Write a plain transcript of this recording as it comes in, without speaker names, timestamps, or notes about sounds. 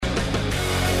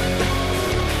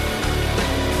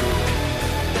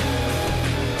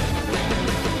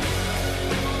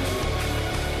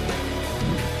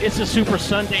It's a Super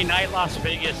Sunday night, Las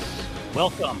Vegas.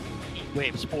 Welcome,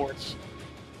 Heatwave Sports,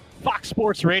 Fox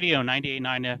Sports Radio,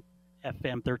 98.9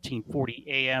 FM, 1340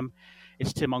 AM.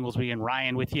 It's Tim Unglesby and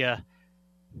Ryan with you.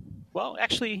 Well,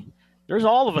 actually, there's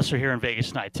all of us are here in Vegas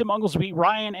tonight. Tim Unglesby,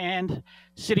 Ryan, and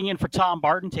sitting in for Tom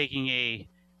Barton, taking a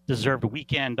deserved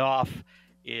weekend off,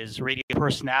 is radio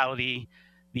personality.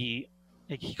 He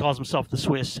calls himself the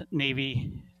Swiss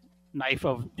Navy knife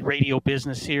of radio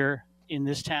business here in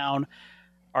this town.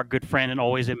 Our good friend and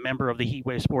always a member of the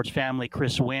Heatwave Sports family,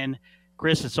 Chris Wynn.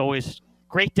 Chris, it's always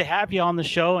great to have you on the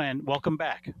show, and welcome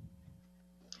back.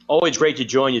 Always great to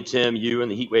join you, Tim. You and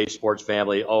the Heatwave Sports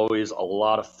family, always a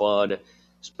lot of fun,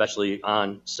 especially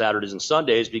on Saturdays and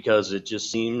Sundays, because it just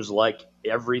seems like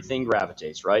everything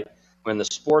gravitates, right? When the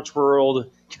sports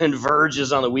world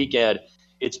converges on the weekend,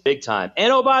 it's big time.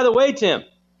 And, oh, by the way, Tim,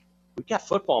 we've got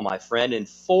football, my friend, in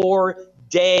 4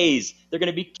 days. They're going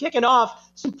to be kicking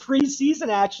off some preseason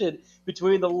action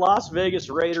between the Las Vegas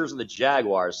Raiders and the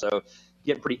Jaguars. So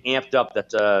getting pretty amped up that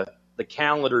the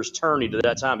calendar's turning to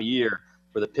that time of year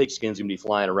where the pigskin's going to be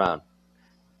flying around.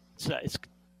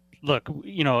 Look,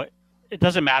 you know, it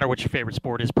doesn't matter what your favorite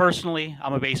sport is. Personally,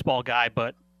 I'm a baseball guy,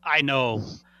 but I know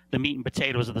the meat and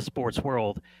potatoes of the sports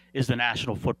world is the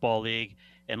National Football League.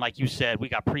 And like you said, we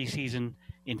got preseason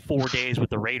in 4 days with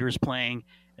the Raiders playing,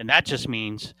 and that just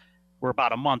means we're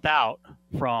about a month out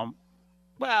from,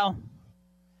 well,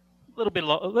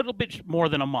 a little bit more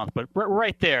than a month, but we're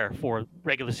right there for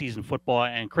regular season football.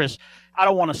 And Chris, I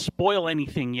don't want to spoil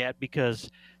anything yet because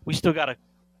we still got to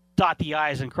dot the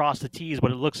I's and cross the T's,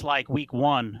 but it looks like week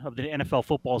 1 of the NFL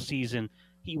football season,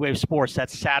 Heatwave Sports,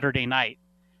 that Saturday night,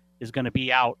 is going to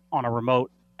be out on a remote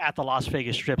at the Las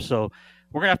Vegas Strip. So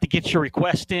we're going to have to get your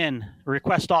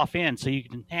request off in so you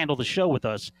can handle the show with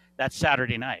us that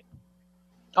Saturday night.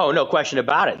 Oh, no question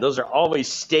about it. Those are always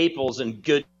staples and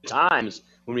good times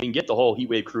when we can get the whole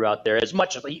Heatwave crew out there. As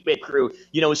much as the Heatwave crew,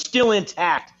 is still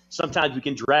intact. Sometimes we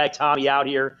can drag Tommy out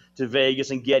here to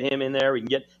Vegas and get him in there. We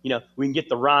can get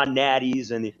the Ron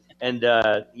Natties and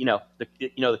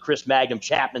the Chris Magnum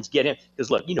Chapmans, get him, because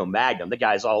look, Magnum, the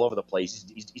guy's all over the place.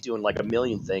 He's doing like a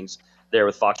million things there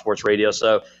with Fox Sports Radio.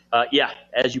 So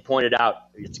as you pointed out,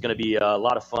 it's going to be a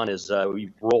lot of fun as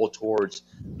we roll towards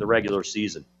the regular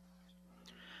season.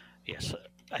 Yes,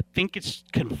 I think it's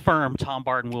confirmed Tom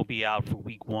Barton will be out for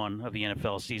week 1 of the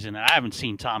NFL season. And I haven't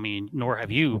seen Tommy, nor have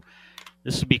you.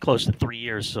 This would be close to 3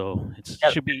 years, so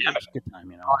should be a good time.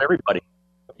 Not everybody.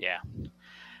 Yeah.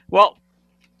 Well,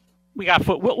 we got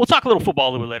we'll talk a little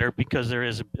football a little bit later because there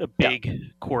is a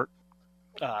big court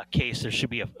case. There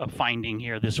should be a finding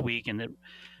here this week, and that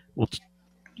will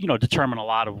determine a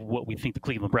lot of what we think the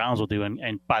Cleveland Browns will do.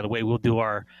 And by the way, we'll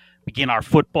begin our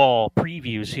football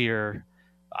previews here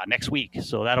next week,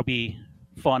 so that'll be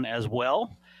fun as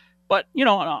well. But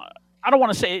I don't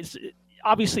want to say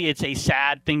obviously it's a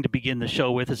sad thing to begin the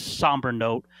show with, it's a somber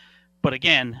note. But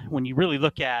again, when you really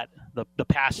look at the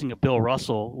passing of Bill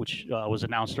Russell, which was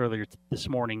announced earlier this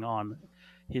morning on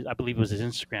I believe it was his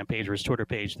Instagram page or his Twitter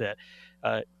page, that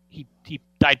he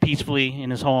died peacefully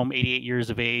in his home, 88 years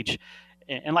of age.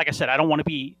 And like I said, I don't want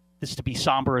this to be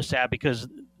somber or sad, because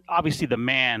obviously the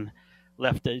man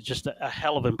left just a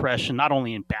hell of an impression, not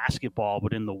only in basketball,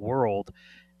 but in the world.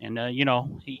 And,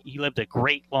 he lived a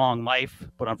great long life,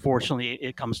 but unfortunately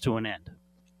it comes to an end.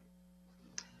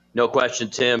 No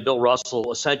question, Tim. Bill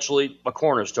Russell, essentially a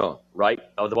cornerstone, right,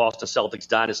 of the Boston Celtics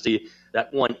dynasty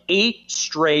that won 8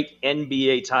 straight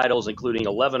NBA titles, including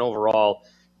 11 overall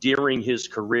during his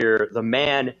career. The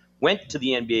man went to the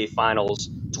NBA Finals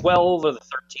 12 of the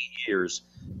 13 years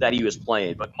that he was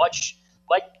playing. But much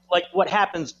like what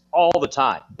happens all the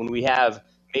time when we have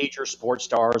major sports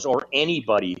stars or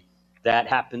anybody that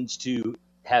happens to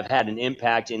have had an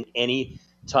impact in any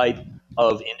type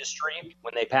of industry,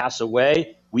 when they pass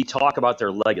away, we talk about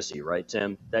their legacy, right,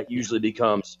 Tim? That usually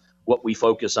becomes what we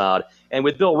focus on. And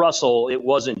with Bill Russell, it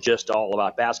wasn't just all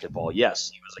about basketball.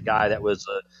 Yes, he was a guy that was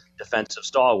a defensive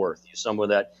stalwart. He was someone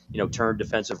that, turned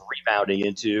defensive rebounding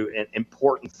into an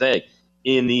important thing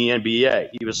in the NBA.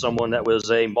 He was someone that was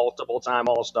a multiple-time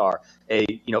All-Star, a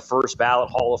first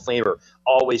ballot Hall of Famer,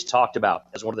 always talked about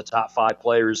as one of the top 5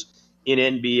 players in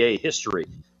NBA history.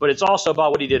 But it's also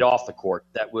about what he did off the court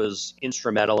that was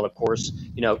instrumental. And of course,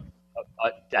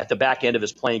 at the back end of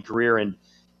his playing career and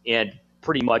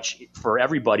pretty much for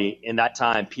everybody in that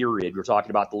time period, we're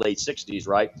talking about the late 60s,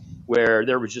 right, where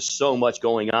there was just so much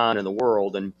going on in the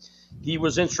world. And he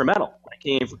was instrumental.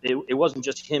 It wasn't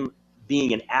just him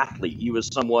being an athlete. He was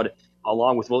somewhat,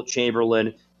 along with Wilt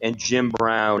Chamberlain and Jim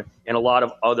Brown and a lot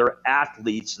of other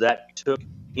athletes, that took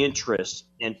interest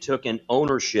and took an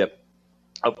ownership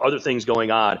of other things going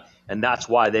on And that's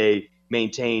why they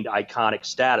maintained iconic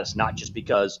status, not just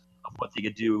because of what they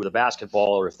could do with a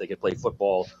basketball or if they could play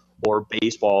football or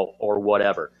baseball or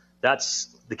whatever.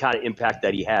 That's the kind of impact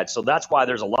that he had. So that's why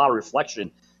there's a lot of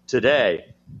reflection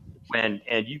today and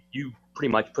you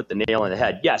pretty much put the nail in the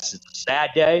head. Yes, it's a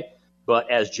sad day,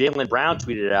 but as Jaylen Brown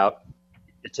tweeted out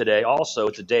today also,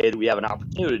 it's a day that we have an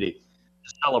opportunity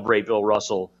to celebrate Bill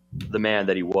Russell, the man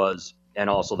that he was, and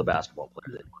also the basketball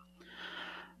player that he was.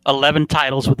 11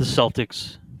 titles with the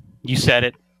Celtics. You said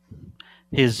it.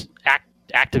 His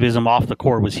activism off the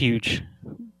court was huge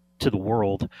to the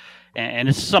world. And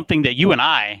it's something that you and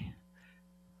I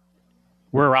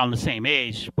were around the same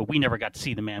age, but we never got to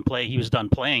see the man play. He was done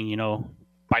playing,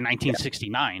 by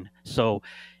 1969. So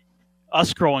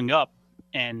us growing up,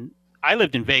 and I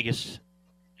lived in Vegas,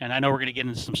 and I know we're going to get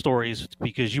into some stories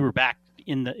because you were back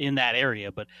in that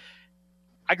area, but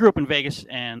I grew up in Vegas,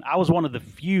 and I was one of the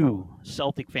few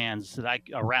Celtic fans that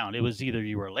around. It was either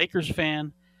you were a Lakers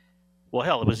fan. Well,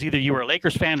 hell, it was either you were a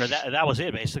Lakers fan or that was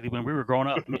it, basically, when we were growing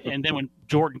up. And then when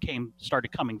Jordan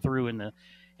started coming through in the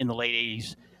late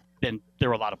 80s, then there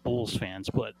were a lot of Bulls fans.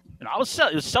 But it was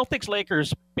Celtics,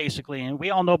 Lakers, basically, and we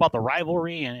all know about the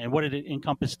rivalry and what it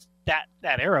encompassed that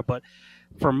era. But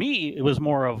for me, it was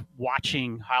more of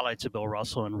watching highlights of Bill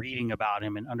Russell and reading about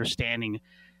him and understanding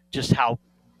just how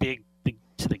big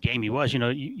to the game he was.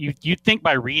 You think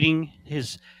by reading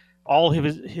all of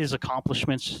his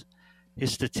accomplishments,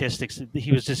 his statistics,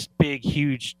 he was this big,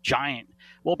 huge giant.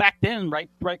 Well, back then, right,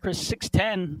 Chris,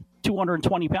 6'10",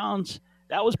 220 pounds,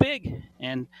 that was big.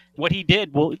 And what he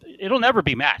did, well, it'll never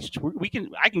be matched.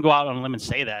 I can go out on a limb and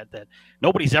say that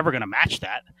nobody's ever going to match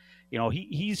that.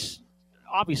 He's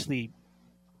obviously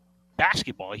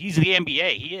basketball. He's the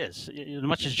NBA. He is. As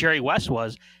much as Jerry West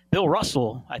was, Bill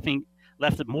Russell, I think,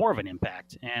 left more of an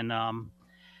impact. And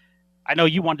I know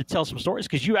you wanted to tell some stories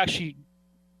because you actually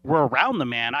were around the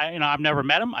man. I've never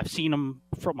met him. I've seen him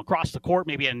from across the court,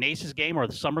 maybe at an Aces game or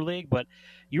the Summer League, but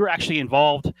you were actually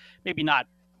involved, maybe not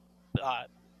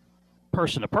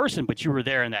person to person, but you were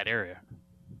there in that area.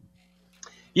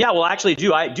 Yeah, well, actually,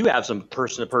 I do have some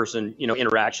person to person,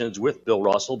 interactions with Bill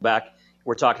Russell back.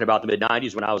 We're talking about the mid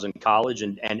 '90s when I was in college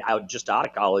and just out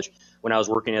of college when I was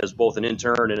working as both an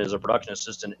intern and as a production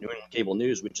assistant at New England Cable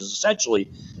News, which is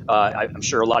essentially, I'm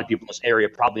sure a lot of people in this area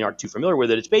probably aren't too familiar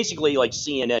with it. It's basically like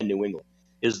CNN New England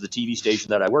is the TV station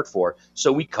that I worked for.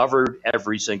 So we covered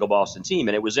every single Boston team,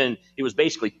 and it was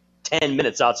basically 10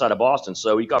 minutes outside of Boston.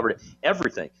 So we covered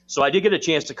everything. So I did get a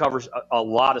chance to cover a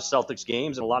lot of Celtics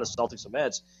games and a lot of Celtics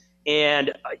events.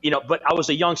 And, but I was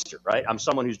a youngster, right? I'm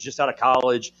someone who's just out of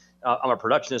college. I'm a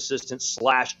production assistant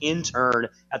 / intern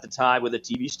at the time with a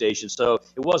TV station. So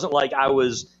it wasn't like I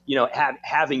was,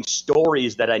 having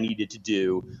stories that I needed to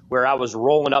do where I was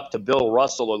rolling up to Bill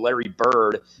Russell or Larry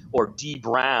Bird or Dee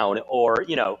Brown or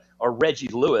Reggie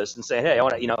Lewis and saying, hey,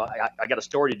 I got a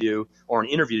story to do or an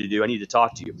interview to do. I need to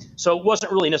talk to you. So it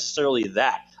wasn't really necessarily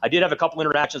that. I did have a couple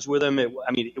interactions with him.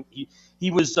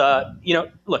 He was,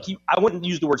 look, I wouldn't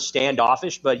use the word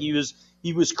standoffish, but he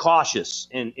was cautious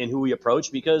in who he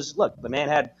approached because, look, the man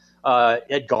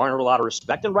had garnered a lot of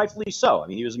respect, and rightfully so. I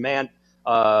mean, he was a man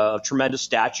of tremendous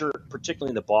stature, particularly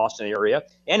in the Boston area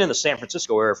and in the San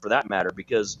Francisco area for that matter,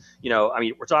 because,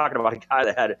 we're talking about a guy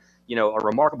that had, a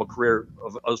remarkable career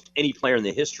of any player in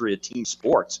the history of team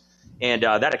sports. And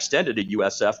that extended to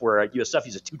USF, where at USF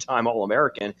he's a two-time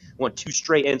All-American, won 2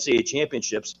 straight NCAA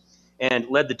championships, and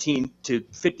led the team to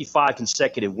 55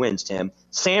 consecutive wins, Tim.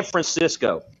 San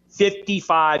Francisco,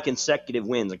 55 consecutive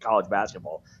wins in college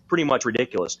basketball. Pretty much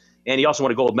ridiculous. And he also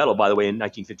won a gold medal, by the way, in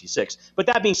 1956. But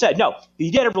that being said, no,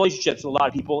 he did have relationships with a lot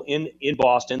of people in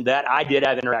Boston that I did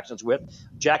have interactions with.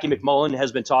 Jackie McMullen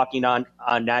has been talking on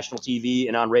national TV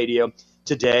and on radio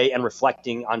today and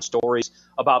reflecting on stories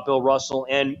about Bill Russell.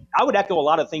 And I would echo a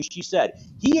lot of things she said.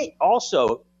 He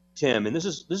also, Tim, and this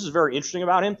is very interesting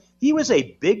about him, he was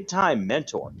a big-time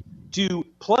mentor to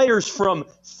players from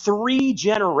 3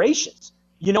 generations.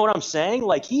 You know what I'm saying?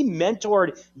 Like, he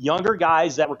mentored younger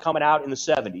guys that were coming out in the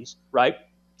 70s, right?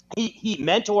 He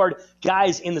mentored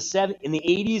guys in the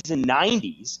 80s and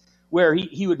 90s where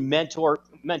he would mentor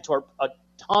a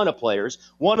ton of players.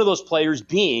 One of those players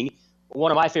being one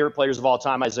of my favorite players of all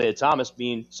time, Isaiah Thomas,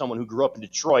 being someone who grew up in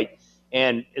Detroit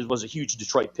and was a huge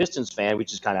Detroit Pistons fan,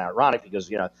 which is kind of ironic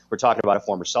because, we're talking about a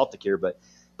former Celtic here.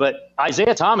 But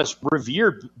Isaiah Thomas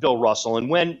revered Bill Russell. And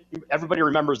when everybody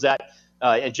remembers that,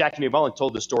 and Jackie McMullen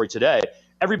told the story today,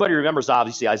 everybody remembers,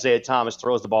 obviously, Isaiah Thomas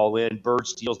throws the ball in, Bird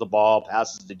steals the ball,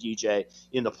 passes to DJ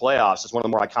in the playoffs. It's one of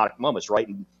the more iconic moments, right,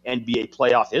 in NBA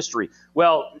playoff history.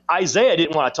 Well, Isaiah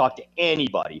didn't want to talk to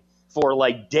anybody for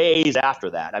like days after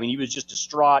that. I mean, he was just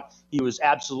distraught. He was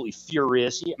absolutely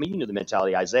furious. I mean, you know the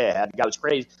mentality Isaiah had. The guy was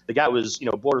crazy. The guy was,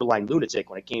 borderline lunatic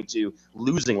when it came to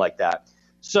losing like that.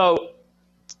 So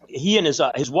he and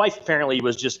his wife apparently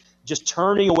was just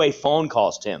turning away phone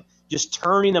calls to him, just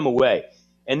turning them away.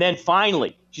 And then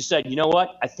finally, she said, "You know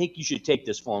what? I think you should take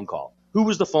this phone call." Who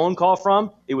was the phone call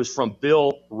from? It was from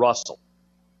Bill Russell.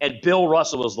 And Bill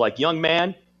Russell was like, "Young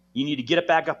man, you need to get it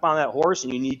back up on that horse,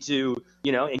 and you need to,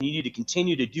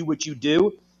 continue to do what you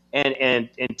do, and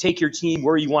take your team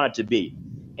where you want it to be."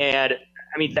 And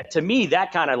I mean, to me,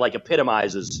 that kind of like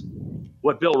epitomizes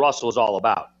what Bill Russell is all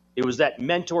about. It was that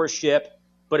mentorship,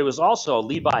 but it was also a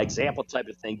lead by example type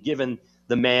of thing, given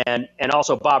the man, and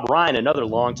also Bob Ryan, another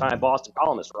longtime Boston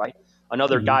columnist, right?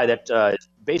 Another guy that is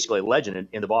basically a legend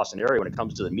in the Boston area when it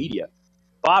comes to the media.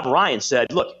 Bob Ryan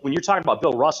said, "Look, when you're talking about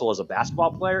Bill Russell as a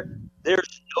basketball player,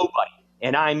 there's nobody,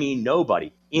 and I mean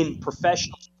nobody, in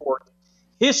professional sport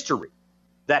history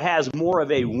that has more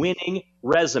of a winning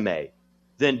resume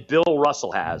than Bill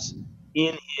Russell has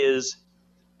in his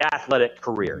athletic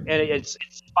career." And it's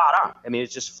spot on. I mean,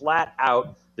 it's just flat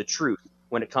out the truth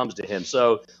when it comes to him.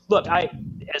 So, look, as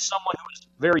someone who is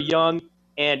very young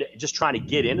and just trying to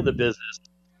get into the business,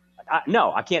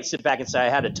 I can't sit back and say I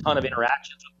had a ton of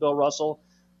interactions with Bill Russell,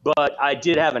 but I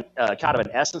did have kind of an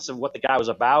essence of what the guy was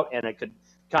about, and I could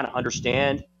kind of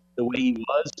understand the way he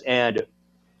was. And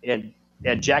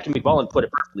Jackie McMullen put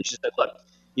it perfectly. She said, "Look,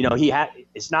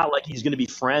 it's not like he's going to be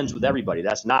friends with everybody.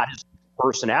 That's not his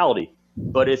personality.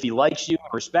 But if he likes you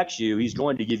and respects you, he's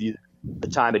going to give you the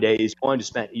time of day. He's going to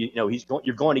spend,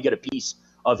 you're going to get a piece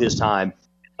of his time."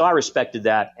 So I respected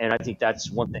that, and I think that's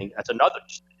one thing. That's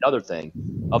another thing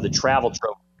of the travel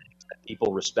trophy that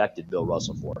people respected Bill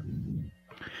Russell for.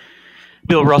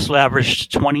 Bill Russell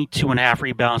averaged 22.5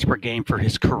 rebounds per game for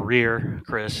his career,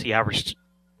 Chris. He averaged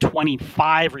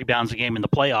 25 rebounds a game in the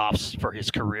playoffs for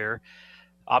his career.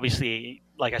 Obviously,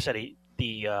 like I said,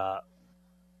 he's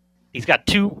got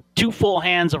two full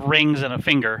hands of rings and a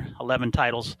finger, 11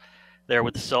 titles there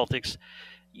with the Celtics.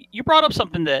 You brought up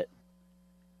something that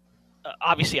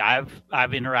obviously I've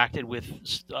interacted with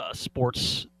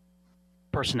sports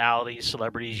personalities,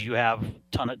 celebrities. You have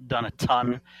done a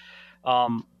ton.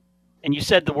 And you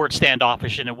said the word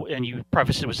standoffish, and you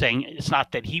prefaced it with saying it's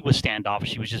not that he was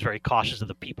standoffish. He was just very cautious of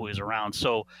the people he was around.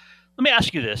 So let me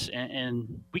ask you this,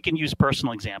 and we can use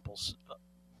personal examples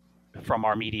from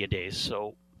our media days.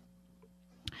 So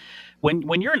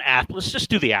when you're an athlete, let's just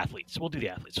do the athletes. We'll do the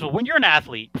athletes. So when you're an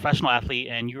athlete, professional athlete,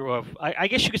 and you're I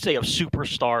guess you could say of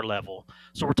superstar level.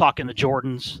 So we're talking the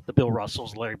Jordans, the Bill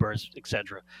Russells, Larry Birds,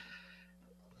 etc.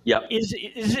 Yeah. Is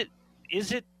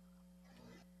it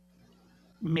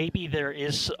maybe there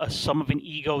is some of an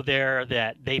ego there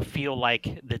that they feel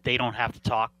like that they don't have to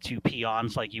talk to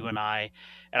peons like you and I?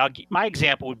 And my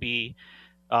example would be,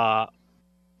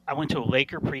 I went to a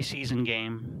Laker preseason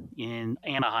game in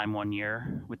Anaheim one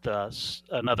year with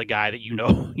another guy that you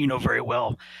know very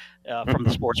well from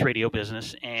the sports radio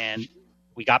business, and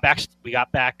we got back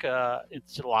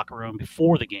into the locker room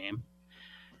before the game,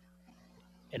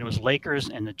 and it was Lakers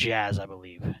and the Jazz, I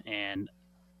believe, and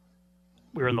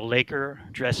we were in the Laker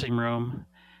dressing room,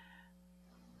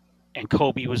 and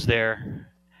Kobe was there,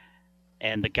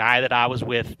 and the guy that I was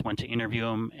with went to interview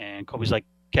him, and Kobe's like,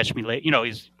 "Catch me late." He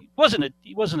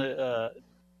wasn't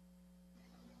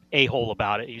a hole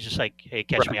about it. He was just like, "Hey,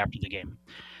 catch me after the game."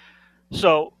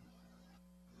 So,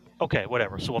 okay,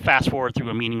 whatever. So we'll fast forward through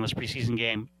a meaningless preseason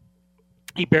game.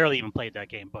 He barely even played that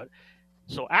game, but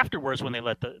so afterwards, when they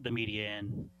let the media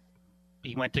in,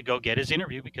 he went to go get his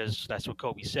interview because that's what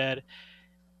Kobe said.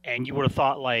 And you would have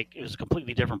thought like it was a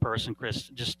completely different person, Chris.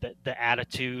 Just the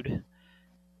attitude,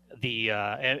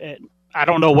 and I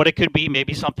don't know what it could be.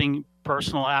 Maybe something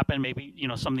personal happened. Maybe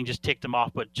something just ticked him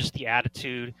off. But just the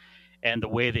attitude and the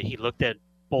way that he looked at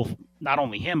both, not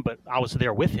only him, but I was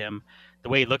there with him. The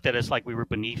way he looked at us like we were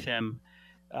beneath him.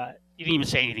 He didn't even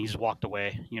say anything. He just walked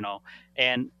away.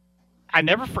 And I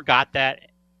never forgot that.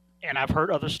 And I've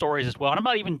heard other stories as well. And I'm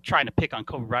not even trying to pick on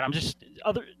Kobe Bryant. I'm just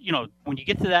when you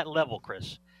get to that level,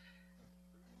 Chris,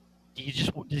 do you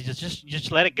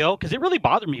just let it go? Because it really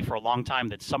bothered me for a long time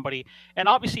that somebody, and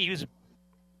obviously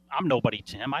I'm nobody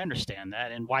to him. I understand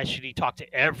that. And why should he talk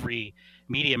to every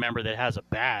media member that has a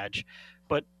badge?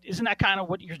 But isn't that kind of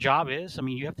what your job is? I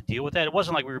mean, you have to deal with that. It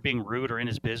wasn't like we were being rude or in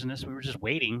his business. We were just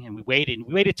waiting, and we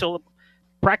waited till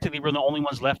practically we're the only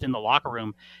ones left in the locker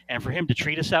room. And for him to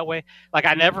treat us that way, like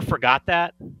I never forgot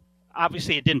that.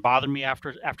 Obviously, it didn't bother me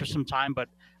after some time, but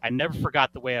I never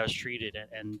forgot the way I was treated.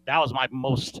 And that was my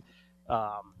most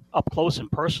up close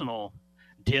and personal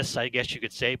diss, I guess you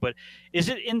could say. But is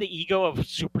it in the ego of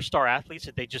superstar athletes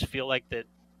that they just feel like that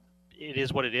it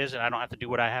is what it is, and I don't have to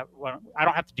do I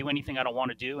don't have to do anything I don't want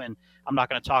to do, and I'm not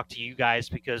going to talk to you guys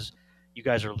because you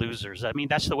guys are losers? I mean,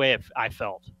 that's the way I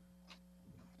felt.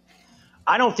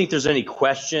 I don't think there's any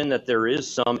question that there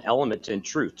is some element in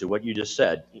truth to what you just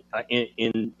said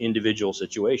in individual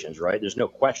situations, right? There's no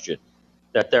question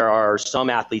that there are some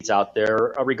athletes out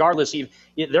there, regardless.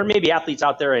 There may be athletes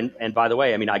out there, and by the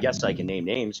way, I mean, I guess I can name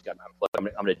names. I'm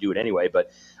going to do it anyway.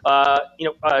 But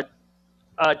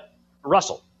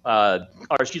Russell,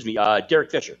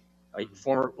 Derek Fisher, right?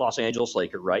 Former Los Angeles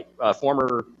Laker, right?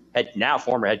 Former head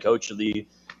coach of the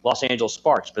Los Angeles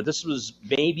Sparks. But this was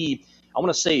maybe, I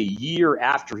want to say, a year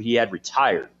after he had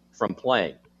retired from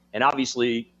playing, and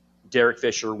obviously Derek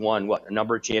Fisher won a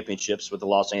number of championships with the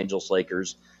Los Angeles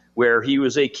Lakers, where he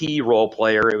was a key role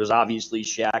player. It was obviously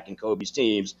Shaq and Kobe's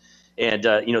teams, and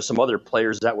some other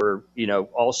players that were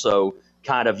also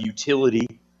kind of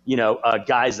utility,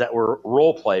 guys that were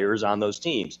role players on those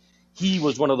teams. He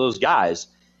was one of those guys,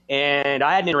 and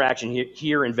I had an interaction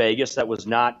here in Vegas that was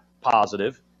not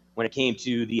positive when it came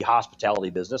to the hospitality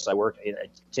business. I work,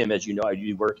 Tim, as you know, I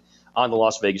do work on the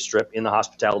Las Vegas Strip in the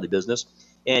hospitality business.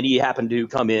 And he happened to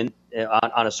come in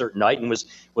on a certain night and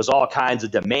was all kinds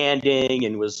of demanding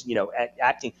and was,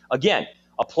 acting, again,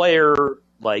 a player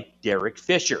like Derek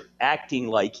Fisher, acting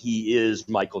like he is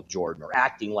Michael Jordan or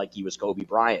acting like he was Kobe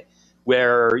Bryant,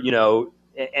 where,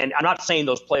 and I'm not saying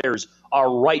those players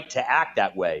are right to act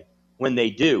that way when they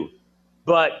do,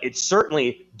 but it's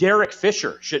certainly Derek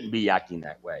Fisher shouldn't be acting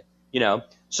that way,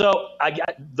 So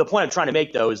the point I'm trying to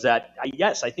make, though, is that,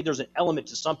 yes, I think there's an element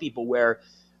to some people where,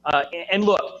 and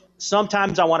look,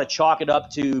 sometimes I want to chalk it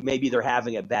up to maybe they're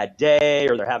having a bad day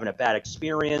or they're having a bad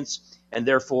experience, and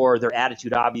therefore their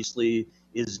attitude obviously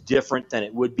is different than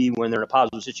it would be when they're in a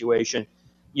positive situation.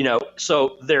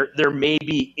 So there may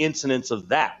be incidents of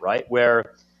that, right?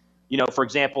 Where, for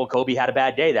example, Kobe had a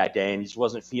bad day that day and he just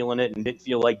wasn't feeling it and didn't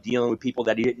feel like dealing with people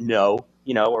that he didn't know,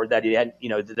 or that he had,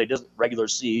 that he doesn't regularly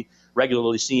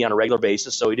see on a regular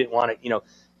basis. So he didn't want to,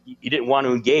 you didn't want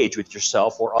to engage with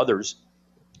yourself or others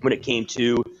when it came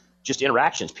to just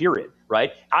interactions, period,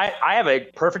 right? I have a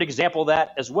perfect example of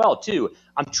that as well, too.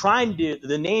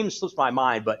 The name slips my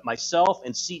mind, but myself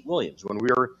and Seat Williams, when we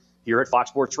were here at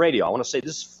Fox Sports Radio, I want to say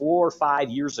this is 4 or 5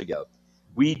 years ago,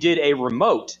 we did a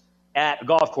remote at a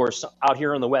golf course out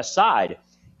here on the west side,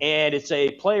 and it's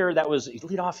a player that was a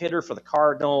leadoff hitter for the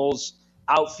Cardinals,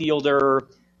 outfielder.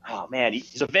 Oh, man,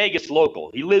 he's a Vegas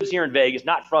local. He lives here in Vegas,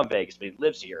 not from Vegas, but he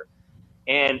lives here,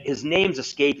 and his name's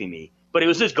escaping me. But it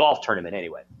was his golf tournament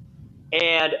anyway.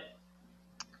 And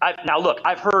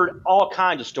I've heard all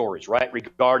kinds of stories, right,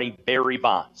 regarding Barry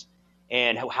Bonds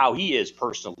and how he is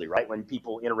personally, right, when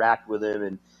people interact with him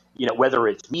and, whether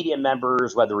it's media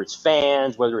members, whether it's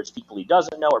fans, whether it's people he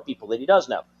doesn't know or people that he does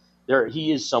know.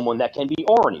 He is someone that can be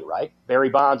ornery, right? Barry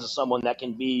Bonds is someone that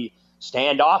can be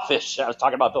standoffish. I was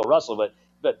talking about Bill Russell,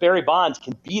 but Barry Bonds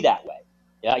can be that way.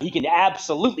 Yeah, he can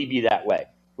absolutely be that way,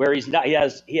 where he's not. He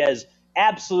has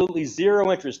absolutely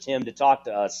zero interest, Tim, to talk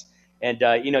to us. And,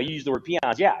 you use the word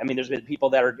peons. Yeah, I mean, there's been people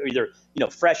that are either,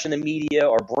 fresh in the media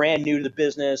or brand new to the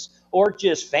business or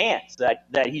just fans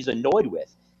that he's annoyed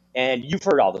with. And you've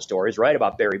heard all the stories, right,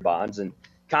 about Barry Bonds and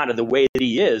kind of the way that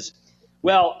he is.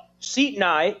 Well, Seat and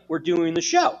I were doing the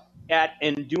show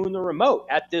and doing the remote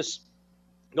at this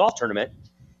golf tournament.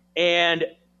 And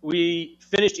we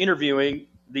finished interviewing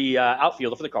the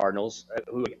outfielder for the Cardinals,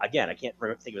 who, again, I can't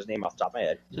think of his name off the top of my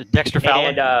head. Dexter Fowler.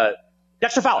 And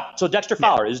Dexter Fowler. So Dexter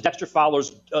Fowler is Dexter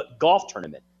Fowler's golf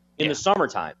tournament in the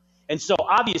summertime. And so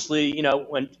obviously,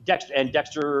 when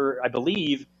Dexter, I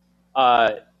believe,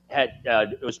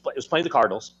 was playing the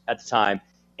Cardinals at the time.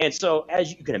 And so,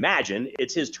 as you can imagine,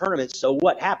 it's his tournament. So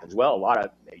what happens? Well, a lot of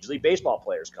Major League Baseball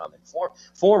players come and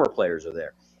former players are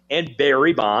there. And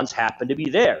Barry Bonds happened to be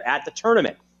there at the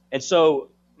tournament. And so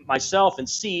myself and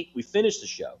Seat, we finished the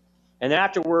show. And then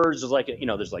afterwards, there's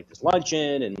there's this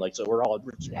luncheon, and so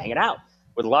we're just hanging out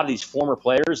with a lot of these former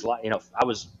players. I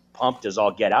was pumped as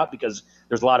all get out because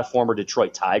there's a lot of former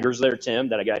Detroit Tigers there, Tim,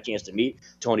 that I got a chance to meet.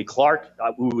 Tony Clark,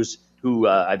 who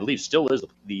I believe still is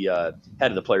the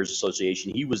head of the Players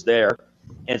Association. He was there,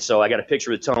 and so I got a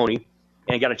picture with Tony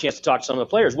and got a chance to talk to some of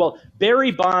the players. Well, Barry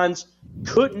Bonds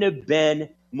couldn't have been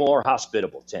more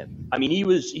hospitable, Tim. I mean, he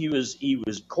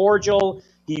was cordial.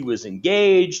 He was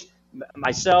engaged.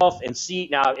 Myself and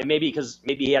Seat, now it may be because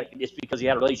he had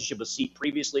a relationship with Seat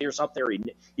previously or something, or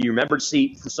he remembered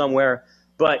Seat from somewhere,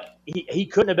 but he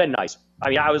couldn't have been nicer. I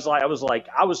mean, I was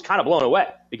kind of blown away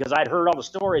because I'd heard all the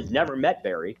stories, never met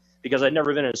Barry, because I'd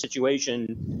never been in a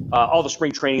situation. All the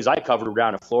spring trainings I covered were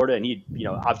down in Florida, and he,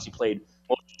 obviously played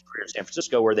most of his career in San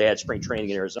Francisco, where they had spring training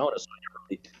in Arizona. So I never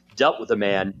really dealt with a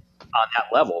man on that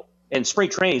level. And spring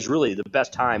training is really the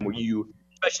best time where you,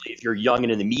 especially if you're young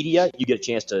and in the media, you get a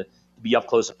chance to be up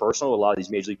close and personal with a lot of these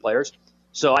major league players.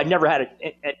 So I never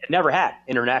had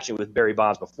interaction with Barry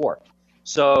Bonds before.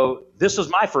 So this was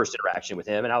my first interaction with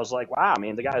him, and I was like, wow,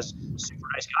 man, the guy's a super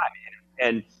nice guy,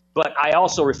 man. But I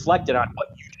also reflected on what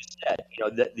you just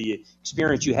said, the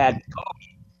experience you had with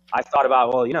Kobe. I thought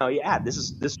about, well, this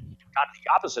is kind of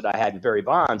the opposite I had with Barry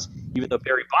Bonds, even though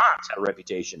Barry Bonds had a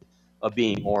reputation of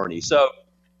being orny. So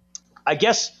I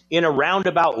guess in a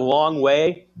roundabout long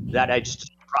way that I just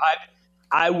described,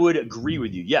 I would agree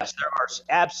with you. Yes, there are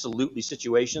absolutely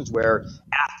situations where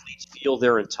athletes feel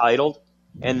they're entitled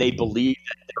and they believe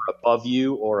that they're above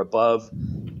you or above,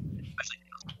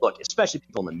 especially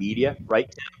people in the media,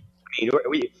 right, Tim? I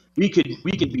mean, we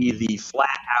could be the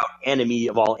flat out enemy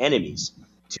of all enemies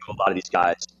to a lot of these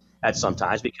guys at some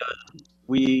times, because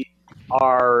we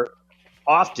are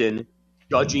often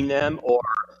judging them or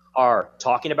are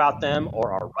talking about them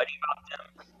or are writing about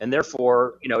them, and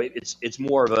therefore, it's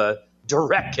more of a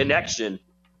direct connection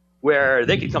where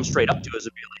they could come straight up to us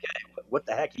and be like, hey, what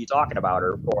the heck are you talking about,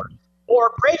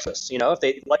 or praise us, if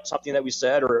they like something that we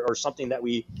said or something that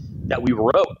we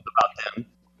wrote about them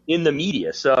in the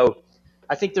media. So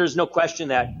I think there's no question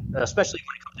that, especially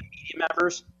when it comes to media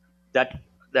members,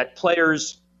 that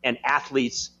players and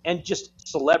athletes and just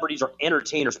celebrities or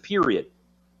entertainers, period,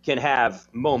 can have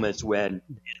moments when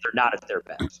they're not at their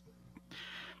best.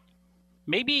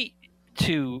 Maybe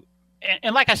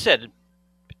and like I said,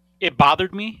 it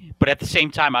bothered me, but at the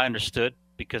same time I understood,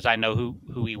 because I know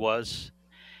who he was.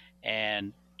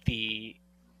 And I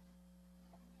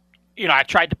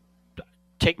tried to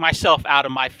take myself out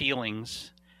of my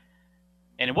feelings,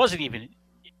 and it wasn't even,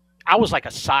 I was like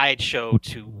a sideshow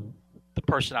to the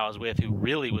person I was with who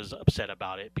really was upset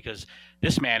about it, because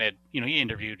this man had, he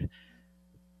interviewed,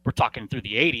 we're talking through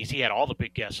the 80s, he had all the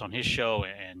big guests on his show,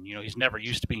 and he's never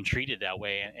used to being treated that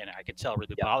way, and I could tell it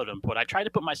really bothered him. But I tried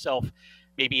to put myself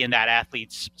maybe in that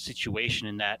athlete's situation,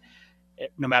 in that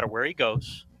no matter where he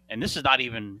goes, and this is not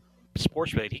even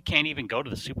sports related, he can't even go to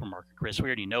the supermarket, Chris. We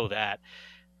already know that,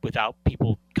 without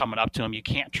people coming up to him. You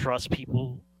can't trust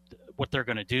people, what they're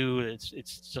going to do. It's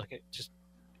just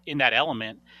in that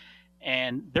element.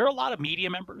 And there are a lot of media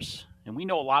members, and we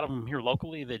know a lot of them here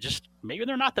locally, that just maybe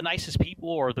they're not the nicest people,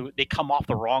 or they come off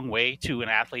the wrong way to an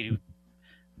athlete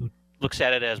who looks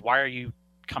at it as, why are you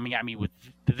coming at me with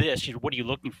this? What are you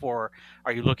looking for?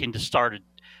 Are you looking to start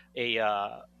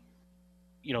a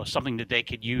something that they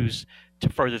could use to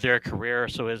further their career?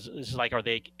 So it's like, are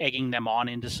they egging them on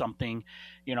into something,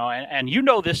 and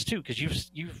this too, because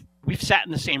we've sat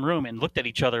in the same room and looked at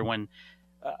each other when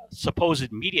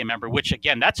supposed media member, which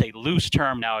again, that's a loose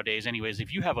term nowadays anyways.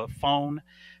 If you have a phone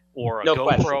or a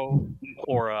GoPro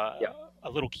or a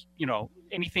little,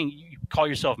 anything, you call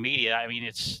yourself media, I mean,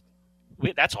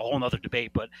 that's a whole nother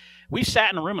debate. But we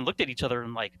sat in a room and looked at each other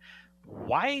and like,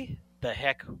 why the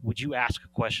heck would you ask a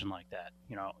question like that?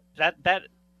 That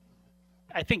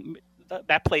I think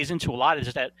that plays into a lot,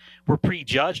 is that we're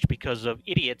prejudged because of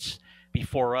idiots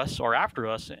before us or after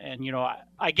us. And,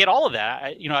 I get all of that.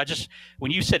 I just, when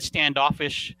you said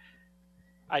standoffish,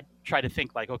 I try to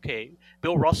think like, okay,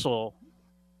 Bill Russell,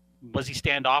 was he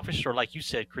standoffish? Or like you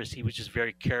said, Chris, he was just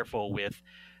very careful with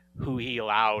who he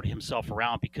allowed himself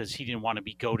around, because he didn't want to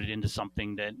be goaded into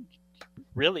something that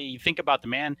really, you think about the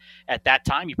man at that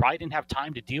time, you probably didn't have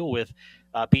time to deal with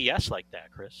BS like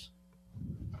that, Chris.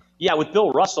 Yeah, with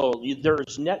Bill Russell,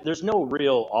 there's no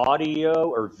real audio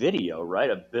or video, right,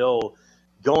 of Bill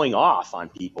going off on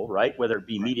people, right, whether it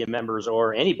be media members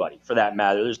or anybody for that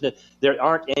matter. There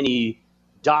aren't any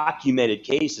documented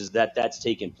cases that's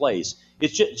taken place.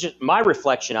 It's just my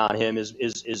reflection on him is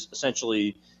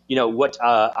essentially, what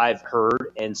I've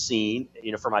heard and seen,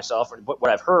 for myself, and what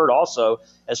I've heard also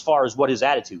as far as what his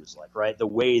attitude was like, right, the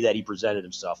way that he presented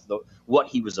himself, what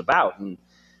he was about. And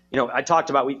I talked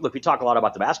about, we talk a lot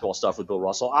about the basketball stuff with Bill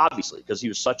Russell, obviously, because he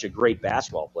was such a great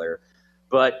basketball player.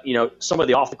 But, some of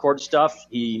the off-the-court stuff,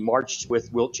 he marched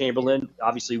with Wilt Chamberlain,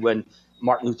 obviously, when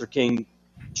Martin Luther King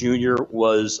Jr.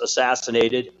 was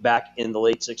assassinated back in the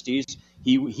late 60s.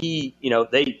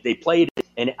 They played,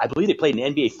 and I believe they played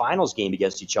an NBA Finals game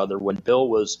against each other when Bill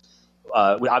was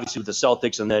obviously with the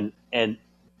Celtics, and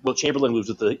Wilt Chamberlain was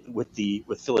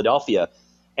with Philadelphia.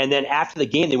 And then after the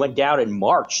game, they went down and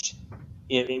marched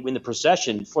in the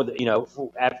procession for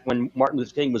when Martin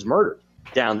Luther King was murdered.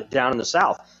 down in the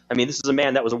South. I mean, this is a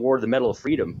man that was awarded the Medal of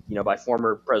Freedom, by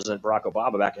former President Barack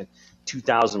Obama back in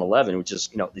 2011, which is,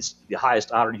 the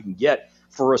highest honor you can get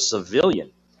for a civilian.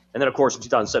 And then, of course, in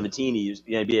 2017,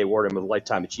 the NBA awarded him with a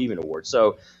Lifetime Achievement Award.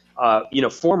 So,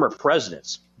 former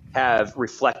presidents have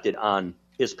reflected on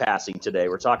his passing today.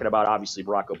 We're talking about, obviously,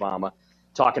 Barack Obama.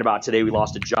 Talking about today, we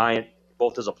lost a giant,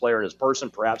 both as a player and as a person,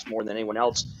 perhaps more than anyone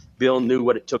else. Bill knew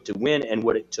what it took to win and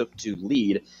what it took to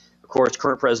lead. Of course,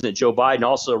 current President Joe Biden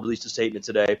also released a statement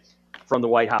today from the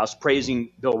White House praising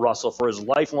Bill Russell for his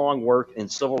lifelong work in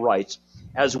civil rights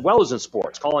as well as in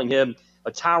sports, calling him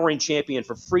a towering champion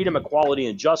for freedom, equality,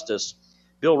 and justice.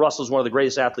 Bill Russell is one of the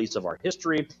greatest athletes of our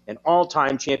history, an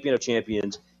all-time champion of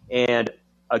champions, and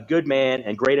a good man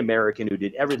and great American who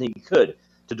did everything he could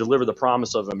to deliver the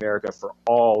promise of America for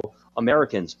all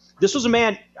Americans. This was a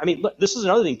man, look, this is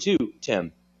another thing too,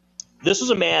 Tim. This was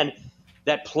a man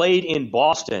that played in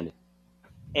Boston,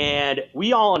 and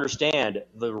we all understand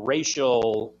the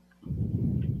racial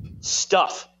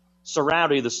stuff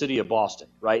surrounding the city of Boston,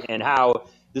 right? And how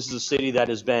this is a city that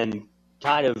has been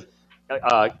kind of,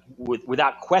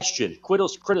 without question,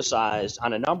 criticized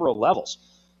on a number of levels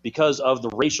because of the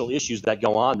racial issues that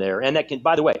go on there, and that can,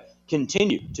 by the way,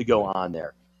 continue to go on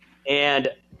there. And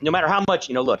no matter how much,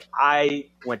 look, I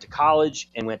went to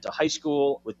college and went to high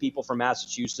school with people from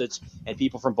Massachusetts and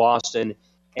people from Boston,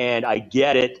 and I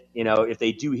get it. If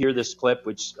they do hear this clip,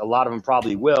 which a lot of them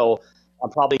probably will, I'm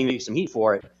probably going to get some heat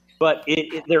for it. But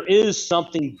there is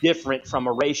something different from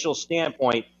a racial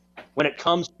standpoint when it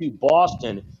comes to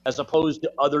Boston as opposed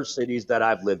to other cities that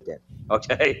I've lived in,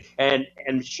 okay? And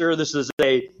sure, this is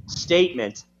a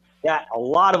statement that a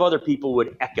lot of other people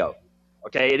would echo,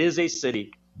 okay? It is a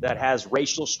city that has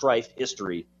racial strife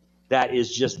history that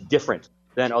is just different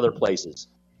than other places.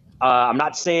 I'm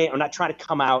not trying to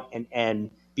come out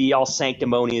and be all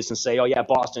sanctimonious and say, oh, yeah,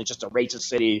 Boston is just a racist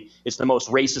city. It's the most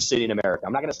racist city in America.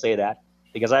 I'm not going to say that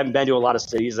because I haven't been to a lot of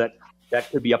cities that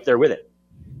could be up there with it.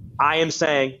 I am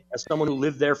saying, as someone who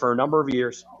lived there for a number of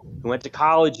years, who went to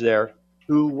college there,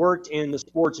 who worked in the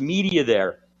sports media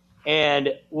there,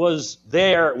 and was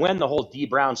there when the whole D.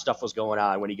 Brown stuff was going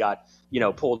on, when he got,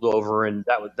 pulled over and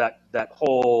that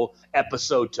whole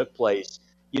episode took place.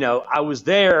 I was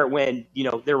there when,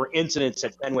 there were incidents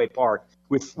at Fenway Park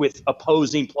with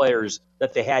opposing players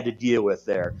that they had to deal with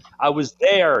there. I was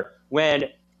there when,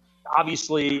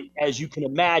 obviously, as you can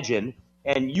imagine,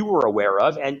 and you were aware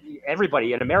of, and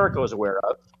everybody in America was aware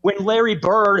of, when Larry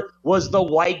Bird was the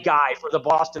white guy for the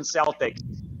Boston Celtics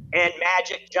and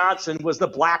Magic Johnson was the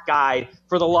black guy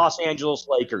for the Los Angeles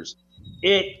Lakers.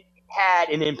 It had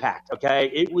an impact, okay?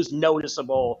 It was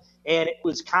noticeable, and it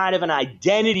was kind of an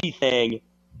identity thing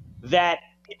that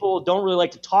people don't really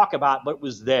like to talk about, but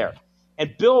was there.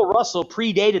 And Bill Russell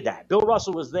predated that. Bill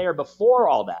Russell was there before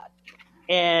all that.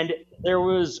 And there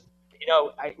was,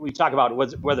 we talk about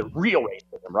whether real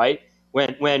racism, right?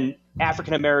 When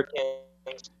African Americans,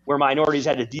 where minorities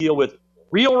had to deal with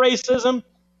real racism,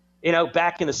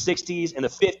 back in the 60s and the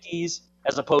 50s,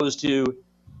 as opposed to,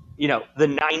 the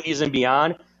 90s and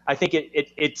beyond. I think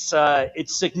it's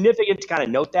significant to kind of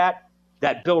note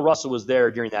that Bill Russell was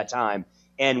there during that time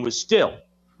and was still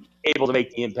able to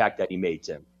make the impact that he made,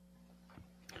 Tim.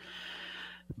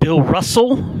 Bill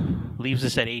Russell leaves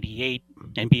us at 88,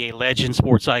 NBA legend,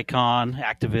 sports icon,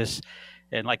 activist.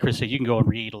 And like Chris said, you can go and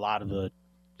read a lot of the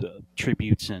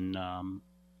tributes and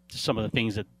some of the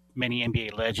things that many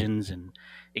NBA legends and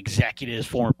executives,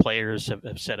 former players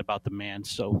have said about the man.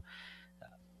 So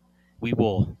we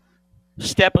will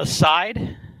step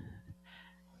aside.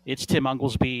 It's Tim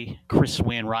Unglesby, Chris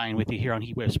Wynn, Ryan with you here on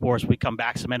Heatwave Sports. We come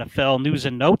back, some NFL news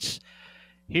and notes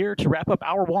here to wrap up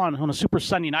hour one on a Super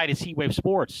Sunday night. It's Heatwave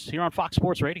Sports here on Fox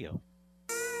Sports Radio.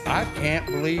 I can't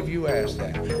believe you asked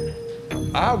that.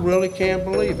 I really can't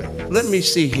believe it. Let me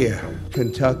see here.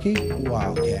 Kentucky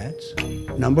Wildcats,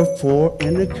 number 4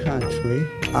 in the country.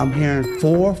 I'm hearing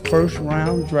 4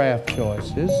 first-round draft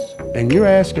choices, and you're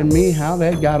asking me how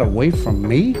that got away from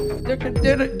me? They're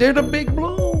the big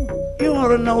blow. You ought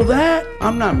to know that.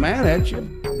 I'm not mad at you.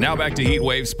 Now back to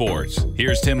Heatwave Sports.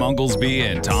 Here's Tim Unglesby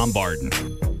and Tom Barton.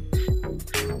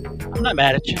 I'm not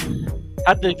mad at you.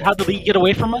 How'd the league get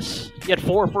away from us? You had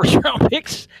 4 first-round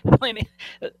picks.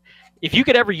 If you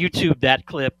could ever YouTube that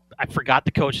clip, I forgot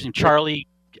the coach's name, Charlie.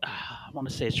 I want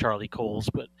to say it's Charlie Coles,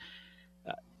 but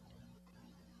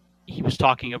he was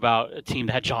talking about a team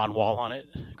that had John Wall on it,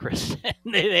 Chris.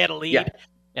 they had a lead,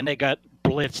 and they got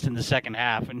blitzed in the second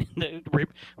half. And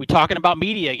we're talking about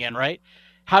media again, right?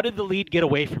 How did the lead get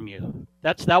away from you?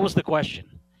 That was the question.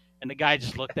 And the guy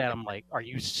just looked at him like, "Are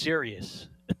you serious?"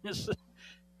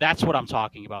 That's what I'm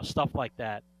talking about. Stuff like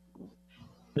that.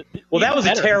 Well, that was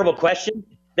a terrible question.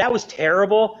 That was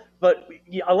terrible. But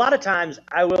a lot of times,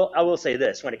 I will say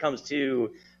this when it comes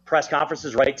to press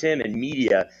conferences, right, Tim, and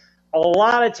media. A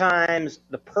lot of times,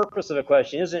 the purpose of a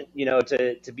question isn't,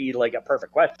 to be like a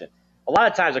perfect question. A lot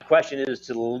of times, a question is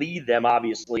to lead them,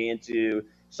 obviously, into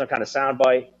some kind of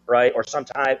soundbite, right, or some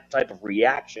type of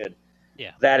reaction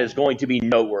that is going to be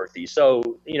noteworthy.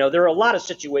 So, there are a lot of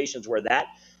situations where that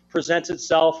presents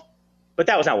itself, but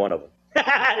that was not one of them.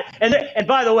 And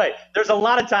by the way, there's a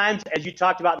lot of times, as you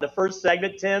talked about in the first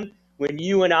segment, Tim, when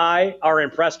you and I are in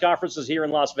press conferences here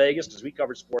in Las Vegas, because we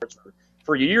cover sports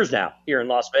for years now here in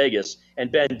Las Vegas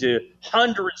and been to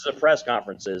hundreds of press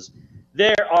conferences,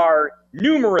 there are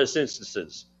numerous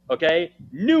instances,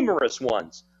 numerous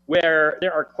ones, where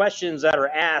there are questions that are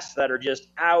asked that are just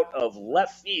out of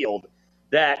left field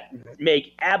that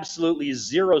make absolutely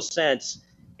zero sense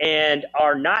and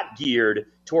are not geared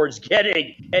towards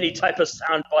getting any type of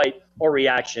soundbite or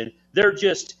reaction. They're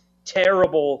just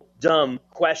terrible, dumb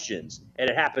questions, and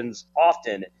it happens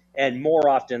often, and more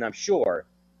often, I'm sure,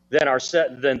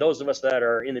 than those of us that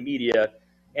are in the media.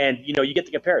 And you get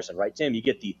the comparison, right, Tim? You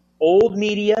get the old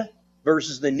media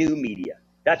versus the new media.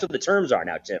 That's what the terms are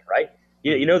now, Tim, right?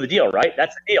 You know the deal, right?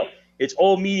 That's the deal. It's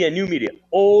old media, new media.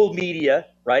 Old media,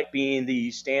 right, being the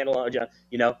standalone,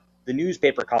 the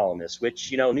newspaper columnists,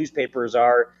 which, newspapers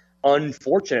are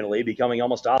unfortunately becoming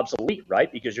almost obsolete,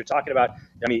 right? Because you're talking about,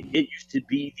 it used to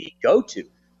be the go-to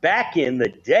back in the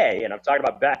day. And I'm talking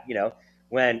about back,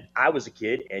 when I was a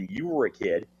kid and you were a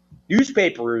kid,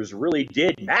 newspapers really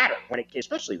did matter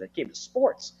especially when it came to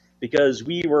sports, because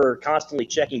we were constantly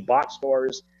checking box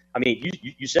scores.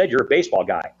 You said you're a baseball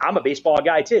guy. I'm a baseball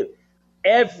guy too.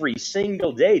 Every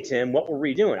single day, Tim, what were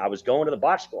we doing? I was going to the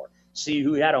box score, see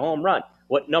who had a home run,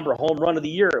 what number home run of the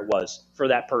year it was for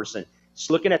that person. Just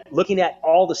looking at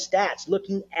all the stats,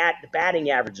 looking at the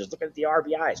batting averages, looking at the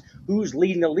RBIs, who's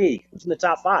leading the league, who's in the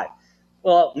top five.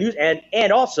 Well,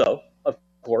 and also, of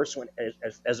course,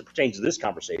 as it pertains to this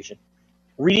conversation,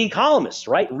 reading columnists,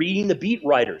 right? Reading the beat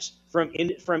writers from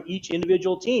each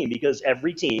individual team, because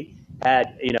every team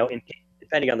had,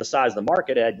 depending on the size of the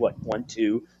market, had 1,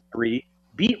 2, 3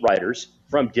 beat writers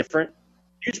from different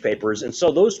newspapers, and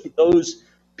so those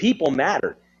people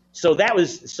mattered. So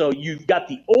you've got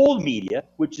the old media,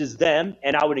 which is them,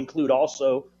 and I would include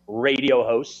also radio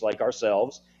hosts like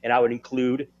ourselves, and I would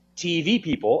include TV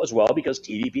people as well, because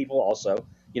TV people also,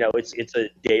 it's a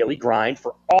daily grind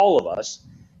for all of us,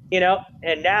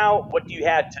 And now, what do you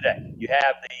have today? You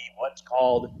have what's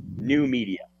called new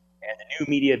media, and the new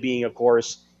media being, of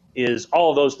course, is all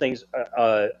of those things,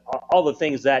 all the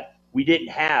things that we didn't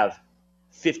have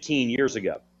 15 years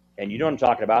ago. And you know what I'm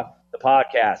talking about? The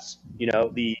podcasts,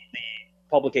 the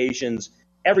publications,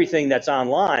 everything that's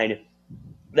online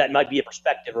that might be a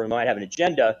perspective or might have an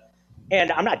agenda.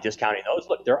 And I'm not discounting those.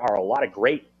 Look, there are a lot of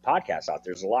great podcasts out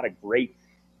there. There's a lot of great,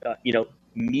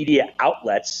 media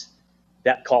outlets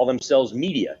that call themselves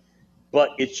media.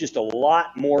 But it's just a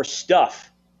lot more stuff,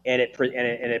 and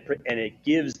it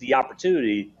gives the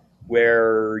opportunity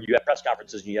where you have press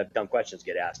conferences and you have dumb questions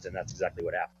get asked, and that's exactly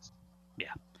what happens. Yeah.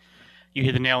 You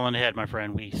hit the nail on the head, my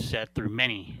friend. We sat through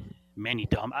many, many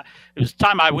dumb. It was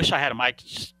time I wish I had a mic to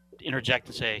just interject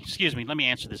and say, "Excuse me, let me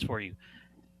answer this for you."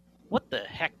 What the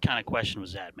heck kind of question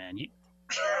was that, man?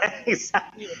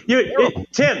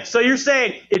 Tim, so you're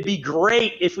saying it'd be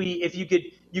great if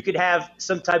you could have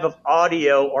some type of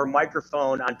audio or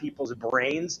microphone on people's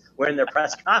brains when their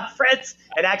press conference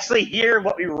and actually hear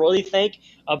what we really think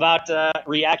about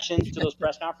reactions to those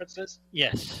press conferences?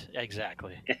 Yes,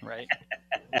 exactly. Right.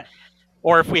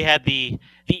 Or if we had the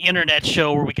internet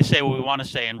show where we could say what we want to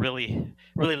say and really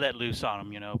let loose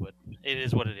on them, But it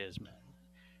is what it is, man.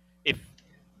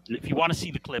 If you want to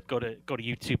see the clip, go to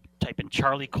YouTube, type in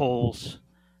Charlie Coles,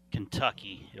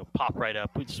 Kentucky. It'll pop right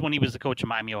up. This is when he was the coach of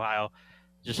Miami, Ohio.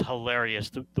 Just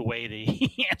hilarious the way that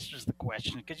he answers the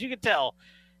question, because you could tell.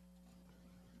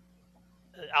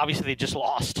 Obviously, they just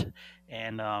lost,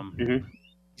 and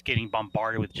he's getting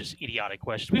bombarded with just idiotic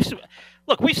questions.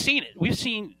 We've seen it. We've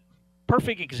seen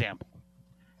perfect example.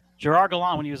 Gerard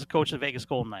Gallant, when he was the coach of the Vegas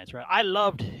Golden Knights, right? I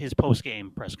loved his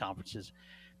post-game press conferences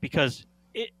because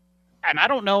and I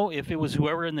don't know if it was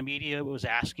whoever in the media was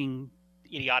asking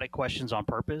idiotic questions on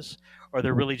purpose, or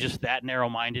they're really just that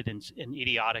narrow-minded and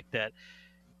idiotic that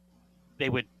they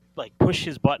would push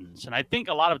his buttons. And I think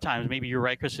a lot of times, maybe you're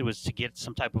right, Chris, it was to get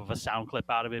some type of a sound clip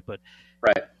out of it. But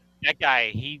right, that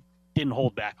guy, he didn't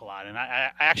hold back a lot. And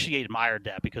I actually admired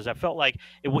that, because I felt like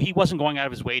he wasn't going out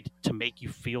of his way to make you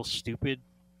feel stupid,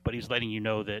 but he's letting you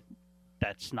know that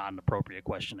that's not an appropriate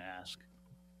question to ask.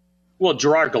 Well,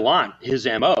 Gerard Gallant, his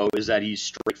MO is that he's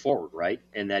straightforward, right?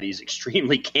 And that he's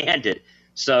extremely candid.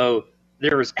 So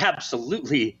there's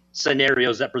absolutely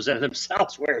scenarios that presented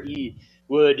themselves where he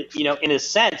would, in a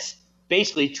sense,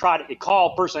 basically try to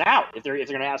call a person out if they're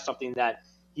going to ask something that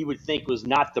he would think was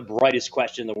not the brightest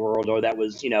question in the world, or that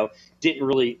was, didn't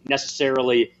really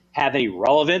necessarily have any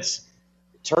relevance.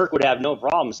 Turk would have no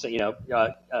problem, setting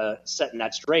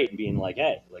that straight and being like,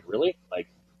 "Hey, like, really? Like,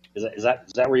 is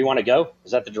that where you want to go?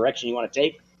 Is that the direction you want to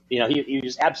take?" He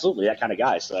was absolutely that kind of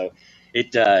guy. So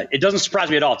it doesn't surprise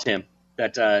me at all, Tim,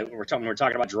 that when we're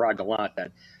talking about Gerard Gallant,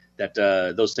 that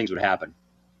those things would happen.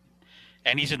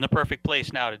 And he's in the perfect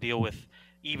place now to deal with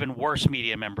even worse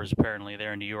media members, apparently,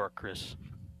 there in New York, Chris.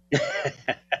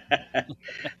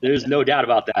 There's no doubt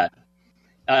about that.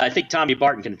 I think Tommy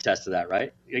Barton can attest to that,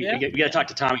 right? Yeah. You got to talk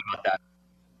to Tommy about that.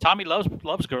 Tommy loves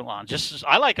Gallant. Just as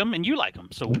I like him and you like him,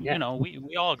 so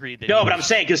we all agree that. No, but I'm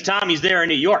saying because Tommy's there in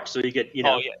New York, so you get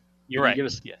Oh yeah, you're right.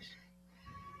 Yes,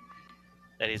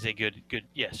 that is a good.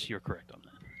 Yes, you're correct on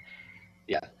that.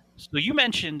 Yeah. So you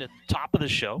mentioned at the top of the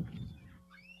show,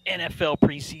 NFL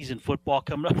preseason football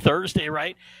coming up Thursday,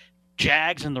 right?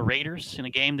 Jags and the Raiders in a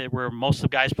game where most of the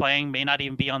guys playing may not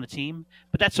even be on the team,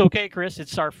 but that's okay, Chris.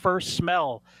 It's our first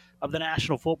smell of the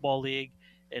National Football League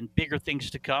and bigger things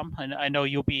to come. And I know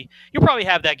you'll probably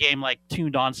have that game like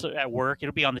tuned on at work.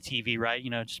 It'll be on the TV, right?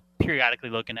 Just periodically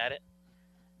looking at it.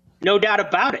 No doubt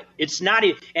about it. It's not,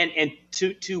 and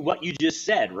to what you just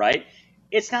said, right?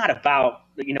 It's not about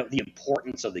the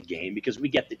importance of the game, because you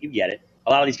get it. A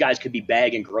lot of these guys could be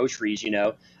bagging groceries,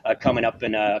 coming up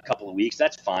in a couple of weeks.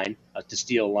 That's fine, to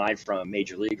steal a line from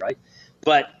Major League, right?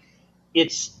 But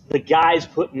it's the guys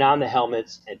putting on the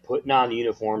helmets and putting on the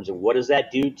uniforms. And what does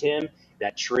that do, Tim?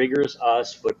 That triggers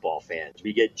us football fans.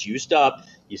 We get juiced up.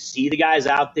 You see the guys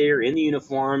out there in the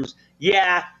uniforms.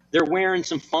 Yeah, they're wearing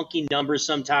some funky numbers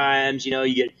sometimes.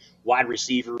 You get wide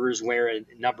receivers wearing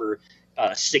number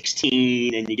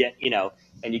 16, and you get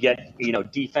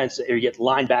defense, or you get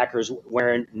linebackers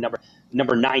wearing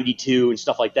number 92 and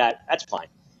stuff like that. That's fine,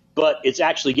 but it's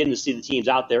actually getting to see the teams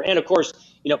out there, and of course,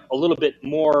 a little bit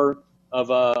more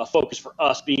of a focus for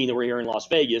us, being that we're here in Las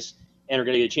Vegas and are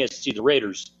going to get a chance to see the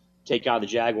Raiders take on the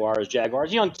Jaguars.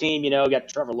 Jaguars, young team, got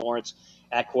Trevor Lawrence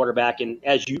at quarterback, and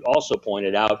as you also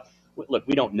pointed out, look,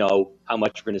 we don't know how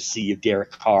much we're going to see of Derek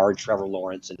Carr and Trevor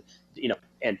Lawrence, and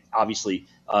and obviously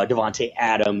Devontae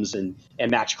Adams and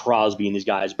Max Crosby and these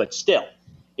guys. But still,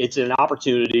 it's an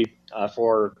opportunity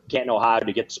for Canton, Ohio,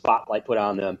 to get the spotlight put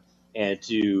on them and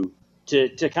to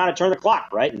kind of turn the clock,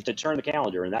 right, and to turn the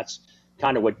calendar. And that's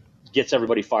kind of what gets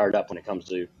everybody fired up when it comes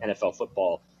to NFL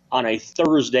football on a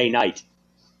Thursday night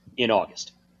in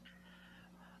August.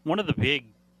 One of the big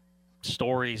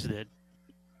stories that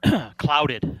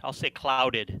clouded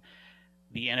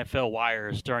the NFL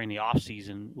wires during the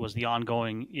offseason was the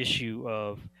ongoing issue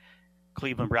of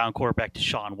Cleveland Brown quarterback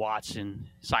Deshaun Watson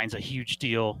signs a huge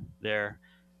deal there,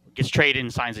 gets traded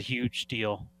and signs a huge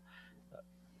deal,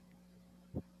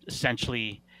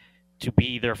 essentially to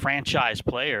be their franchise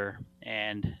player.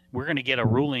 And we're going to get a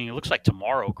ruling, it looks like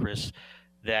tomorrow, Chris,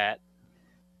 that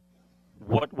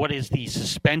what is the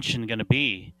suspension going to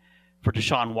be for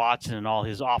Deshaun Watson and all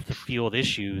his off-the-field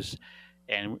issues.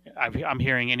 And I'm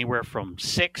hearing anywhere from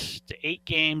 6 to 8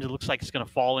 games. It looks like it's going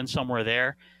to fall in somewhere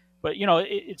there. But,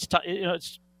 it's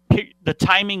the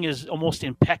timing is almost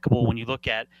impeccable when you look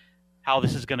at how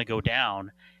this is going to go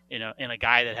down in a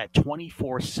guy that had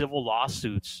 24 civil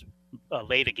lawsuits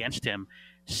laid against him,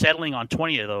 settling on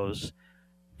 20 of those,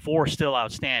 4 still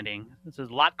outstanding. There's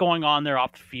a lot going on there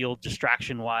off the field,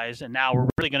 distraction-wise. And now we're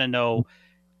really going to know,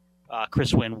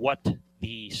 Chris Wynn, what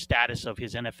the status of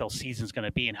his NFL season is going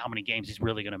to be and how many games he's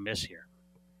really going to miss here.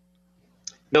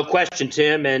 No question,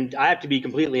 Tim. And I have to be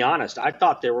completely honest. I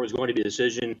thought there was going to be a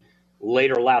decision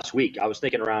later last week. I was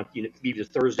thinking around either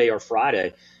Thursday or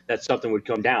Friday that something would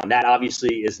come down. That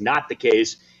obviously is not the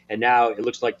case. And now it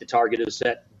looks like the target is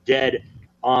set dead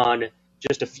on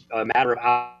just a matter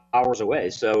of hours away.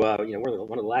 So, we're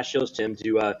one of the last shows, Tim,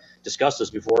 to discuss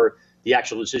this before the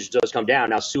actual decision does come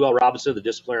down. Now, Sue L. Robinson, the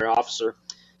disciplinary officer,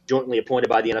 jointly appointed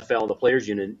by the NFL and the Players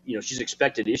Union, she's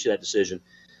expected to issue that decision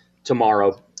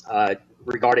tomorrow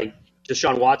regarding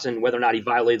Deshaun Watson, whether or not he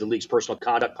violated the league's personal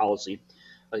conduct policy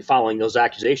following those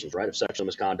accusations, right, of sexual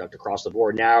misconduct across the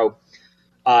board. Now,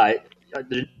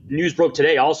 the news broke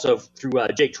today also through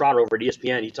Jake Trotter over at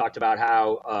ESPN. He talked about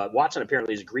how Watson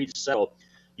apparently has agreed to settle.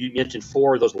 You mentioned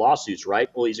 4 of those lawsuits, right?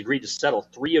 Well, he's agreed to settle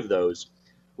 3 of those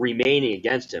remaining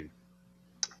against him,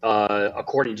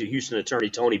 according to Houston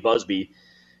attorney Tony Busby,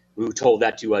 who told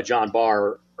that to John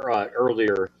Barr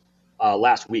earlier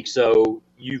last week. So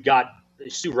you've got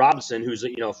Sue Robinson, who's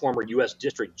a former U.S.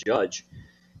 district judge,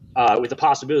 with the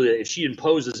possibility that if she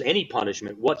imposes any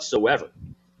punishment whatsoever,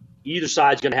 either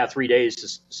side's going to have 3 days to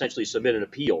essentially submit an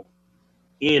appeal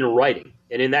in writing.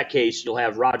 And in that case, you'll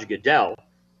have Roger Goodell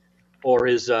or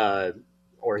his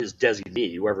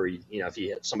designee, whoever, if he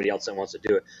had somebody else that wants to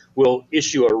do it, will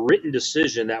issue a written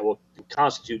decision that will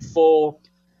constitute full,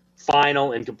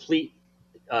 final, and complete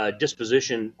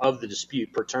disposition of the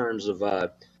dispute per terms of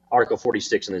Article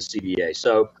 46 in the CBA.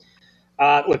 So,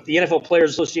 look, the NFL Players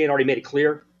Association already made it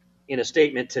clear in a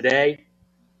statement today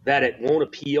that it won't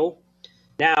appeal.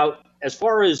 Now, as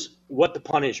far as what the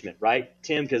punishment, right,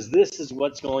 Tim, because this is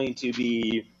what's going to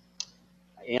be,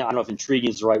 I don't know if intriguing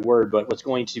is the right word, but what's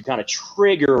going to kind of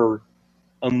trigger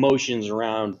emotions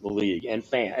around the league and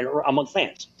among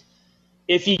fans.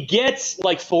 If he gets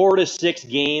like 4 to 6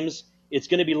 games, it's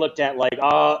going to be looked at like,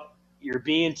 you're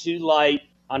being too light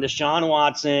on Deshaun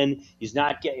Watson. He's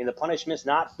not getting the punishment's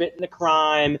not fitting the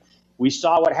crime. We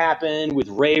saw what happened with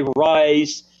Ray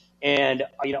Rice and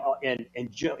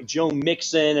Joe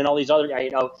Mixon and all these other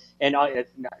guys,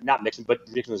 not Mixon, but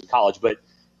Mixon was in college, but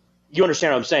you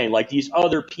understand what I'm saying? Like these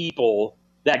other people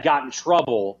that got in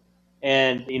trouble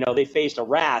and, they faced a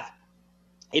wrath.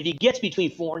 If he gets between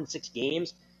 4 and 6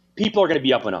 games, people are going to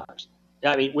be up in arms.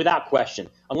 I mean, without question.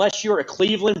 Unless you're a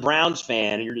Cleveland Browns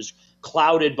fan and you're just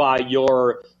clouded by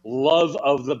your love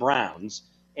of the Browns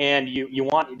and you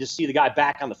want to see the guy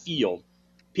back on the field,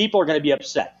 people are going to be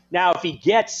upset. Now, if he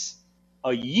gets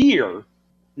a year,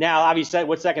 now, obviously,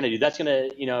 what's that going to do? That's going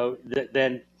to,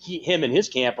 then him and his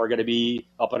camp are going to be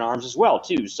up in arms as well,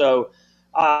 too. So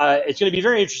it's going to be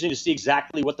very interesting to see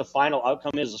exactly what the final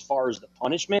outcome is as far as the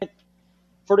punishment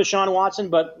for Deshaun Watson.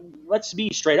 But let's be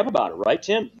straight up about it, right,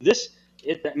 Tim?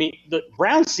 The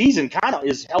Browns season kind of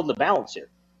is held in the balance here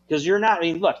because you're not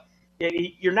going to,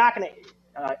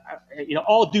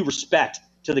 all due respect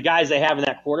to the guys they have in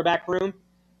that quarterback room,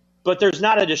 but there's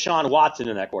not a Deshaun Watson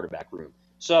in that quarterback room.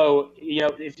 So,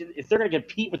 if they're going to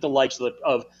compete with the likes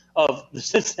of the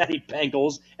Cincinnati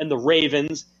Bengals and the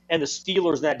Ravens and the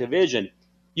Steelers in that division,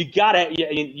 you gotta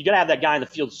have that guy in the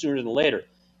field sooner than later.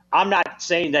 I'm not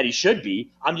saying that he should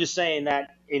be. I'm just saying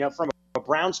that, from a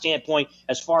Brown standpoint,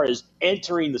 as far as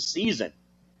entering the season,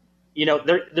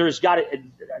 there's got to,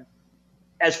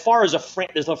 as far as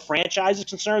the franchise is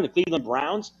concerned, the Cleveland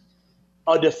Browns,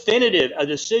 a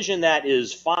decision that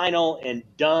is final and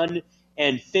done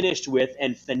and finished with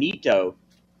and finito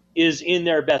is in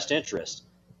their best interest.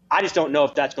 I just don't know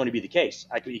if that's going to be the case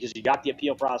because you got the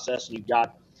appeal process and you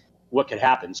got what could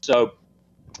happen. So,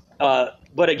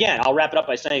 but again, I'll wrap it up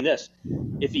by saying this.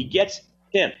 If he gets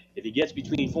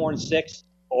between 4 and 6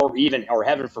 or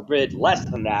heaven forbid, less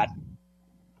than that,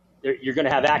 you're going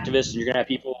to have activists and you're going to have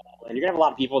people and you're going to have a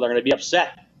lot of people that are going to be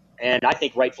upset. And I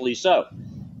think rightfully so.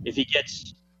 If he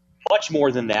gets much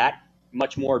more than that,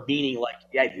 much more meaning like,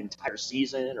 the entire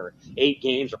season or 8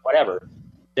 games or whatever,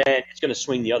 then it's going to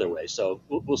swing the other way. So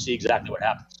we'll see exactly what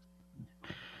happens.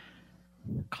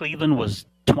 Cleveland was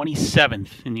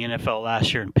 27th in the NFL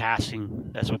last year in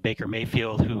passing. That's with Baker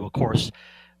Mayfield, who, of course,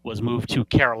 was moved to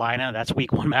Carolina. That's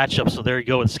week 1 matchup. So there you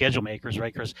go with schedule makers,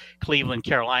 right? Because Cleveland,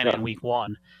 Carolina in week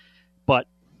 1. But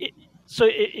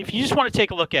if you just want to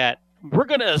take a look at, we're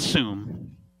going to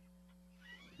assume,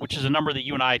 which is a number that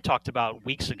you and I talked about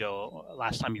weeks ago,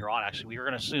 last time you were on, actually. We were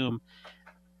going to assume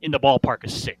in the ballpark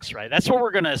is 6, right? That's what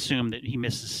we're going to assume, that he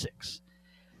misses 6.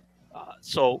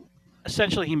 So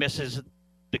essentially he misses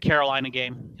the Carolina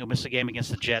game. He'll miss a game against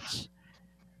the Jets.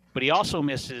 But he also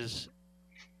misses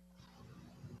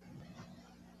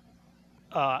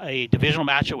a divisional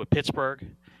matchup with Pittsburgh,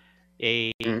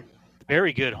 a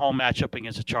very good home matchup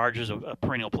against the Chargers, a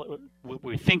perennial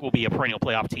we think will be a perennial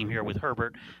playoff team here with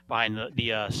Herbert behind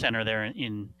the center there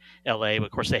in LA. But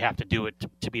of course, they have to do it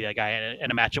to be that guy,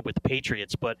 and a matchup with the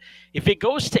Patriots. But if it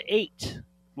goes to 8,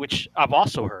 which I've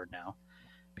also heard now,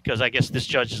 because I guess this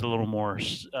judge is a little more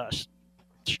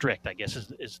strict, I guess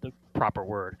is the proper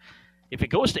word. If it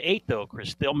goes to 8, though,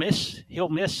 Chris, he'll miss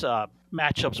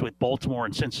matchups with Baltimore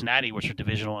and Cincinnati, which are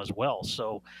divisional as well.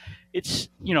 So it's,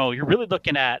 you're really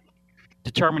looking at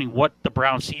determining what the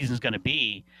Brown season is going to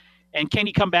be. And can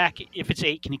he come back, if it's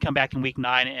 8, can he come back in week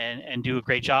 9 and do a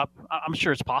great job? I'm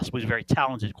sure it's possible. He's a very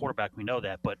talented quarterback. We know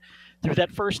that. But through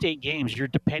that first 8 games, you're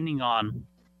depending on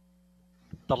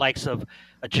the likes of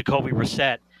a Jacoby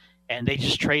Brissett, and they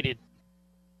just traded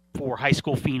for high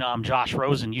school phenom Josh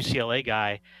Rosen, UCLA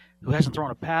guy, who hasn't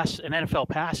thrown an NFL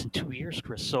pass in 2 years,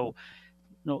 Chris. So,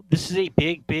 this is a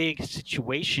big, big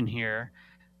situation here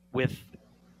with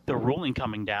the ruling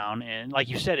coming down. And like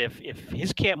you said, if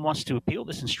his camp wants to appeal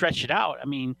this and stretch it out, I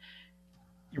mean,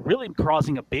 you're really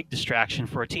causing a big distraction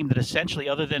for a team that essentially,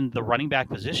 other than the running back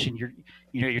position,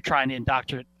 you're trying to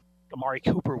indoctrinate Amari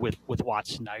Cooper with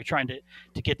Watson. Now you're trying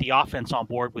to get the offense on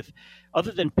board with,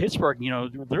 other than Pittsburgh,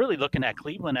 they're really looking at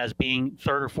Cleveland as being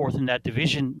third or fourth in that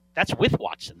division. That's with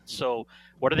Watson. So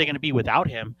what are they going to be without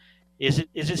him? Is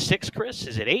it 6, Chris?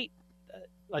 Is it 8?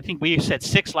 I think we said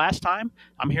 6 last time.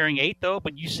 I'm hearing 8 though,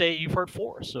 but you say you've heard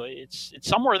 4. So it's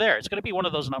somewhere there. It's going to be one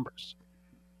of those numbers.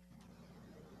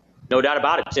 No doubt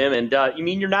about it, Tim. And you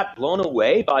mean you're not blown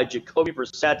away by Jacoby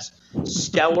Brissett's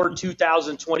stellar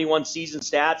 2021 season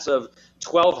stats of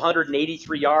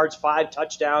 1,283 yards, 5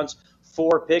 touchdowns,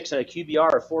 4 picks, and a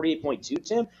QBR of 48.2,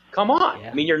 Tim? Come on.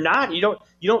 Yeah. I mean, you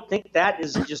don't think that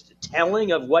is just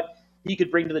telling of what he could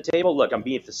bring to the table? Look, I'm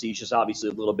being facetious, obviously,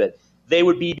 a little bit. They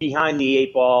would be behind the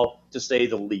 8 ball, to say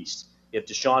the least, if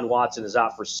Deshaun Watson is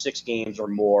out for 6 games or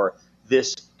more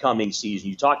this coming season.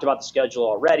 You talked about the schedule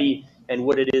already and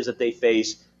what it is that they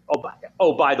face.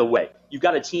 By the way, you've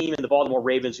got a team in the Baltimore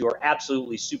Ravens who are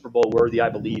absolutely Super Bowl worthy, I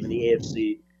believe, in the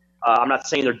AFC. I'm not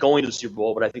saying they're going to the Super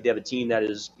Bowl, but I think they have a team that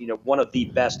is, one of the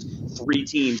best 3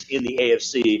 teams in the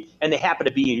AFC, and they happen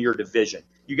to be in your division.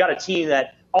 You got a team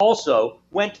that also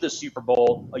went to the Super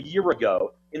Bowl a year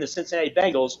ago in the Cincinnati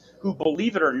Bengals, who,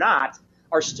 believe it or not,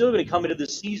 are still going to come into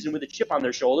this season with a chip on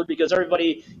their shoulder because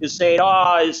everybody is saying,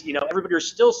 everybody is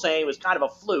still saying it was kind of a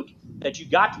fluke that you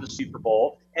got to the Super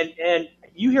Bowl. And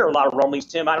you hear a lot of rumblings,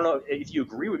 Tim. I don't know if you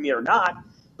agree with me or not,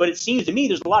 but it seems to me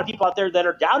there's a lot of people out there that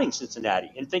are doubting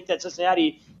Cincinnati and think that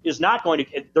Cincinnati is not going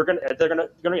to. They're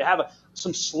going to have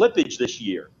some slippage this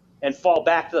year and fall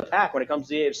back to the pack when it comes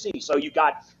to the AFC. So you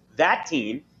got that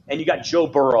team, and you got Joe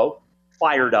Burrow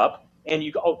fired up, and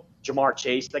you go Jamar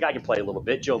Chase. The guy can play a little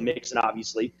bit. Joe Mixon,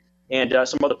 obviously, and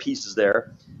some other pieces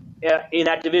there in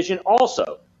that division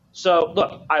also. So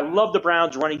look, I love the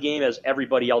Browns' running game as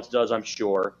everybody else does. I'm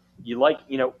sure you like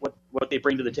what they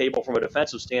bring to the table from a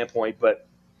defensive standpoint, but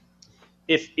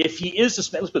if he is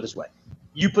suspended, let's put it this way: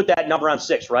 you put that number on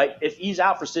 6, right? If he's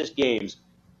out for 6 games,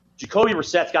 Jacoby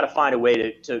Brissett's got to find a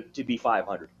way to be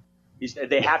 500.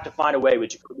 They have to find a way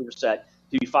with Jacoby Brissett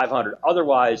to be 500.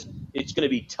 Otherwise, it's going to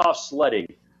be tough sledding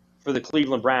for the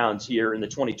Cleveland Browns here in the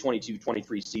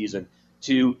 2022-23 season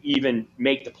to even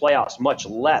make the playoffs, much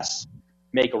less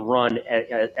make a run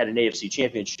at an AFC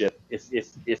championship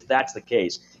if that's the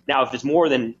case. Now, if it's more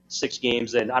than 6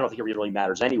 games, then I don't think it really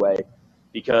matters anyway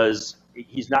because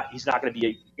he's not going to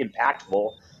be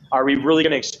impactful. Are we really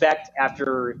going to expect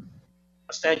after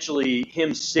essentially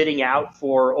him sitting out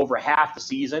for over half the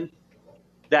season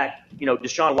that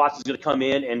Deshaun Watson's going to come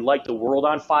in and light the world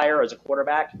on fire as a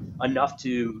quarterback enough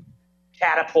to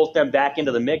catapult them back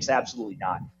into the mix? Absolutely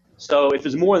not. So if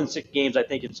it's more than 6 games, I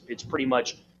think it's pretty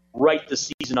much write the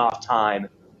season off time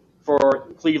for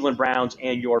Cleveland Browns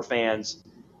and your fans,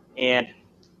 and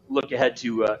look ahead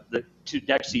to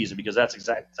next season because that's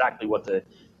exactly what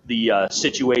the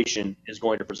situation is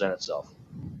going to present itself.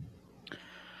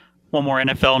 One more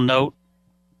NFL note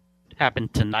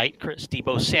happened tonight, Chris.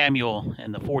 Deebo Samuel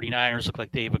and the 49ers look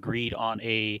like they've agreed on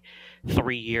a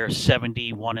 3-year,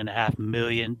 $71.5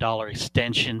 million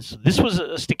extension. So this was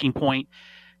a sticking point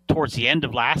towards the end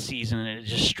of last season, and it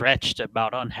just stretched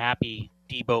about unhappy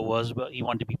Deebo was, but he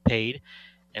wanted to be paid.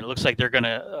 And it looks like they're going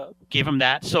to give him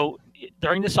that. So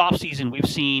during this offseason, we've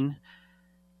seen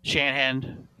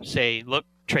Shanahan say, look,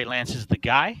 Trey Lance is the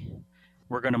guy.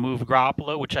 We're going to move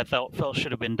Garoppolo, which I felt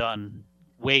should have been done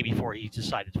way before he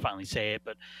decided to finally say it.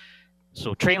 But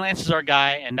so Trey Lance is our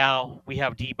guy, and now we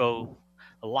have Deebo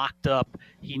locked up.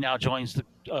 He now joins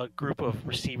the group of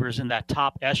receivers in that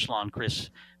top echelon, Chris.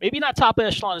 Maybe not top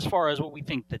echelon as far as what we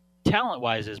think the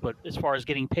talent-wise is, but as far as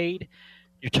getting paid,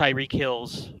 your Tyreek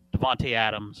Hills, Devontae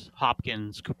Adams,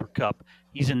 Hopkins, Cooper Kupp,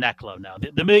 he's in that club now.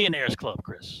 The Millionaires Club,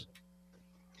 Chris.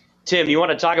 Tim, you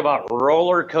want to talk about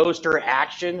roller coaster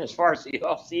action as far as the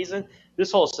offseason?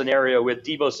 This whole scenario with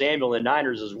Deebo Samuel and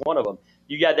Niners is one of them.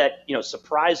 You got that,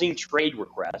 surprising trade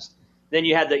request. Then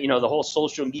you had the whole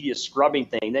social media scrubbing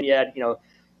thing. Then you had,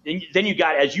 then you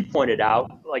got, as you pointed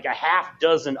out, like a half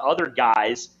dozen other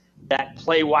guys that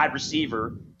play wide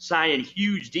receiver signing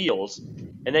huge deals.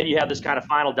 And then you have this kind of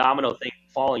final domino thing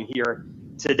falling here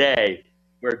today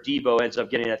where Deebo ends up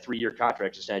getting a 3-year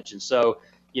contract extension. So,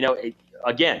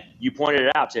 again, you pointed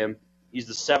it out, Tim. He's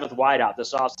the 7th wideout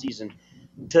this offseason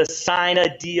to sign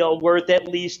a deal worth at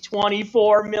least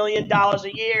 $24 million a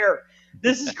year.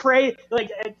 This is crazy.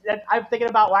 Like, I'm thinking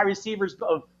about wide receivers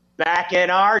back in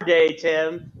our day,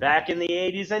 Tim, back in the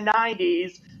 80s and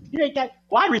 90s. You got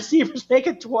wide receivers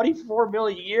making $24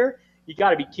 million a year? You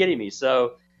got to be kidding me.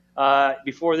 So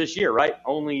before this year, right,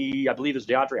 only I believe it's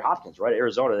DeAndre Hopkins, right,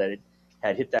 Arizona, that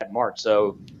had hit that mark.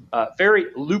 So very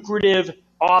lucrative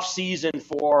offseason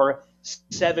for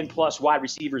 7+ wide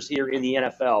receivers here in the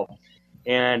NFL.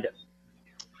 And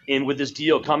with this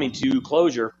deal coming to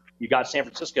closure, you got San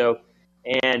Francisco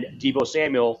and Deebo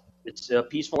Samuel. It's a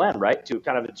peaceful end, right, to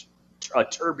kind of a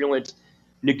turbulent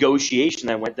negotiation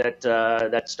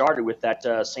that started with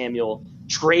that Samuel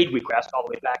trade request all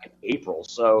the way back in April.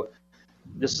 So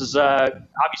this is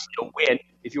obviously a win.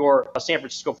 If you're a San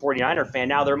Francisco 49er fan,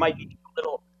 now there might be a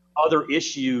little other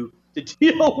issue to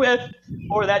deal with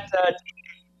for that team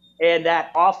and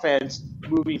that offense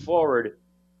moving forward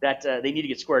that they need to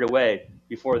get squared away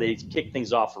before they kick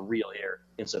things off for real here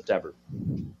in September.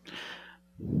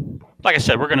 Like I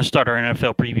said, we're going to start our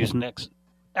NFL previews next.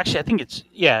 Actually, I think it's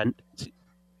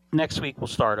next week we'll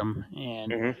start them,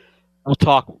 and we'll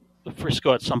talk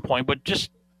Frisco at some point. But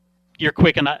just your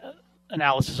quick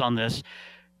analysis on this.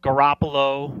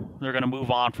 Garoppolo, they're going to move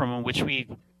on from him, which we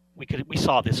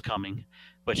saw this coming.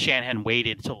 But Shanahan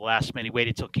waited till the last minute,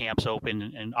 waited till camps open,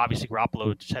 and obviously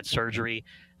Garoppolo just had surgery.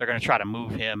 They're going to try to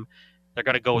move him. They're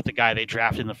going to go with the guy they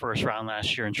drafted in the first round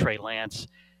last year in Trey Lance.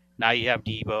 Now you have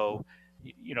Deebo.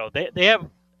 You know, they have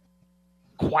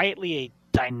quietly a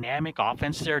dynamic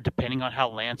offense there, depending on how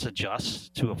Lance adjusts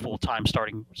to a full-time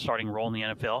starting role in the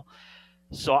NFL.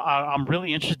 So I'm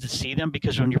really interested to see them,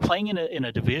 because when you're playing in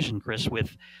a division, Chris,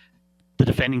 with the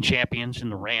defending champions in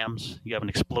the Rams, you have an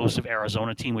explosive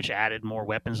Arizona team which added more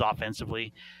weapons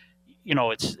offensively. You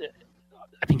know,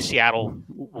 I think Seattle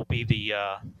will be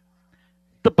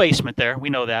the basement there.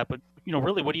 We know that, but you know,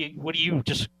 really, what do you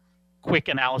just quick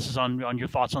analysis on your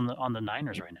thoughts on the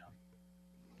Niners right now?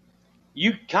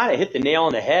 You kind of hit the nail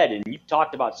on the head, and you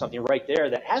talked about something right there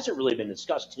that hasn't really been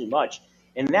discussed too much,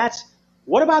 and that's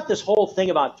what about this whole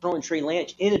thing about throwing Trey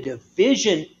Lance in a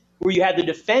division where you had the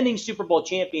defending Super Bowl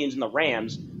champions in the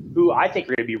Rams, who I think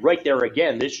are going to be right there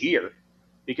again this year.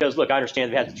 Because, look, I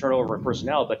understand they've had the turnover in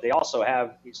personnel, but they also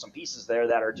have some pieces there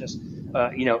that are just,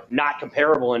 not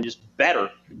comparable and just better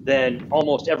than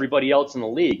almost everybody else in the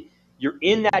league. You're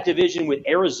in that division with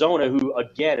Arizona, who,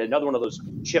 again, another one of those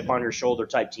chip-on-your-shoulder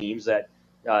type teams that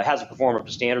hasn't performed up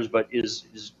to standards but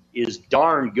is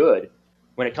darn good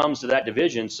when it comes to that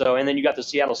division. So, and then you got the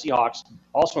Seattle Seahawks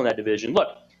also in that division.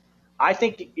 Look, I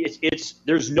think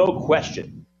there's no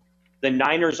question the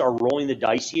Niners are rolling the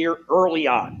dice here early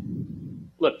on.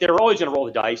 Look, they're always going to roll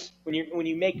the dice when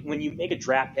you make a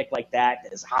draft pick like that,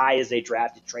 as high as they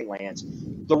drafted Trey Lance.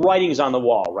 The writing's on the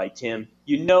wall, right, Tim?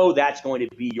 You know that's going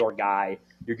to be your guy.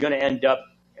 You're going to end up,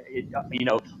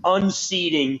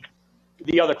 unseating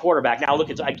the other quarterback. Now, look,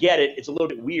 I get it. It's a little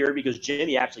bit weird because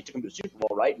Jimmy actually took him to the Super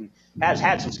Bowl, right, and has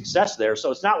had some success there.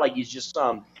 So it's not like he's just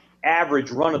some average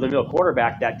run-of-the-mill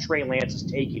quarterback that Trey Lance is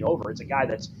taking over. It's a guy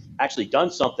that's actually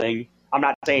done something. I'm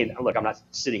not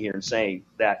sitting here and saying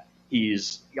that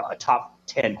he's a top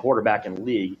 10 quarterback in the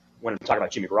league when I'm talking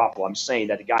about Jimmy Garoppolo. I'm saying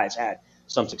that the guy has had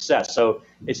some success. So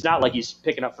it's not like he's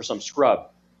picking up for some scrub.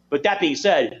 But that being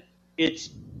said,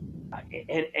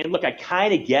 and look, I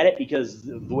kind of get it because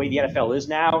the way the NFL is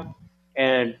now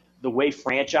and the way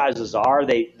franchises are,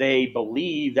 they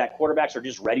believe that quarterbacks are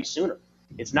just ready sooner.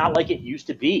 It's not like it used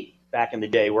to be back in the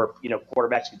day where,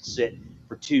 quarterbacks could sit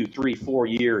for 2, 3, 4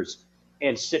 years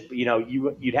and sit,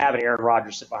 you'd have an Aaron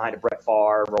Rodgers sit behind a Brett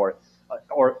Favre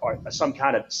or some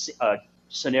kind of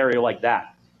scenario like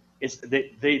that.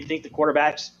 They think the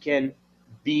quarterbacks can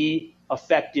be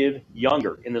effective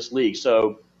younger in this league.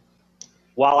 So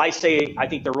while I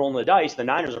think they're rolling the dice, the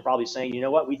Niners are probably saying, you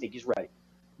know what, we think he's ready.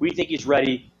 We think he's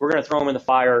ready. We're going to throw him in the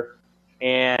fire.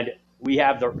 And we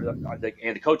have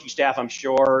the coaching staff, I'm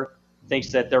sure,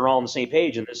 thinks that they're all on the same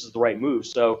page and this is the right move.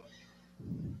 So,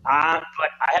 but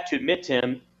I have to admit,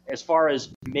 Tim, as far as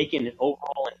making an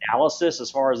overall analysis,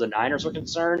 as far as the Niners are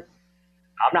concerned,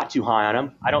 I'm not too high on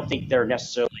them. I don't think they're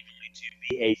necessarily going to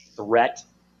be a threat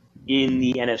in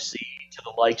the NFC to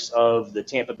the likes of the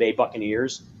Tampa Bay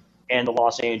Buccaneers and the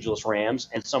Los Angeles Rams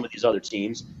and some of these other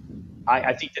teams.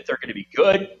 I think that they're going to be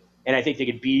good, and I think they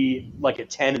could be like a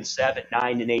 10-7,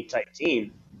 9-8 type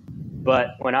team.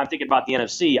 But when I'm thinking about the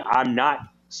NFC, I'm not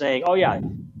saying, oh yeah,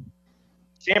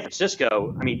 San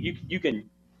Francisco. I mean, you can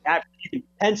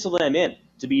pencil them in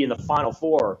to be in the Final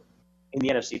Four in the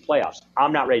NFC playoffs.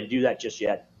 I'm not ready to do that just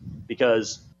yet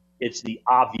because it's the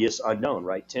obvious unknown,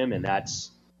 right, Tim? And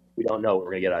we don't know what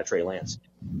we're going to get out of Trey Lance.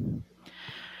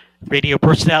 Radio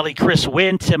personality Chris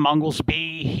Wynn, Tim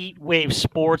Unglesby, Heat Wave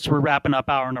Sports. We're wrapping up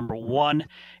hour number 1.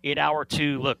 In hour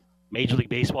 2, look, Major League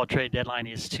Baseball trade deadline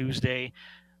is Tuesday.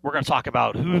 We're going to talk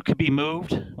about who could be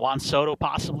moved, Juan Soto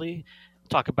possibly.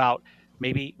 Talk about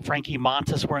maybe Frankie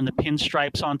Montas wearing the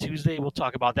pinstripes on Tuesday. We'll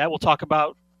talk about that. We'll talk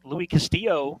about Luis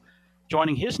Castillo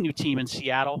joining his new team in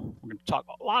Seattle. We're going to talk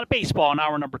a lot of baseball in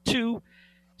hour number 2.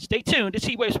 Stay tuned. It's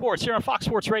Heatwave Sports here on Fox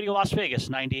Sports Radio Las Vegas,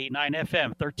 98.9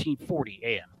 FM, 1340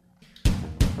 AM.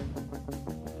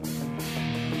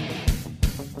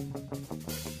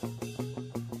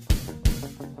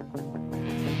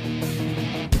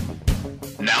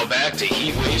 Now back to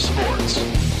Heatwave Sports.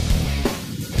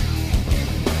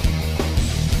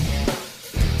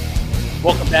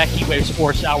 Welcome back, Heatwave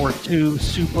Sports Hour 2,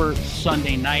 Super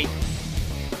Sunday night.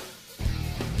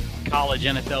 College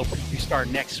NFL preview start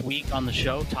next week on the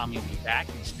show. Tommy will be back.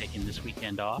 He's taking this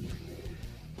weekend off.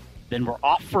 Then we're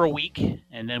off for a week,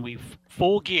 and then we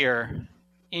full gear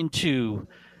into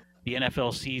the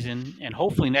NFL season. And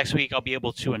hopefully next week I'll be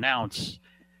able to announce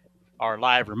our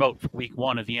live remote for week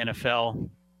 1 of the NFL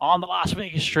on the Las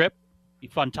Vegas Strip. Be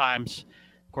fun times.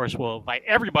 Of course, we'll invite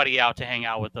everybody out to hang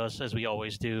out with us, as we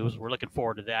always do. We're looking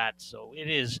forward to that. So it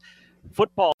is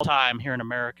football time here in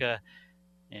America,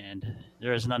 and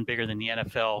there is none bigger than the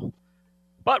NFL.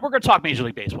 But we're going to talk Major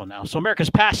League Baseball now. So America's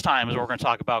pastime is what we're going to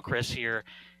talk about, Chris, here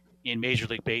in Major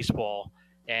League Baseball.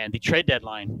 And the trade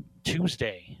deadline,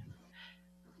 Tuesday.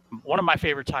 One of my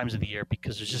favorite times of the year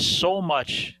because there's just so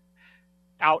much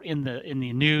out in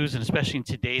the news, and especially in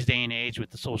today's day and age with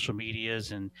the social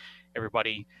medias and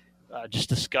everybody just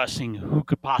discussing who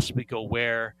could possibly go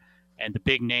where. And the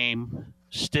big name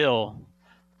still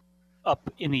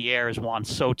up in the air is Juan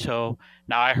Soto.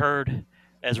 Now, I heard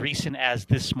as recent as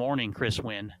this morning, Chris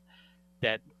Wynn,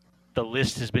 that the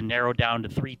list has been narrowed down to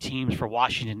 3 teams for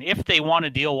Washington. If they want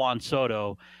to deal Juan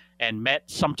Soto and met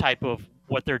some type of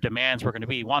what their demands were going to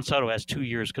be, Juan Soto has 2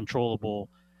 years controllable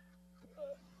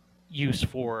use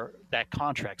for that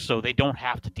contract, so they don't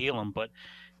have to deal him. But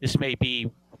this may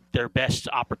be their best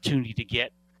opportunity to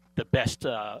get the best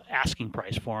asking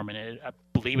price for him, and I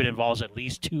believe it involves at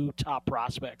least 2 top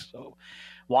prospects. So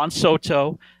Juan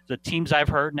Soto, the teams I've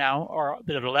heard now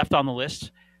that are left on the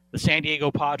list, the San Diego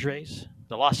Padres,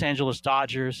 the Los Angeles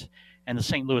Dodgers, and the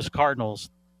St. Louis Cardinals.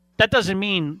 That doesn't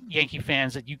mean, Yankee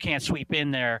fans, that you can't sweep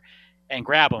in there and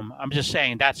grab them. I'm just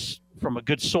saying that's from a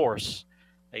good source,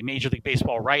 a Major League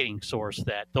Baseball writing source,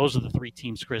 that those are the 3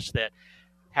 teams, Chris, that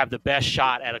have the best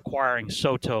shot at acquiring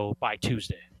Soto by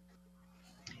Tuesday.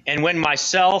 And when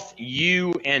myself,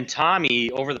 you, and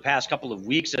Tommy over the past couple of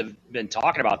weeks have been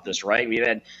talking about this, right? We've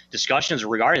had discussions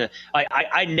regarding it.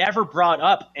 I never brought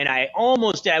up, and I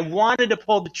almost did. I wanted to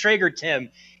pull the trigger, Tim,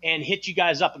 and hit you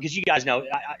guys up because you guys know,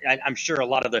 I'm sure a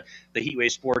lot of the Heatwave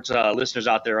Sports listeners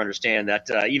out there understand that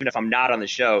even if I'm not on the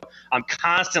show, I'm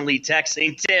constantly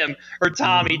texting Tim or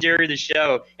Tommy during the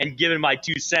show and giving my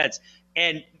 2 cents.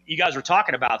 And you guys were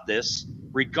talking about this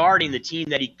regarding the team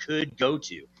that he could go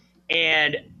to.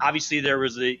 And obviously there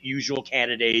was the usual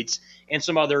candidates and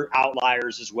some other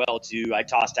outliers as well too. I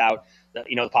tossed out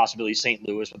the possibility of St.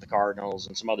 Louis with the Cardinals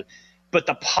and some other, but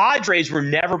the Padres were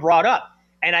never brought up.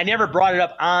 And I never brought it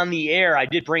up on the air. I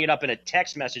did bring it up in a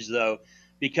text message though,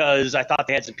 because I thought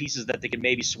they had some pieces that they could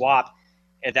maybe swap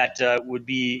and that would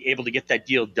be able to get that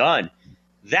deal done.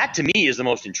 That to me is the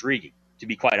most intriguing, to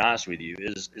be quite honest with you,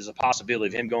 is a possibility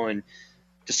of him going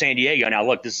to San Diego. Now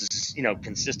look, this is,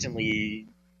 consistently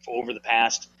over the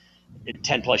past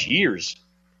 10 plus years,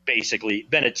 basically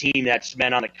been a team that's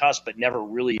been on the cusp, but never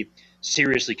really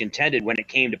seriously contended when it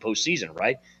came to postseason,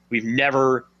 right? We've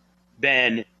never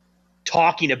been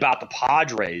talking about the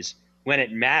Padres when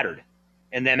it mattered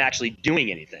and them actually doing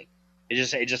anything. It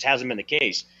just hasn't been the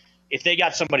case. If they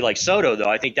got somebody like Soto, though,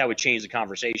 I think that would change the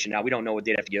conversation. Now, we don't know what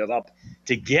they'd have to give up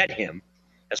to get him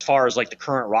as far as like the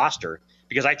current roster,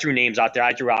 because I threw names out there.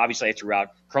 I threw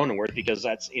out Cronenworth because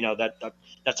that's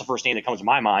that's the first name that comes to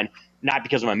my mind, not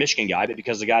because I'm a Michigan guy, but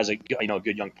because the guy's a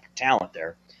good young talent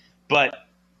there. But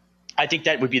I think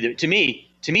that would be to me,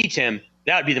 Tim,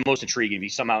 that would be the most intriguing if he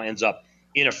somehow ends up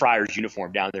in a Friars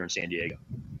uniform down there in San Diego.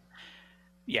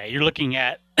 Yeah, you're looking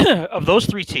at of those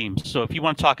 3 teams. So if you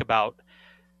want to talk about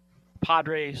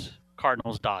Padres,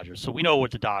 Cardinals, Dodgers. So we know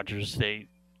what the Dodgers, they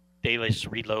just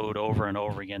reload over and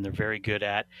over again. They're very good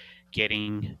at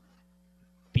getting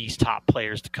these top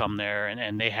players to come there,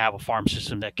 and they have a farm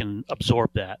system that can absorb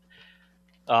that.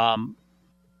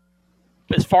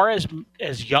 As far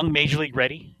as young Major League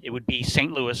ready, it would be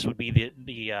St. Louis would be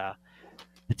the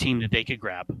team that they could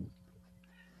grab.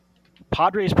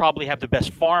 Padres probably have the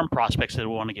best farm prospects that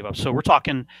we want to give up. So we're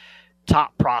talking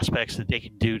top prospects that they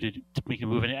could do to make a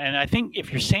move. And I think if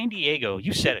you're San Diego,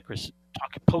 you said it, Chris,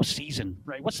 talking postseason,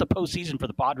 right? What's the postseason for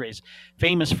the Padres?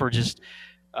 Famous for just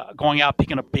going out,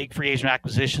 picking up big free agent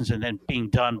acquisitions, and then being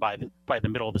done by the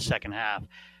middle of the second half.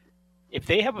 If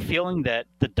they have a feeling that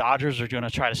the Dodgers are going to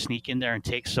try to sneak in there and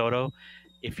take Soto,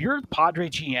 if you're the Padre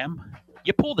GM,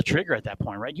 you pull the trigger at that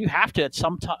point, right? You have to at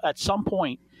some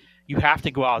point, you have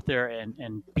to go out there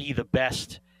and be the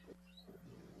best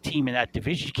team in that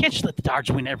division. You can't just let the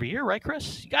Dodgers win every year, right,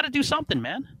 Chris? You got to do something,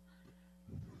 man.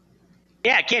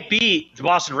 Yeah, it can't be the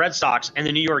Boston Red Sox and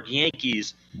the New York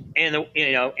Yankees and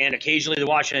and occasionally the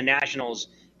Washington Nationals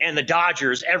and the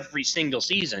Dodgers every single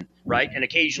season, right? And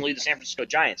occasionally the San Francisco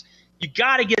Giants. You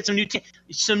got to get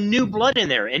some new blood in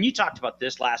there. And you talked about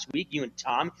this last week, you and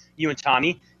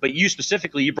Tommy, but you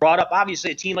specifically, you brought up obviously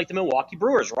a team like the Milwaukee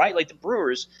Brewers, right? Like the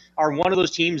Brewers are one of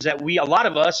those teams that a lot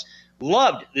of us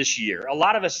loved this year. A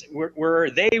lot of us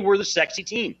they were the sexy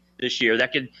team this year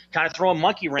that could kind of throw a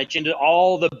monkey wrench into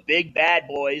all the big bad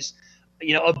boys,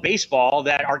 of baseball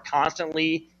that are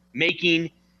constantly making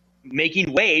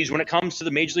waves when it comes to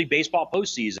the Major League Baseball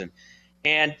postseason.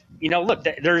 And look,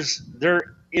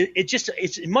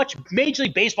 it's much Major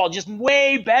League Baseball just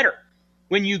way better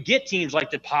when you get teams like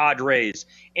the Padres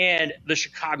and the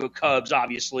Chicago Cubs,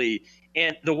 obviously,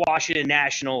 and the Washington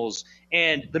Nationals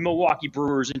and the Milwaukee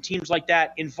Brewers and teams like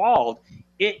that involved.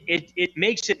 It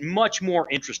makes it much more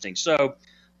interesting. So,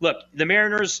 look, the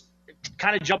Mariners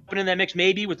kind of jumping in that mix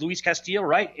maybe with Luis Castillo,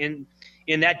 right, in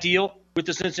that deal with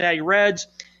the Cincinnati Reds.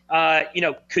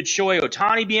 Could Shohei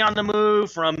Ohtani be on the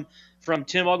move from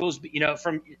Tim Uggles,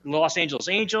 from Los Angeles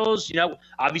Angels?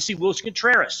 Obviously Wilson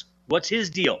Contreras. What's his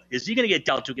deal? Is he going to get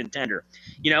dealt to a contender?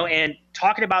 And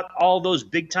talking about all those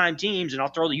big-time teams, and I'll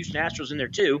throw the Houston Astros in there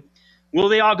too, will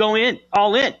they all go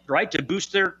all in, right, to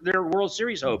boost their World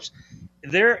Series hopes?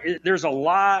 There's a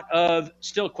lot of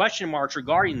still question marks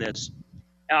regarding this.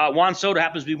 Juan Soto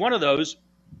happens to be one of those.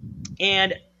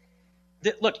 And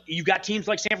look, you've got teams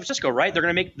like San Francisco, right? They're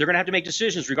going to have to make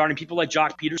decisions regarding people like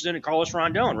Jock Peterson and Carlos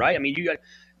Rondon, right? I mean,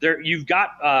 you've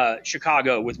got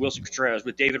Chicago with Wilson Contreras,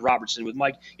 with David Robertson, with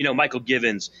Michael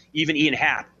Givens, even Ian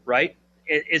Happ, right?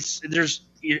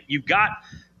 You've got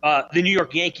the New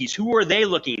York Yankees. Who are they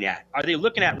looking at? Are they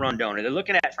looking at Rondon? Are they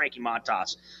looking at Frankie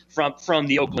Montas from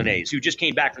the Oakland A's, who just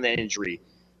came back from that injury?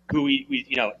 Who we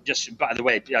just by the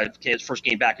way, his first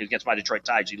game back against my Detroit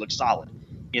Tigers, he looked solid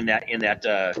in that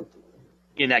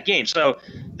game. So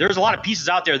there's a lot of pieces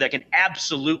out there that can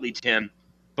absolutely, Tim,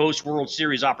 boast World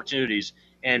Series opportunities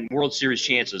and World Series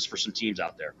chances for some teams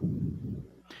out there.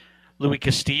 Luis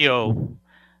Castillo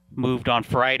moved on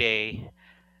Friday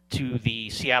to the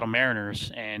Seattle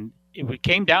Mariners, and it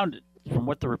came down to, from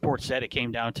what the report said, it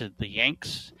came down to the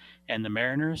Yanks and the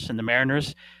Mariners, and the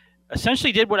Mariners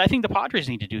essentially did what I think the Padres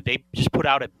need to do. They just put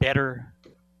out a better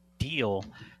deal.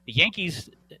 The Yankees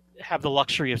have the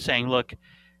luxury of saying, look,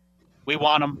 we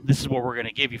want them. This is what we're going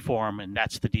to give you for them, and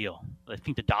that's the deal. I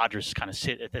think the Dodgers kind of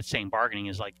sit at that same bargaining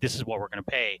is like, this is what we're going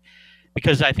to pay,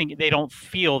 because I think they don't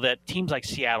feel that teams like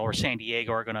Seattle or San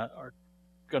Diego are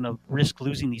going to risk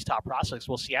losing these top prospects.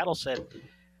 Well, Seattle said,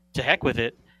 to heck with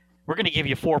it. We're going to give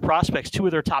you 4 prospects, 2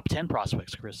 of their top 10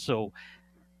 prospects, Chris. So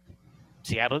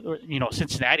Seattle,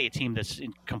 Cincinnati, a team that's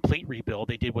in complete rebuild,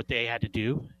 they did what they had to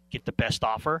do, get the best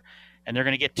offer. And they're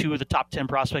going to get 2 of the top 10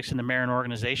 prospects in the Mariner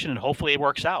organization, and hopefully it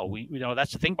works out. We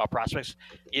that's the thing about prospects.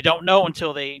 You don't know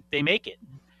until they make it.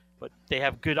 But they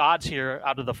have good odds here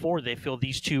out of the 4. They feel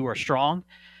these 2 are strong.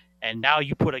 And now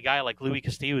you put a guy like Luis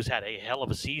Castillo, who's had a hell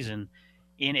of a season,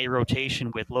 in a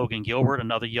rotation with Logan Gilbert,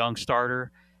 another young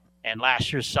starter, and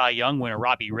last year's Cy Young winner,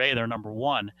 Robbie Ray, their number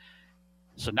 1.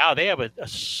 So now they have a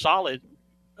solid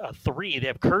 3. They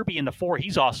have Kirby in the 4.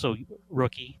 He's also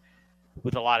rookie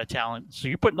with a lot of talent. So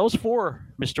you're putting those 4,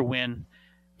 Mr. Wynn,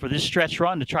 for this stretch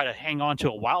run to try to hang on to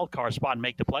a wild card spot and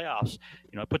make the playoffs.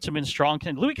 It puts them in strong.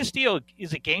 Luis Castillo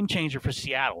is a game changer for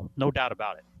Seattle, no doubt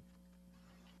about it.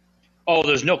 Oh,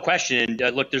 there's no question.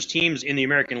 Look, there's teams in the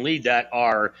American League that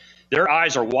their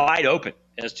eyes are wide open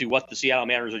as to what the Seattle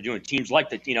Mariners are doing. Teams like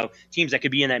teams that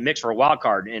could be in that mix for a wild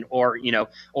card or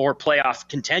playoff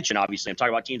contention. Obviously, I'm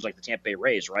talking about teams like the Tampa Bay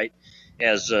Rays, right?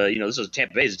 As this is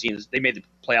Tampa Bay's a team. They made the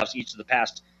playoffs each of the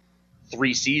past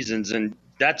 3 seasons, and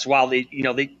that's while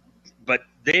but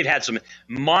they've had some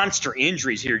monster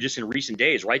injuries here just in recent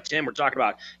days, right, Tim? We're talking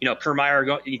about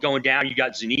Kiermaier going down. You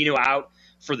got Zunino out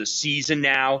for the season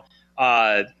now.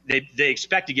 They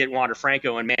expect to get Wander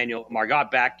Franco and Manuel Margot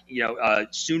back,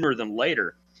 sooner than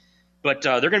later. But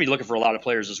they're going to be looking for a lot of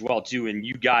players as well too. And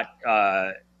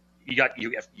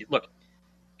look,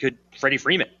 could Freddie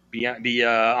Freeman be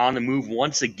on the move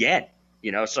once again?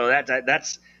 So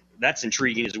that's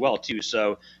intriguing as well too.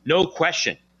 So no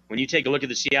question, when you take a look at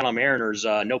the Seattle Mariners,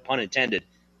 no pun intended,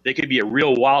 they could be a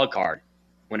real wild card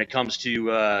when it comes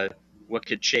to what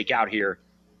could shake out here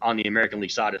on the American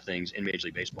League side of things in Major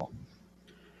League Baseball.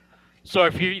 So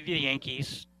if you're the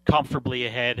Yankees, comfortably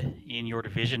ahead in your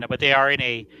division, but they are in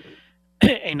a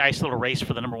a nice little race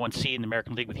for the number 1 seed in the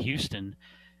American League with Houston,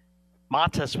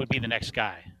 Montas would be the next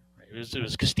guy. It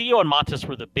was Castillo and Montas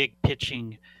were the big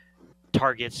pitching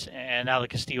targets, and now that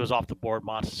Castillo's off the board,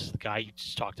 Montas is the guy you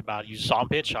just talked about. You saw him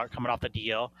pitch coming off the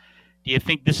DL. Do you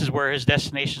think this is where his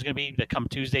destination is going to be, that come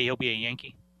Tuesday he'll be a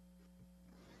Yankee?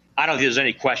 I don't think there's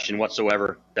any question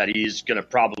whatsoever that he's going to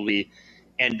probably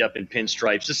end up in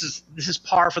pinstripes. This is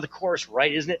par for the course,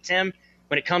 right? Isn't it, Tim?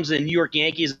 When it comes to the New York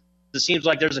Yankees, it seems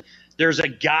like there's a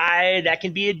guy that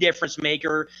can be a difference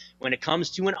maker when it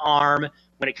comes to an arm,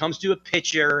 when it comes to a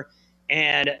pitcher.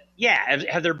 And yeah,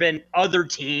 have there been other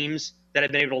teams that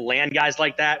have been able to land guys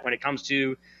like that when it comes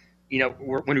to,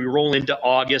 when we roll into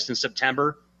August and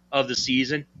September of the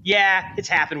season? Yeah, it's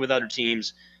happened with other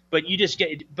teams, but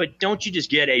don't you just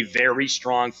get a very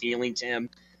strong feeling, Tim,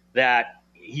 that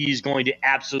he's going to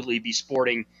absolutely be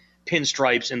sporting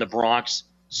pinstripes in the Bronx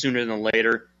sooner than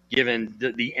later, given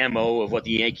the MO of what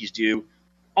the Yankees do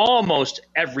almost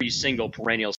every single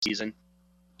perennial season,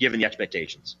 given the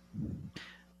expectations?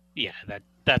 Yeah,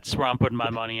 that's where I'm putting my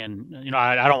money in.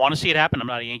 I don't want to see it happen. I'm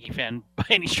not a Yankee fan by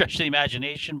any stretch of the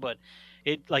imagination, but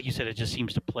it, like you said, it just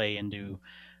seems to play into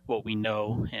what we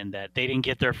know, and that they didn't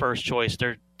get their first choice.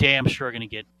 They're damn sure going to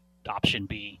get option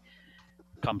B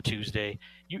come Tuesday.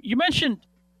 You mentioned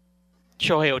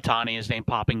Shohei Ohtani, his name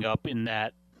popping up in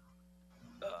that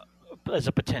as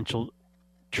a potential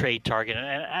trade target,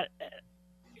 and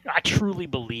I truly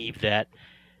believe that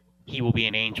he will be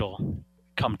an Angel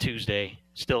come Tuesday,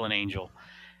 still an Angel.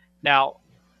 Now,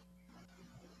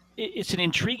 it's an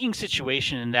intriguing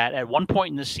situation in that at one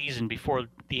point in the season, before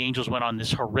the Angels went on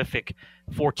this horrific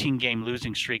 14-game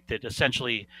losing streak that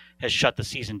essentially has shut the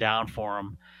season down for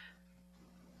them,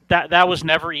 that was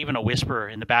never even a whisper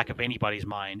in the back of anybody's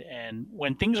mind. And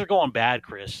when things are going bad,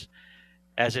 Chris,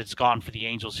 as it's gone for the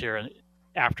Angels here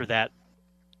after that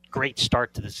great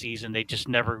start to the season, they just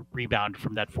never rebounded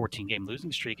from that 14-game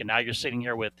losing streak. And now you're sitting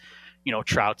here with,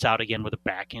 Trout's out again with a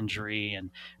back injury,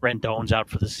 and Rendon's out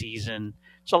for the season.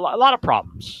 So a lot of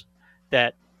problems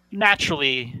that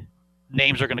naturally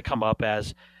names are going to come up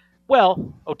as,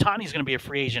 well, Ohtani's going to be a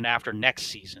free agent after next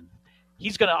season.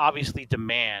 He's going to obviously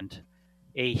demand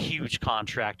a huge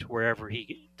contract wherever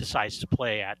he decides to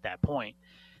play at that point.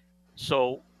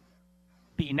 So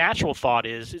the natural thought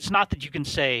is, it's not that you can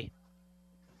say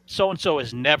so-and-so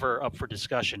is never up for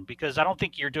discussion, because I don't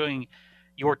think you're doing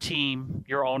your team,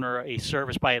 your owner, a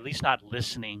service by at least not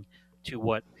listening to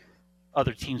what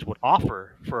other teams would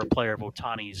offer for a player of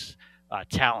Ohtani's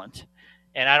talent.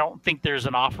 And I don't think there's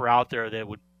an offer out there that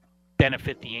would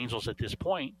benefit the Angels at this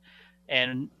point.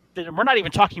 And we're not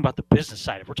even talking about the business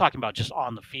side of it. We're talking about just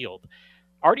on the field.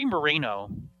 Artie Moreno,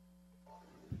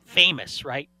 famous,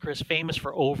 right, Chris? Famous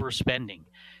for overspending.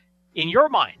 In your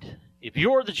mind, if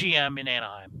you're the GM in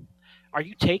Anaheim, are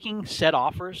you taking said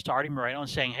offers to Artie Moreno and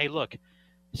saying, hey, look,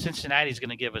 Cincinnati's going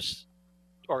to give us,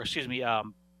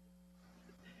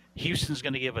 Houston's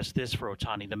going to give us this for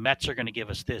Ohtani. The Mets are going to give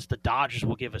us this. The Dodgers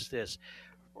will give us this.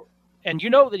 And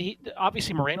that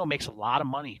obviously Moreno makes a lot of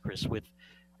money, Chris, with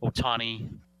Ohtani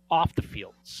off the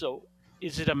field. So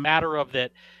is it a matter of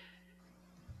that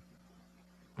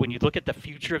when you look at the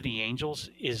future of the Angels,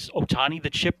 is Ohtani the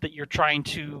chip that you're trying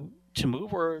to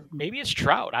move, or maybe it's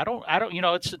Trout? I don't,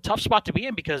 it's a tough spot to be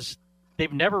in, because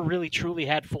they've never really truly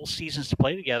had full seasons to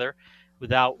play together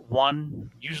without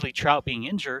one, usually Trout, being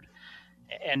injured.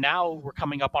 And now we're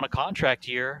coming up on a contract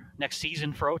year next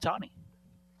season for Ohtani.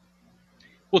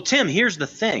 Well, Tim, here's the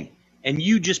thing, and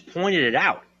you just pointed it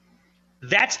out.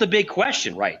 That's the big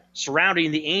question, right,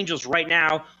 surrounding the Angels right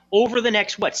now over the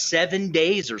next, 7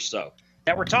 days or so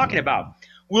that we're talking about.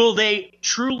 Will they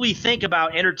truly think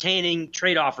about entertaining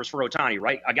trade offers for Ohtani,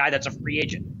 right, a guy that's a free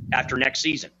agent after next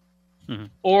season? Mm-hmm.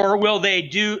 Or will they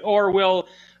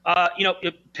by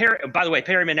the way,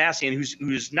 Perry Manassian,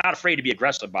 who's not afraid to be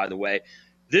aggressive, by the way,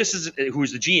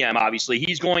 who's the GM, obviously,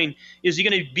 is he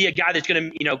going to be a guy that's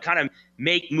going to, kind of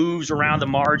make moves around the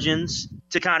margins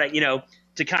to kind of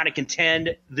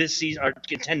contend this season, or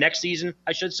contend next season,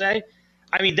 I should say?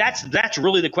 I mean, that's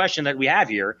really the question that we have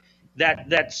here.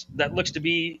 That looks to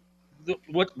be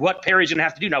what Perry's going to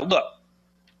have to do. Now, look,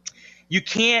 you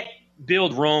can't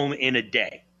build Rome in a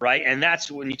day, right? And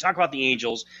that's when you talk about the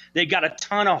Angels, they've got a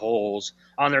ton of holes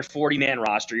on their 40-man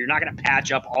roster. You're not going to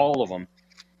patch up all of them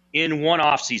in one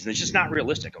offseason. It's just not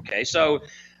realistic, okay? So,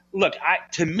 look,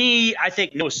 to me, I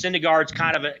think Noah Syndergaard's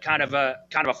kind of a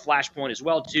flashpoint as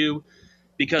well too,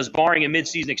 because barring a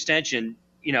midseason extension,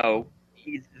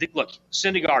 look,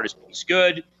 Syndergaard he's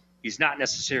good. He's not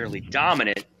necessarily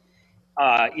dominant.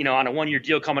 On a one-year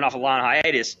deal coming off a long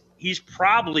hiatus, he's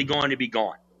probably going to be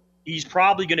gone he's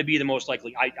probably going to be the most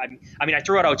likely. I mean, I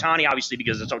threw out Ohtani obviously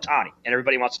because it's Ohtani, and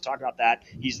everybody wants to talk about that.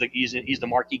 He's the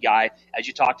marquee guy, as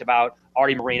you talked about.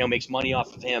 Artie Moreno makes money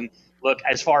off of him. Look,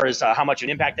 as far as how much of an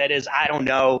impact that is, I don't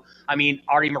know. I mean,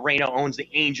 Artie Moreno owns the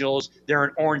Angels. They're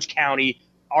in Orange County.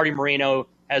 Artie Moreno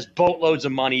has boatloads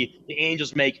of money. The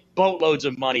Angels make boatloads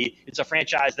of money. It's a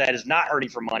franchise that is not hurting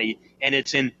for money, and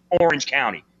it's in Orange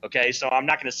County. Okay, so I'm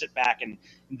not going to sit back and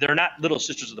they're not little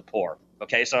sisters of the poor.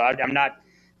 Okay, so I'm not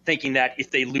thinking that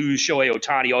if they lose Shohei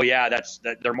Ohtani, oh yeah, that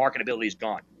their marketability is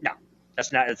gone. No,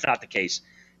 that's not the case.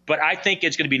 But I think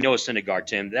it's going to be Noah Syndergaard,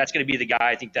 Tim. That's going to be the guy.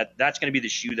 I think that's going to be the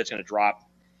shoe that's going to drop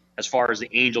as far as the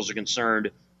Angels are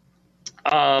concerned.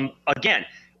 Again,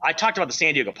 I talked about the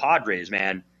San Diego Padres,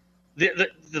 man. The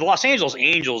Los Angeles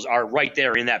Angels are right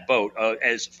there in that boat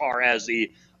as far as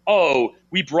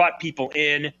we brought people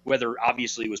in, whether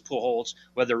obviously it was Pujols,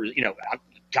 whether, I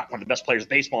got one of the best players in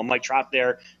baseball, Mike Trout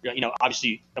there,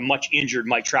 obviously a much injured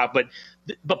Mike Trout.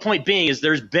 But point being is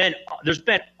there's been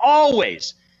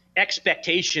always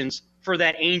expectations for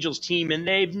that Angels team, and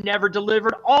they've never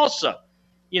delivered also,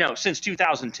 since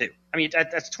 2002. I mean,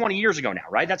 that's 20 years ago now,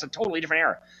 right? That's a totally different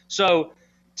era. So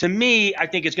to me, I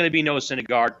think it's going to be Noah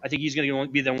Syndergaard. I think he's going to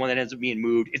be the one that ends up being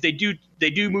moved. If they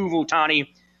do move Ohtani,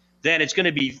 then it's going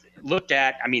to be looked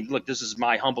at. I mean, look, this is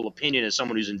my humble opinion as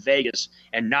someone who's in Vegas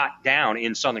and not down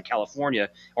in Southern California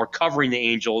or covering the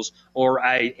Angels.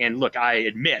 I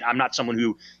admit I'm not someone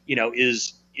who,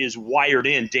 is wired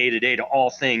in day to day to all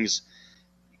things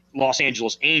Los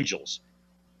Angeles Angels.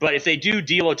 But if they do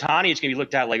deal Ohtani, it's going to be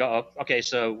looked at like, oh, okay,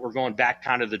 so we're going back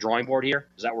kind of the drawing board here.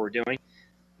 Is that what we're doing?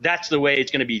 That's the way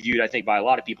it's going to be viewed, I think, by a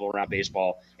lot of people around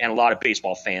baseball and a lot of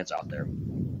baseball fans out there.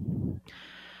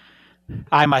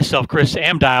 I myself, Chris,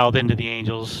 am dialed into the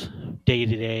Angels day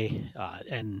to day,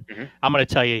 and I'm going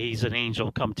to tell you he's an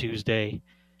Angel come Tuesday.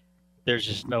 There's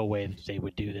just no way that they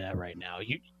would do that right now.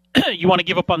 You want to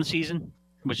give up on the season,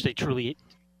 which they truly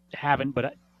haven't,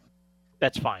 but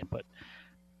that's fine. But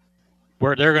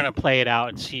where they're going to play it out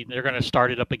and see, they're going to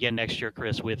start it up again next year,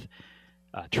 Chris, with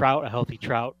Trout, a healthy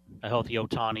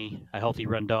Ohtani, a healthy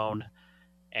Rendon,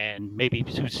 and maybe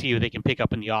to see who they can pick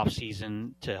up in the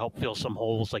offseason to help fill some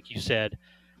holes, like you said.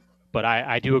 But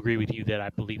I do agree with you that I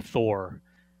believe Thor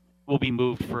will be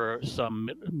moved for some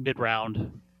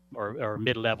mid-round or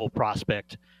mid-level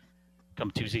prospect come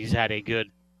Tuesday. He's had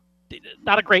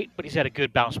not a great, but he's had a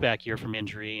good bounce-back year from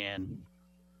injury, and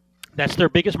that's their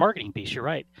biggest marketing piece. You're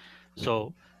right.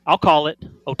 So I'll call it.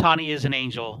 Ohtani is an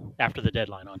Angel after the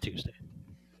deadline on Tuesday.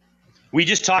 We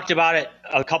just talked about it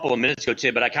a couple of minutes ago,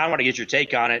 Tim, but I kind of want to get your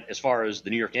take on it as far as the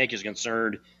New York Yankees are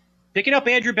concerned. Picking up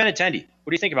Andrew Benintendi.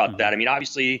 What do you think about that? I mean,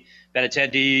 obviously,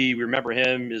 Benintendi, we remember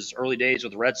him, his early days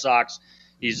with the Red Sox.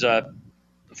 He's a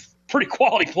pretty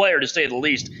quality player, to say the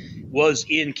least, was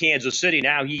in Kansas City.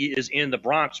 Now he is in the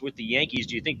Bronx with the Yankees.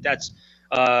 Do you think that's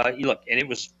look, and it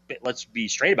was, let's be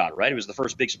straight about it, right? It was the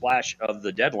first big splash of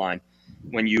the deadline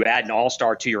when you add an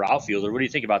all-star to your outfielder. What do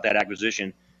you think about that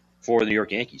acquisition for the New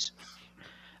York Yankees?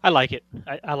 I like it.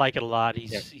 I like it a lot.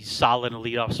 He's solid in a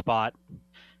leadoff spot.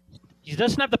 He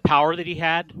doesn't have the power that he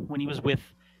had when he was with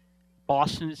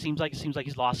Boston. It seems like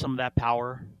he's lost some of that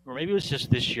power, or maybe it was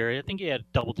just this year. I think he had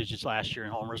double digits last year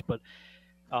in homers, but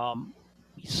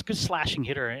he's a good slashing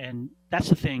hitter, and that's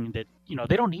the thing that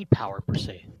they don't need power per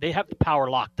se. They have the power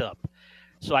locked up.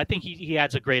 So I think he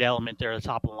adds a great element there at the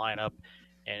top of the lineup,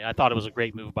 and I thought it was a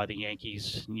great move by the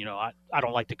Yankees. I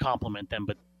don't like to compliment them,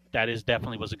 but that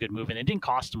definitely was a good move, and it didn't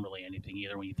cost them really anything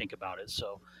either when you think about it.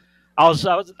 So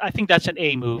I think that's an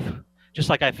A move, just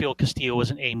like I feel Castillo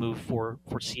was an A move for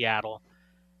Seattle.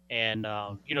 And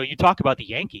you talk about the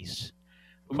Yankees,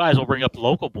 we might as well bring up the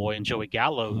local boy and Joey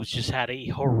Gallo, who's just had a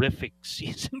horrific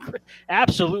season,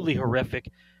 absolutely horrific,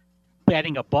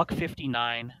 batting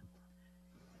 $159.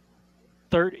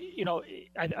 Third,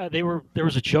 there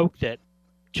was a joke that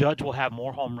Judge will have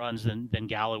more home runs than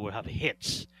Gallo will have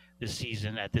hits this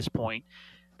season at this point.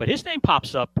 But his name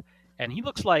pops up, and he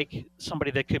looks like somebody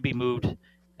that could be moved,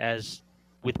 as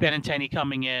with Benintendi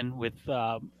coming in, with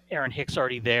Aaron Hicks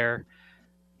already there.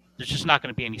 There's just not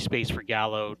going to be any space for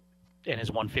Gallo and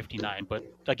his 159. But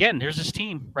again, there's this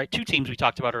team, right? Two teams we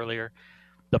talked about earlier,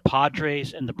 the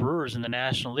Padres and the Brewers in the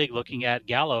National League, looking at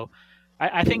Gallo.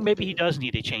 I think maybe he does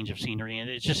need a change of scenery, and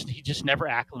he just never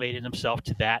acclimated himself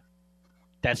to that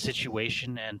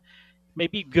situation, and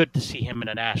maybe good to see him in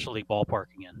a National League ballpark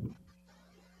again.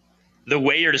 The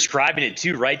way you're describing it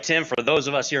too, right, Tim? For those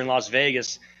of us here in Las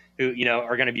Vegas who,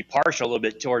 are going to be partial a little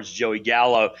bit towards Joey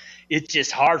Gallo, it's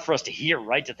just hard for us to hear,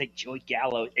 right? To think Joey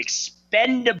Gallo,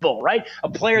 expendable, right? A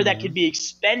player that could be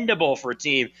expendable for a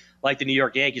team like the New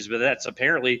York Yankees, but that's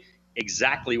apparently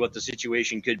exactly what the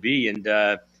situation could be, and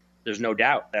there's no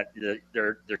doubt that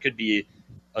there could be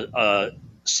a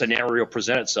scenario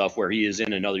present itself where he is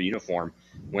in another uniform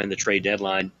when the trade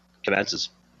deadline commences.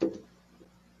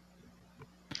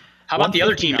 How about the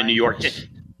other team in New York?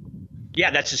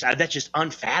 Yeah, that's just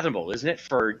unfathomable, isn't it?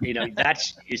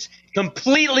 Is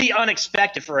completely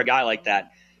unexpected for a guy like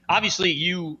that. Obviously,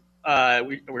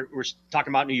 we're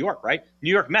talking about New York, right?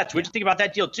 New York Mets. What'd you think about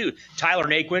that deal too? Tyler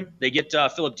Naquin. They get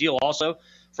Philip Deal also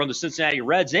from the Cincinnati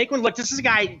Reds. Naquin, look, this is a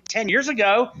guy 10 years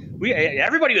ago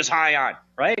everybody was high on,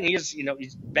 right? And he's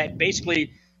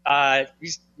basically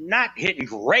he's not hitting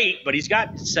great, but he's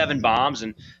got 7 bombs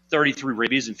and 33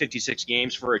 ribbies in 56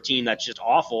 games for a team that's just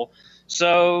awful.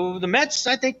 So the Mets,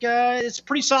 I think, it's a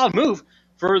pretty solid move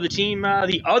for the team,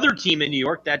 the other team in New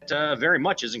York that very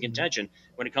much is in contention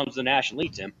when it comes to the National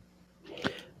League, Tim.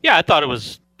 Yeah, I thought it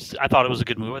was a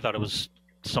good move. I thought it was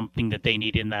something that they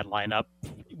need in that lineup.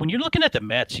 When you're looking at the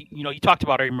Mets, you talked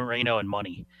about Ari Moreno and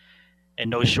money and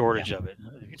no shortage of it.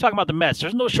 You're talking about the Mets.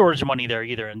 There's no shortage of money there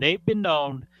either, and they've been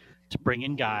known to bring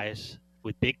in guys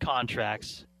with big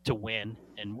contracts to win,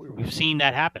 and we've seen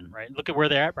that happen, right? Look at where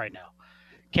they're at right now.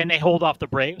 Can they hold off the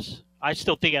Braves? I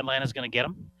still think Atlanta's going to get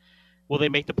them. Will they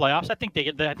make the playoffs? I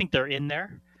think they're in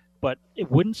there, but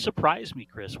it wouldn't surprise me,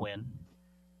 Chris,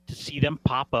 to see them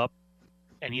pop up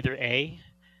and either A,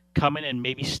 come in and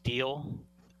maybe steal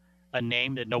a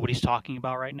name that nobody's talking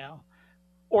about right now,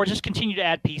 or just continue to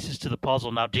add pieces to the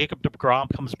puzzle. Now, Jacob deGrom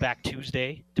comes back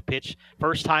Tuesday to pitch.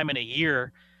 First time in a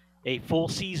year, a full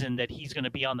season that he's going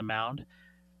to be on the mound.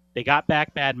 They got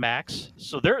back Mad Max,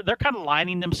 so they're kind of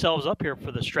lining themselves up here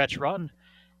for the stretch run,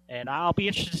 and I'll be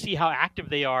interested to see how active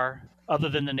they are. Other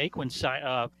than the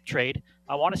Naquin trade,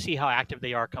 I want to see how active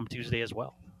they are come Tuesday as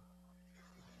well.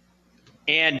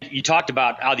 And you talked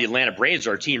about how the Atlanta Braves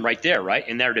are a team right there, right,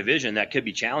 in their division that could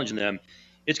be challenging them.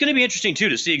 It's going to be interesting too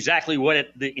to see exactly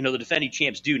what the defending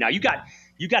champs do. Now you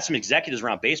got some executives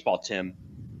around baseball, Tim,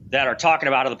 that are talking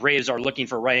about how the Braves are looking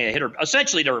for a right-handed hitter,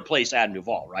 essentially to replace Adam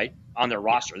Duvall, right, on their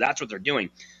roster. That's what they're doing.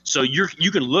 So you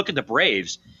can look at the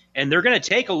Braves, and they're going to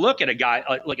take a look at a guy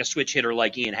like a switch hitter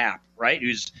like Ian Happ, right,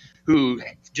 who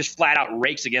just flat out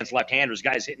rakes against left-handers.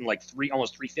 Guy's hitting like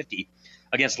almost 350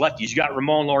 against lefties. You got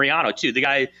Ramon Laureano too, the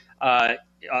guy,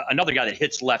 another guy that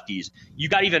hits lefties. You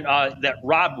got even that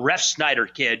Rob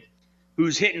Refsnyder kid,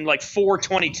 who's hitting like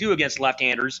 422 against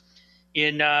left-handers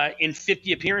in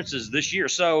 50 appearances this year.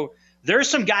 So there's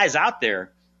some guys out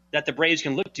there that the Braves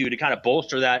can look to kind of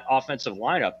bolster that offensive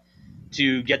lineup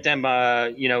to get them,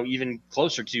 even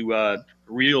closer to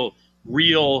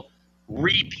real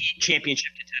repeat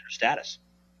championship contender status.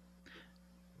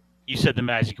 You said the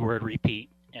magic word, repeat,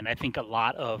 and I think a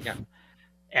lot of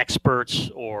experts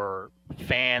or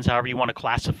fans, however you want to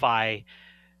classify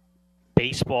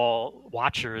baseball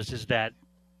watchers, is that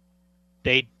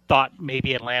they thought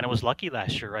maybe Atlanta was lucky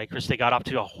last year, right, Chris? They got off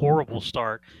to a horrible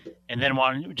start and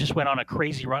then just went on a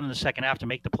crazy run in the second half to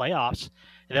make the playoffs.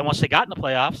 And then once they got in the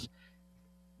playoffs,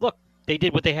 look, they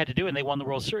did what they had to do and they won the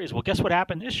World Series. Well, guess what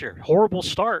happened this year? Horrible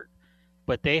start,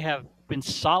 but they have been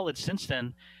solid since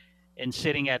then and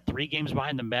sitting at 3 games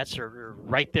behind the Mets or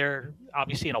right there,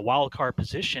 obviously in a wild card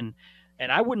position.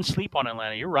 And I wouldn't sleep on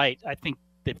Atlanta. You're right. I think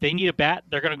if they need a bat,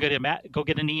 they're going to go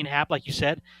get an Ian Happ, like you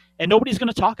said, and nobody's going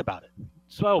to talk about it.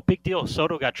 So big deal.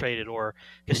 Soto got traded or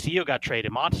Castillo got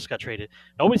traded. Montes got traded.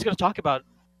 Nobody's going to talk about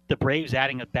the Braves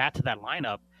adding a bat to that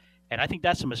lineup. And I think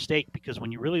that's a mistake because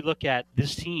when you really look at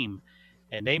this team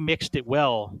and they mixed it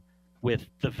well with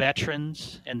the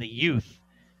veterans and the youth,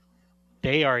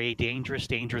 they are a dangerous,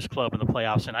 dangerous club in the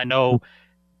playoffs. And I know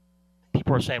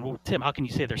people are saying, well, Tim, how can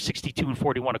you say they're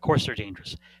 62-41? Of course they're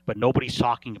dangerous, but nobody's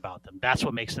talking about them. That's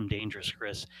what makes them dangerous,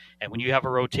 Chris. And when you have a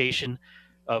rotation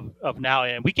of now,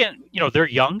 and we can, they're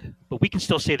young, but we can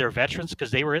still say they're veterans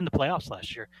because they were in the playoffs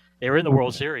last year. They were in the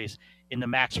World Series in the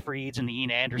Max Frieds and the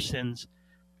Ian Andersons,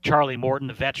 Charlie Morton,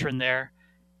 the veteran there.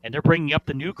 And they're bringing up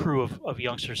the new crew of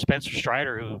youngsters, Spencer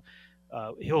Strider, who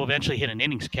he'll eventually hit an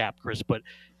innings cap, Chris, but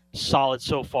solid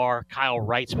so far. Kyle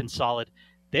Wright's been solid.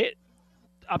 I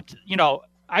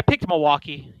picked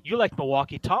Milwaukee. You liked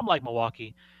Milwaukee. Tom liked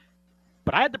Milwaukee.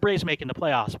 But I had the Braves making the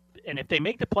playoffs. And if they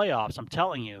make the playoffs, I'm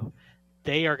telling you,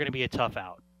 they are going to be a tough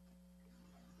out.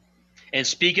 And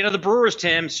speaking of the Brewers,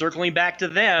 Tim, circling back to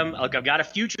them, look, I've got a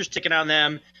futures ticket on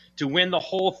them to win the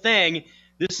whole thing.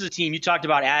 This is a team you talked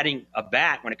about adding a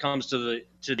bat when it comes to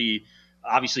the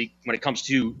obviously when it comes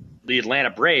to the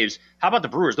Atlanta Braves. How about the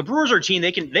Brewers? The Brewers are a team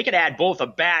they could add both a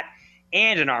bat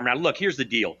and an arm. Now look, here's the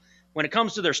deal. when it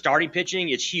comes to their starting pitching,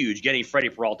 it's huge getting Freddie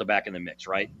Peralta back in the mix,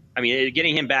 right? I mean,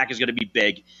 getting him back is going to be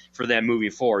big for them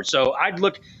moving forward. So I'd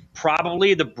look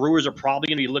probably the Brewers are probably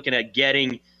going to be looking at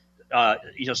getting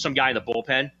some guy in the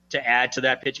bullpen to add to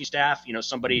that pitching staff.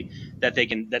 Somebody that they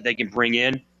can bring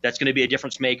in that's going to be a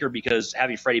difference maker, because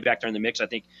having Freddie back there in the mix, I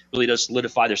think, really does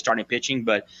solidify their starting pitching.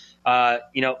 But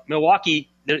Milwaukee,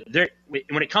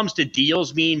 when it comes to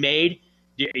deals being made,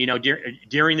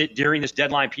 during this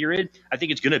deadline period, I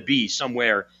think it's going to be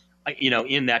somewhere,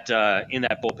 in that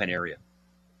bullpen area.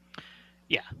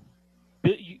 Yeah,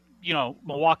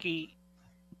 Milwaukee,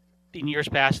 in years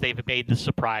past, they've made the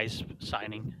surprise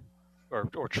signing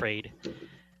or trade.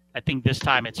 I think this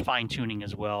time it's fine tuning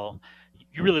as well.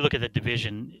 You really look at the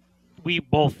division.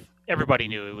 Everybody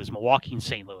knew it was Milwaukee and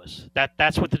St. Louis.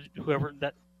 That's what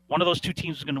one of those two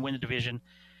teams was going to win the division.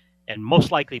 And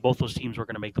most likely, both those teams were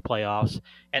going to make the playoffs.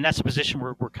 And that's the position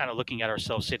we're kind of looking at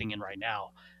ourselves sitting in right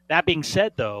now. That being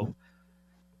said, though,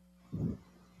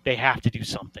 they have to do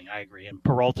something. I agree. And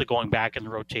Peralta going back in the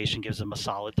rotation gives them a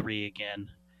solid 3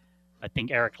 again. I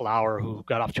think Eric Lauer, who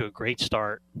got off to a great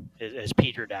start, has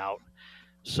petered out.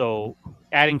 So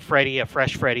adding Freddie, a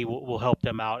fresh Freddie, will help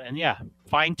them out. And, yeah,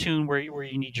 fine-tune where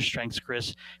you need your strengths,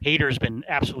 Chris. Hader's been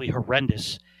absolutely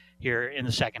horrendous here in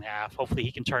the second half. Hopefully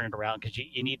he can turn it around, because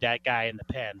you need that guy in the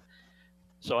pen.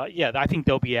 So, I think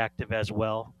they'll be active as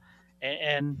well.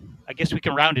 And I guess we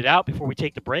can round it out before we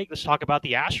take the break. Let's talk about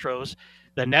the Astros,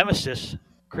 the nemesis,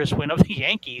 Chris Wynn, of the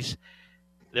Yankees.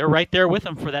 They're right there with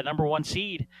them for that number 1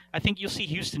 seed. I think you'll see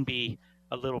Houston be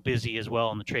a little busy as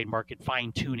well in the trade market,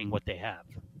 fine-tuning what they have.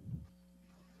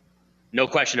 No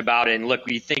question about it. And look,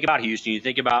 when you think about Houston, you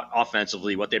think about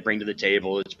offensively, what they bring to the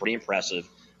table. It's pretty impressive.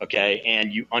 Okay,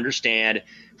 and you understand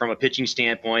from a pitching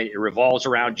standpoint, it revolves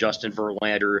around Justin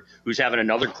Verlander, who's having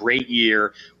another great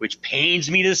year, which pains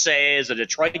me to say as a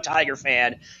Detroit Tiger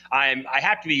fan. I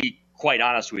have to be quite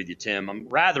honest with you, Tim. I'm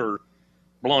rather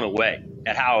blown away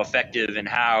at how effective and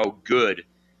how good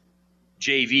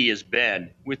JV has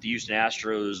been with the Houston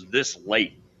Astros this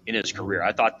late in his career.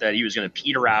 I thought that he was going to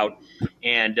peter out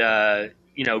and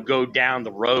go down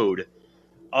the road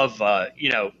of the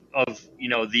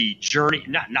journey,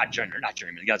 not journeyman.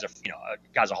 The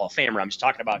guy's a Hall of Famer. I'm just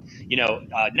talking about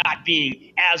not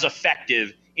being as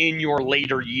effective in your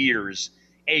later years,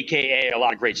 aka a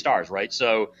lot of great stars, right?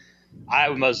 So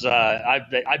I've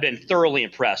been thoroughly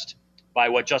impressed by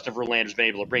what Justin Verlander's been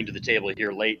able to bring to the table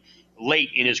here late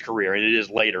in his career, and it is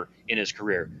later in his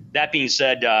career. That being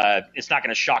said, it's not going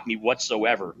to shock me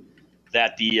whatsoever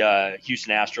that the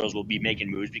Houston Astros will be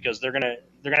making moves, because they're gonna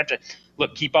have to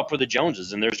keep up with the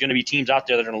Joneses, and there's going to be teams out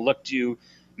there that are going to look to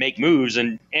make moves.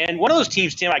 And one of those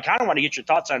teams, Tim, I kind of want to get your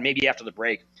thoughts on maybe after the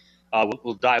break.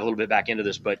 We'll dive a little bit back into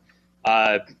this, but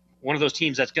one of those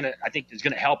teams that's I think is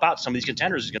going to help out some of these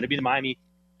contenders is going to be the Miami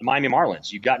Marlins.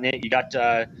 You got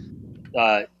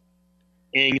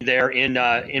in there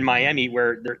in Miami,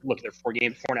 where they're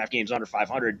 4.5 games under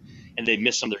 500, and they've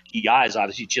missed some of their key guys.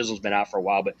 Obviously, Chisholm's been out for a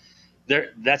while, but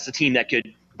that's the team that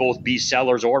could both be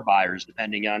sellers or buyers,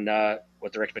 depending on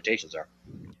what their expectations are.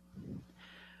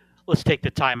 Let's take the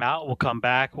time out. We'll come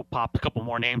back. We'll pop a couple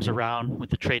more names around with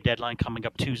the trade deadline coming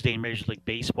up Tuesday in Major League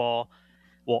Baseball.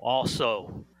 We'll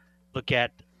also look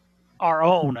at our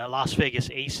own Las Vegas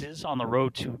Aces on the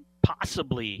road to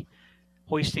possibly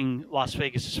hoisting Las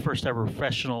Vegas' first ever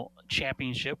professional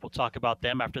championship. We'll talk about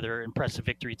them after their impressive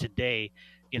victory today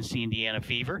against the Indiana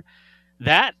Fever.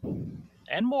 That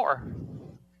and more,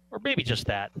 or maybe just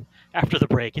that, after the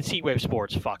break. It's Heat Wave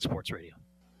Sports, Fox Sports Radio.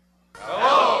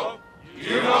 Hello,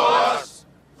 you know us.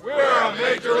 We're a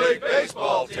Major League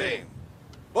Baseball team.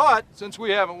 But since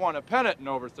we haven't won a pennant in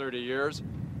over 30 years,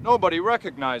 nobody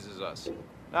recognizes us,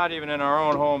 not even in our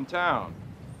own hometown.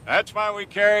 That's why we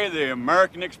carry the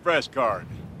American Express card.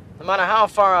 No matter how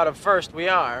far out of first we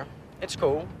are, it's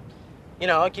cool. You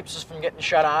know, it keeps us from getting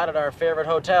shut out at our favorite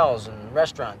hotels and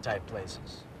restaurant-type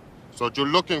places. So you're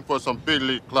looking for some big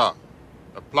league clout.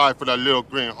 Apply for that little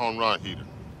green home run heater.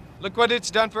 Look what it's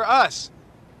done for us.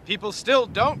 People still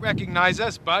don't recognize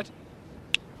us, but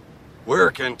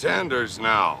we're contenders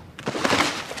now.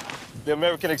 The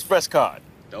American Express card.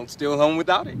 Don't steal home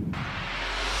without it.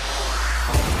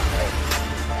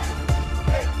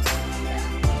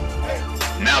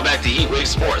 Now back to Heat Wave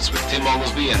Sports with Tim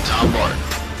Oglesby and Tom Martin.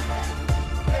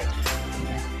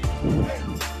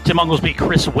 Tim Oglesby,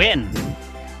 Chris Wynn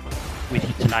with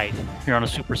you tonight here on a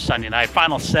Super Sunday night.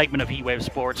 Final segment of Heat Wave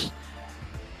Sports.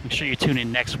 Make sure you tune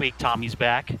in next week. Tommy's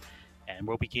back, and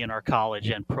we'll begin our college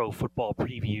and pro football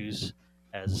previews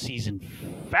as the season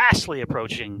fastly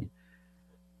approaching.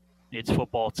 It's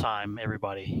football time,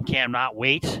 everybody. Cannot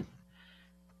wait.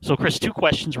 So, Chris, 2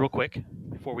 questions real quick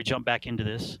before we jump back into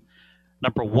this.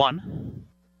 Number 1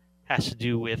 has to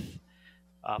do with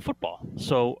football.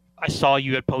 So I saw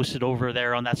you had posted over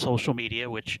there on that social media,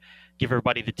 which give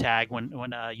everybody the tag when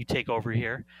you take over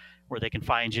here, where they can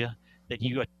find you, that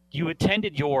you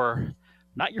attended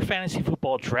not your fantasy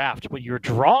football draft, but your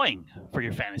drawing for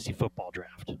your fantasy football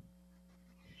draft.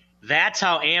 That's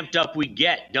how amped up we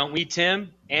get, don't we,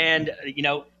 Tim? And,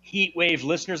 Heat Wave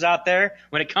listeners out there,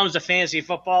 when it comes to fantasy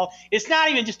football, it's not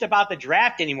even just about the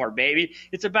draft anymore, baby.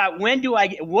 It's about when do I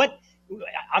get what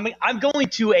 – I'm going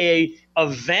to a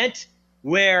event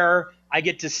where I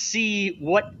get to see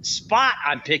what spot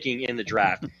I'm picking in the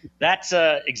draft. That's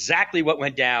exactly what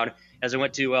went down as I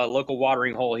went to a local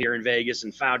watering hole here in Vegas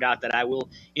and found out that I will,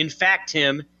 in fact,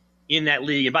 Tim, in that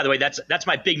league. And by the way, that's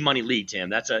my big money league, Tim.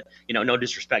 That's no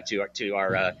disrespect to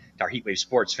our Heatwave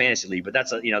Sports Fantasy League, but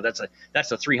that's a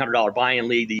 $300 buy-in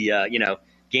league. The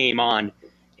game on,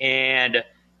 and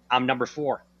I'm number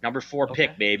four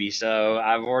pick, baby. So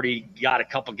I've already got a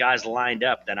couple guys lined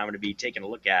up that I'm going to be taking a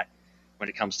look at when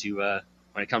it comes to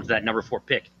that number 4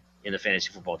 pick in the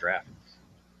fantasy football draft.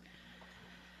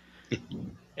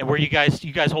 And where you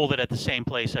guys hold it at the same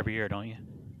place every year, don't you?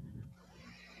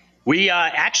 We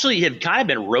actually have kind of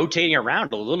been rotating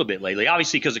around a little bit lately,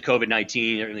 obviously because of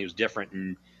COVID-19, everything was different,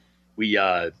 and we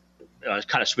kind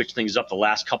of switched things up the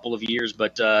last couple of years.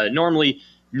 But normally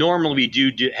we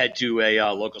do head to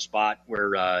a local spot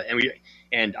where,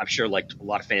 and I'm sure like a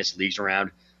lot of fantasy leagues around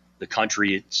the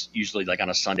country, it's usually like on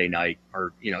a Sunday night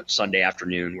or Sunday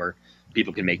afternoon where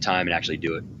people can make time and actually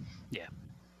do it.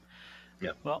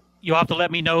 Yeah. Well, you'll have to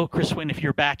let me know, Chris Wynn, if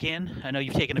you're back in. I know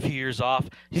you've taken a few years off.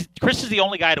 Chris is the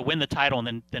only guy to win the title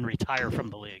and then retire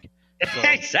from the league. So.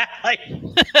 Exactly.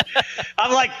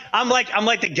 I'm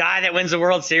like the guy that wins the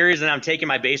World Series and I'm taking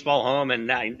my baseball home and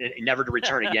never to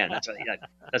return again.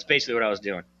 That's basically what I was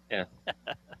doing. Yeah.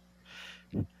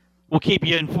 We'll keep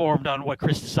you informed on what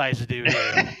Chris decides to do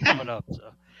here coming up. So.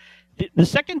 The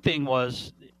second thing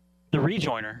was The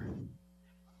Rejoiner.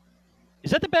 Is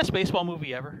that the best baseball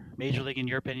movie ever? Major League, in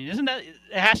your opinion? Isn't that?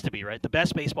 It has to be, right? The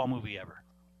best baseball movie ever.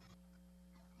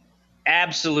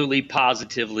 Absolutely,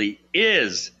 positively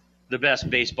is the best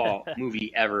baseball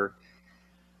movie ever.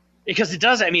 Because it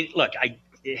does. I mean, look,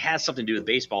 it has something to do with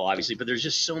baseball, obviously, but there's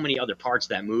just so many other parts of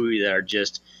that movie that are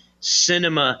just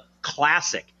cinema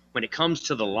classic when it comes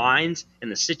to the lines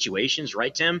and the situations,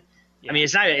 right, Tim? Yeah. I mean,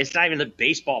 it's not even the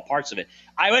baseball parts of it.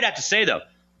 I would have to say, though,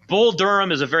 Bull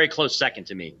Durham is a very close second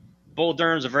to me. Bull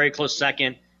Durham's a very close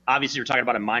second. Obviously, we're talking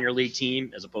about a minor league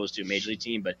team as opposed to a major league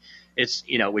team, but it's,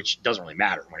 which doesn't really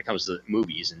matter when it comes to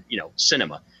movies and,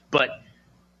 cinema. But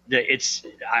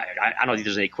I don't think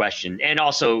there's any question. And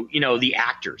also, the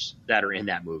actors that are in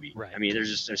that movie. Right. I mean,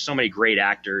 there's so many great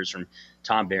actors, from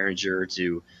Tom Berenger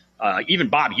to even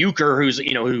Bob Uecker,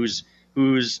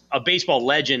 who's a baseball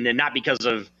legend, and not because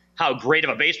of how great of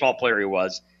a baseball player he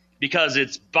was, because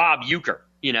it's Bob Uecker,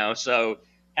 so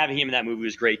having him in that movie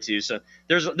was great too. So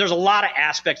there's a lot of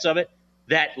aspects of it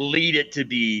that lead it to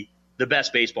be the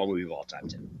best baseball movie of all time,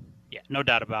 Tim. Yeah, no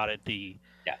doubt about it. The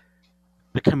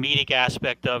comedic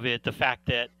aspect of it, the fact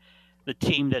that the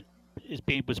team that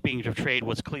was being portrayed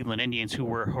was Cleveland Indians, who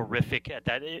were horrific at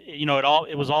that.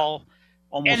 It was all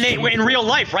almost. And they were in real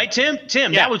life, right, Tim? Yeah.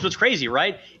 That was what's crazy,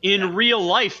 right? In real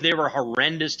life, they were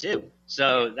horrendous too.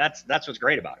 So that's what's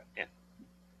great about it. Yeah.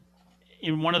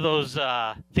 In one of those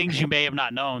things you may have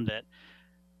not known, that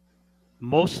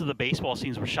most of the baseball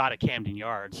scenes were shot at Camden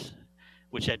Yards,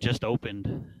 which had just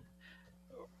opened.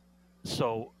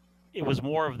 So it was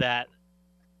more of that.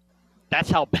 That's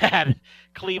how bad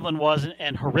Cleveland was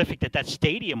and horrific that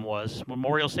stadium was,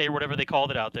 Memorial Stadium, whatever they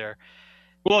called it out there.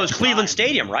 Well, it was Cleveland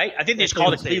Stadium, right? I think they just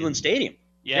called it Cleveland Stadium.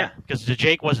 Yeah, because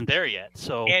Jake wasn't there yet.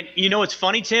 So, and what's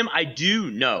funny, Tim? I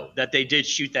do know that they did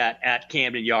shoot that at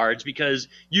Camden Yards, because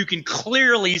you can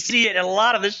clearly see it in a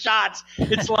lot of the shots.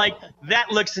 It's like that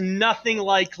looks nothing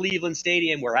like Cleveland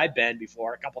Stadium, where I've been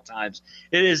before a couple times.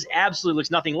 It is absolutely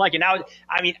looks nothing like it. Now,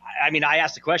 I mean, I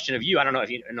asked the question of you. I don't know if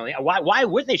you know why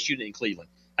wouldn't they shoot it in Cleveland?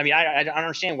 I mean, I don't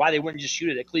understand why they wouldn't just shoot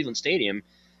it at Cleveland Stadium,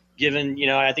 given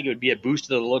I think it would be a boost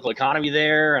to the local economy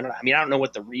there. And I don't know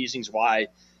what the reasons why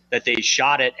that they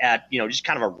shot it at, just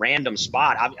kind of a random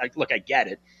spot. Look, I get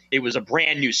it. It was a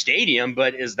brand new stadium,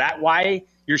 but is that why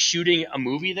you're shooting a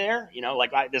movie there?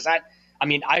 Does that –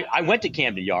 I went to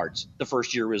Camden Yards the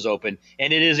first year it was open,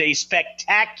 and it is a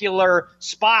spectacular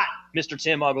spot, Mr.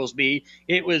 Tim Oglesby.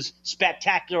 It was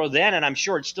spectacular then, and I'm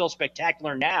sure it's still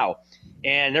spectacular now.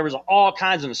 And there was all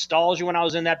kinds of nostalgia when I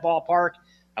was in that ballpark.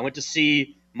 I went to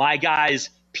see my guys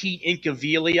 – Pete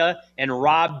Incaviglia and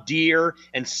Rob Deere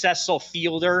and Cecil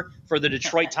Fielder for the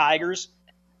Detroit Tigers.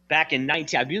 back in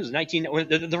 19, I believe it was 19,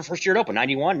 the first year it opened,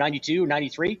 91, 92,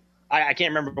 93. I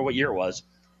can't remember what year it was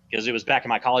because it was back in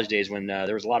my college days when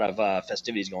there was a lot of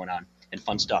festivities going on and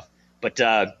fun stuff. But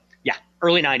yeah,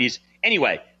 early 90s.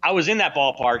 Anyway, I was in that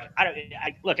ballpark.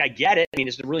 Look, I get it. I mean,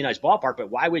 it's a really nice ballpark, but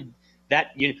why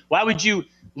would you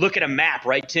look at a map,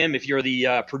 right, Tim, if you're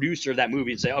the producer of that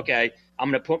movie and say, okay, I'm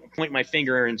going to point my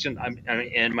finger and I'm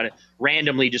going to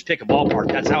randomly just pick a ballpark.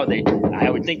 That's how I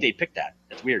would think they'd pick that.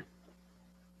 That's weird.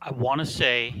 I want to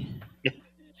say,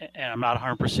 and I'm not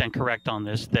 100% correct on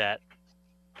this, that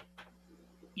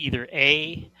either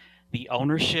A, the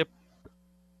ownership,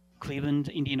 Cleveland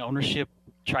Indian ownership,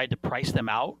 tried to price them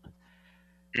out,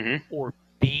 or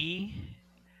B,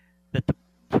 that the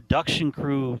production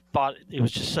crew thought it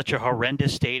was just such a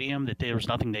horrendous stadium that there was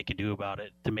nothing they could do about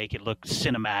it to make it look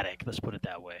cinematic. Let's put it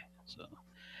that way. So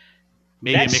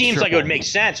maybe that seems like it would make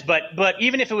sense, but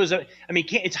even if it was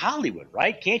it's Hollywood,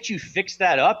 right? Can't you fix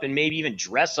that up and maybe even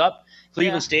dress up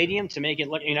Cleveland Stadium to make it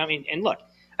look? And look,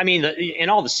 in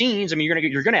all the scenes,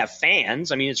 you're gonna have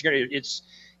fans.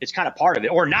 It's kind of part of it,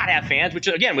 or not have fans,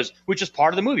 which is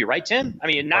part of the movie, right, Tim?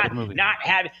 Not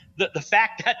have the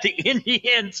fact that the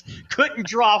Indians couldn't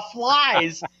draw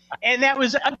flies, and that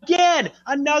was again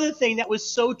another thing that was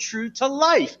so true to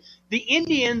life. The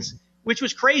Indians, which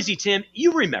was crazy, Tim.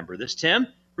 You remember this, Tim?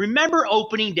 Remember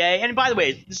opening day? And by the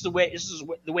way, this is the way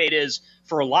it is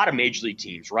for a lot of major league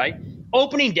teams, right?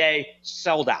 Opening day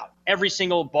sold out. Every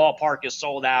single ballpark is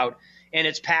sold out, and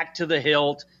it's packed to the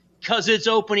hilt because it's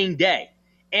opening day.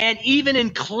 And even in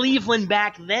Cleveland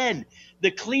back then,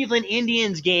 the Cleveland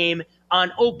Indians game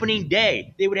on opening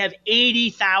day, they would have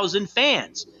 80,000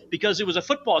 fans because it was a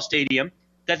football stadium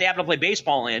that they happened to play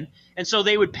baseball in. And so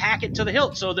they would pack it to the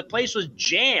hilt. So the place was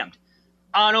jammed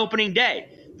on opening day.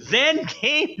 Then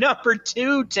game number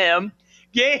 2, Tim.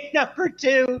 Game number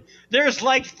 2, there's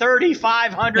like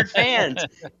 3,500 fans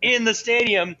in the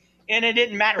stadium, and it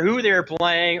didn't matter who they were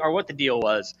playing or what the deal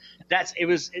was.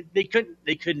 They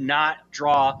could not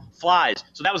draw flies.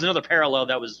 So that was another parallel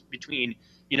that was between,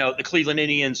 the Cleveland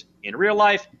Indians in real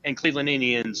life and Cleveland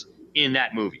Indians in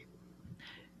that movie.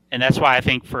 And that's why I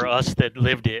think for us that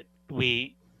lived it,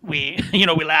 we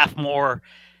laugh more.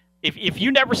 If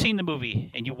you never seen the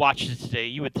movie and you watched it today,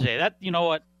 you would say that, you know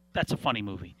what, that's a funny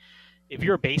movie. If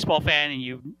you're a baseball fan and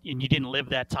you didn't live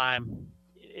that time,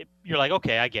 you're like,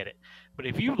 okay, I get it. But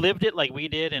if you lived it like we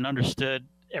did and understood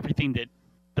everything that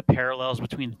the parallels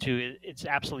between the two, it's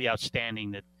absolutely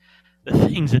outstanding that the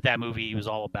things that movie was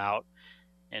all about.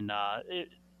 And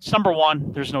it's number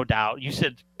one, there's no doubt. You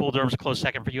said Bull Durham's a close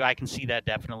second for you. I can see that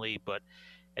definitely. But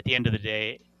at the end of the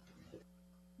day,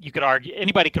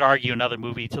 anybody could argue another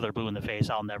movie till they're blue in the face.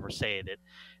 I'll never say that.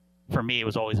 For me, it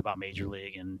was always about Major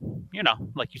League, and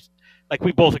like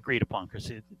we both agreed upon,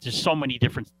 Chris. There's so many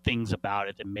different things about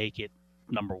it that make it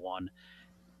number one,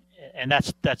 and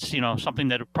that's something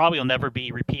that probably will never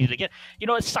be repeated again.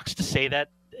 It sucks to say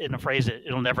that in a phrase that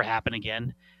it'll never happen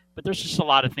again, but there's just a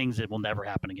lot of things that will never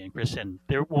happen again, Chris. And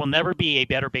there will never be a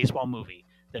better baseball movie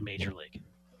than Major League.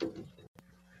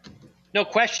 No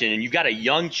question, and you've got a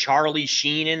young Charlie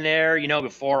Sheen in there.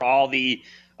 Before all the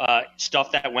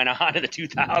stuff that went on in the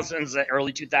 2000s, the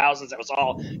early 2000s, that was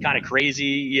all kind of crazy.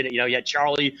 You had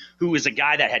Charlie, who was a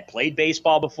guy that had played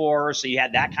baseball before, so you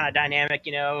had that kind of dynamic,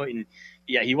 and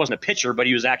yeah, he wasn't a pitcher, but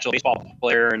he was actually a baseball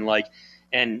player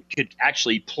and could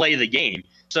actually play the game.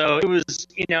 So it was,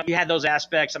 you had those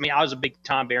aspects. I was a big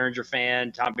Tom Berenger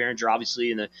fan. Tom Berenger,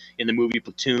 obviously, in the movie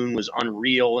Platoon, was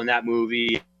unreal in that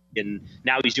movie, and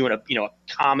now he's doing a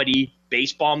comedy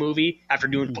baseball movie after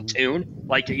doing Platoon.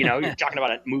 You're talking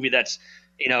about a movie that's,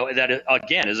 that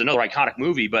again is another iconic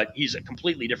movie, but he's a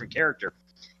completely different character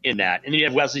in that. And then you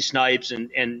have Wesley Snipes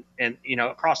and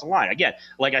across the line. Again,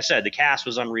 like I said, the cast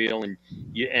was unreal, and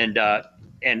a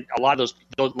lot of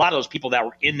those people that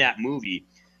were in that movie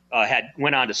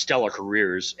went on to stellar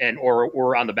careers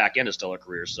or on the back end of stellar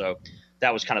careers. So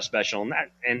that was kind of special,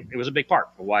 and it was a big part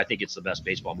of why I think it's the best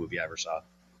baseball movie I ever saw.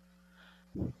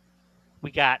 We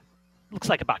got looks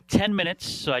like about 10 minutes,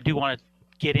 so I do want to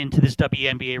get into this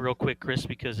WNBA real quick, Chris,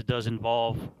 because it does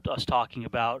involve us talking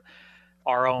about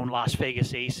our own Las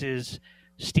Vegas Aces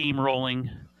steamrolling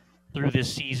through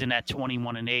this season at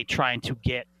 21-8, trying to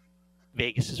get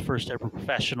Vegas's first ever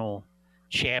professional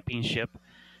championship.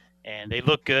 And they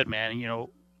look good, man.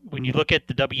 When you look at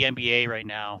the WNBA right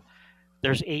now,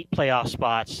 there's 8 playoff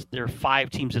spots. There are 5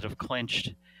 teams that have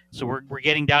clinched. So we're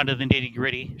getting down to the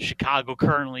nitty-gritty. Chicago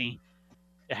currently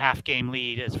a game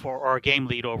lead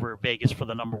over Vegas for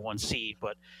the number 1 seed.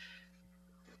 But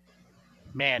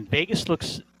man, Vegas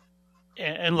looks,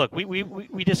 and look,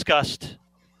 we discussed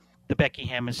the Becky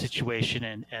Hammon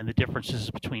situation and the differences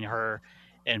between her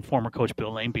and former coach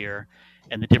Bill Laimbeer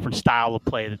and the different style of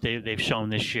play that they've shown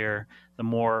this year, the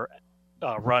more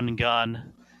run and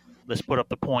gun, let's put up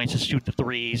the points and shoot the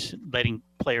threes, letting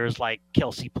players like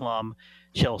Kelsey Plum,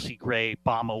 Chelsea Gray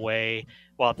bomb away,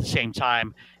 while at the same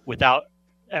time, without,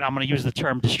 and I'm going to use the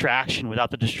term distraction,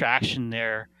 without the distraction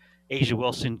there, A'ja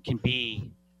Wilson can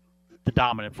be the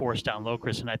dominant force down low,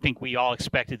 Chris. And I think we all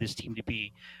expected this team to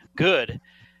be good.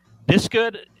 This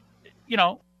good,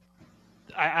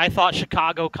 I thought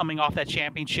Chicago coming off that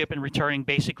championship and returning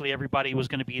basically everybody was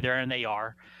going to be there, and they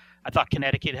are. I thought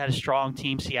Connecticut had a strong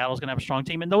team. Seattle's going to have a strong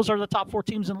team. And those are the top 4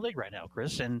 teams in the league right now,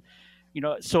 Chris. And,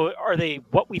 so are they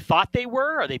what we thought they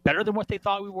were? Are they better than what they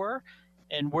thought we were?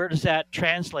 And where does that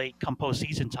translate come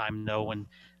postseason time, though? When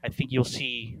I think you'll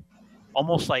see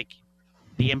almost like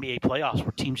the NBA playoffs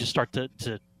where teams just start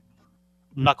to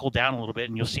knuckle down a little bit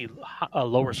and you'll see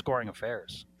lower scoring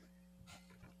affairs.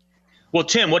 Well,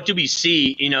 Tim, what did we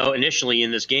see, initially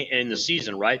in this game, in the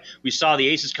season, right? We saw the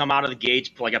Aces come out of the gates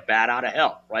like a bat out of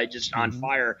hell, right? Just on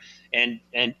fire and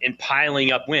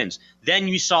piling up wins. Then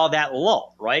you saw that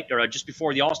lull, right? Or just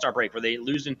before the All-Star break where they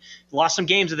lost some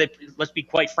games that they, let's be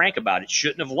quite frank about it,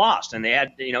 shouldn't have lost. And they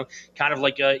had, kind of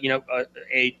like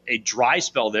a dry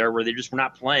spell there where they just were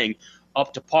not playing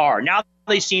up to par. Now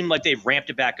they seem like they've ramped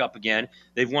it back up again.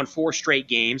 They've won 4 straight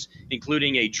games,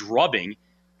 including a drubbing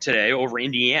today over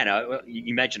Indiana.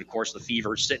 You mentioned, of course, the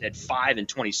Fever sitting at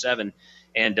 5-27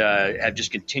 and have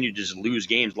just continued to just lose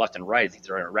games left and right. I think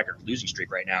they're on a record losing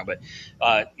streak right now. But,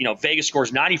 Vegas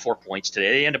scores 94 points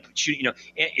today. They end up shooting,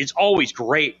 it's always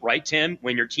great, right, Tim,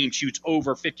 when your team shoots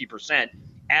over 50%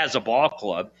 as a ball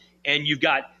club. And you've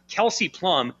got Kelsey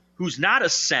Plum, who's not a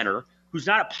center, who's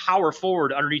not a power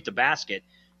forward underneath the basket,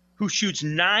 who shoots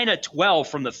 9 of 12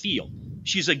 from the field.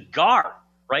 She's a guard.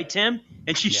 Right, Tim?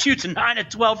 And she shoots 9 of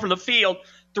 12 from the field,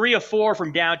 3 of 4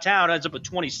 from downtown, ends up with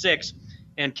 26.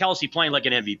 And Kelsey playing like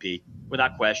an MVP,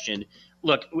 without question.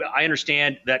 Look, I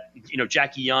understand that,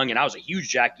 Jackie Young, and I was a huge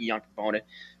Jackie Young component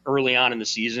early on in the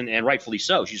season, and rightfully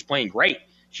so. She's playing great.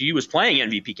 She was playing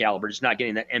MVP caliber, just not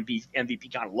getting that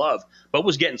MVP kind of love, but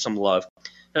was getting some love.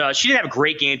 She didn't have a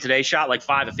great game today, shot like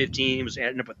 5 of 15, was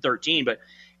ended up with 13. But,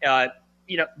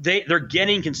 they're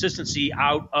getting consistency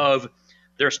out of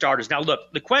their starters. Now,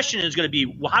 look, the question is going to be,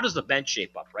 well, how does the bench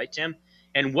shape up, right, Tim?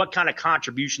 And what kind of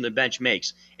contribution the bench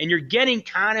makes. And you're getting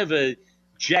kind of a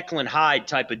Jekyll and Hyde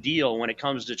type of deal when it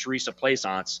comes to Teresa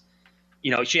Plaisance.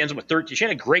 She ends up with 13. She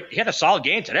had a solid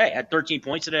game today, had 13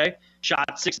 points today,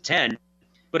 shot 6 of 10.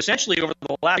 But essentially over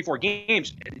the last 4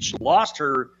 games, she lost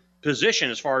her position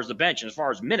as far as the bench and as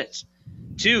far as minutes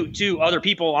to other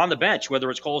people on the bench, whether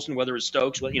it's Colson, whether it's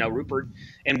Stokes, Rupert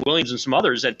and Williams and some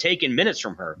others have taken minutes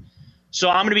from her. So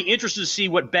I'm going to be interested to see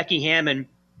what Becky Hammon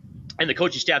and the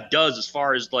coaching staff does as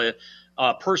far as the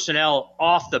personnel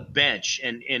off the bench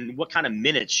and what kind of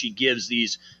minutes she gives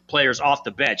these players off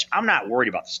the bench. I'm not worried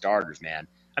about the starters, man.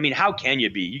 I mean, how can you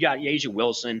be? You got A'ja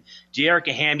Wilson.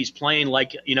 Dearica Hammy's playing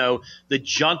like, the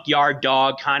junkyard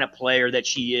dog kind of player that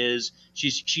she is.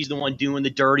 She's the one doing the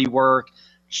dirty work.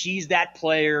 She's that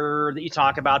player that you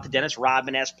talk about, the Dennis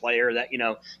Rodman-esque player that,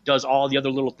 does all the other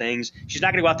little things. She's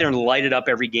not going to go out there and light it up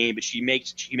every game, but she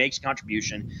makes a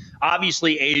contribution.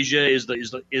 Obviously, A'ja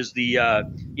is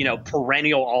the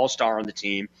perennial all-star on the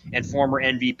team and former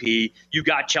MVP. You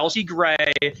got Chelsea Gray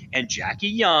and Jackie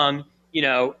Young.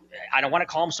 I don't want to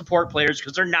call them support players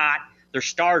because they're not. They're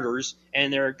starters,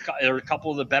 and they're a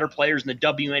couple of the better players in the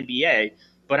WNBA.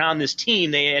 But on this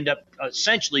team, they end up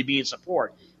essentially being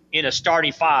support in a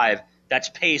starting 5 that's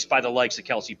paced by the likes of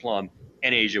Kelsey Plum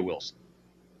and A'ja Wilson.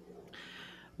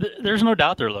 There's no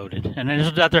doubt they're loaded, and there's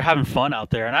no doubt they're having fun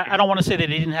out there. And I don't want to say that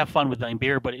they didn't have fun with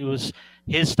Laimbeer, but it was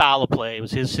his style of play. It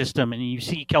was his system, and you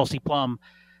see Kelsey Plum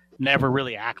never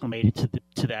really acclimated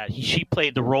to that. She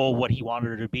played the role what he wanted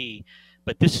her to be,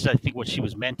 but this is, I think, what she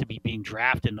was meant to be, being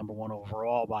drafted number 1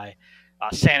 overall by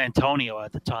San Antonio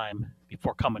at the time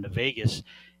before coming to Vegas.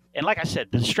 And like I said,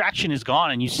 the distraction is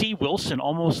gone, and you see Wilson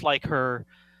almost like her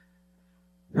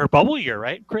bubble year,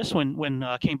 right, Chris? When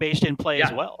Kane Bayes didn't play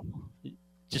as well,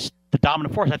 just the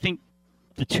dominant force. I think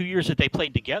the 2 years that they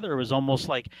played together was almost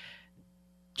like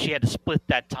she had to split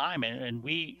that time. And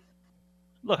we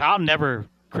look, I'll never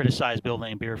criticize Bill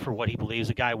Laimbeer for what he believes.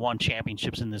 The guy won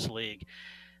championships in this league,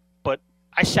 but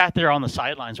I sat there on the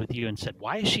sidelines with you and said,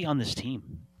 "Why is she on this team?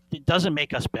 It doesn't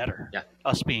make us better,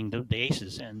 us being the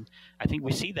Aces." And I think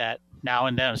we see that now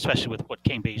and then, especially with what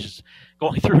Kane Bayes is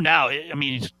going through now. I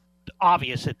mean, it's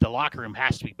obvious that the locker room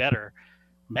has to be better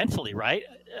mentally, right?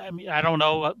 I mean, I don't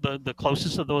know the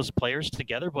closest of those players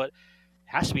together, but it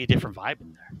has to be a different vibe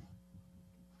in there.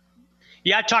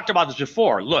 Yeah, I talked about this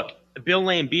before. Look, Bill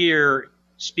Laimbeer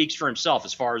speaks for himself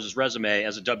as far as his resume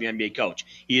as a WNBA coach.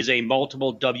 He is a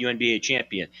multiple WNBA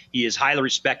champion. He is highly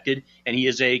respected, and he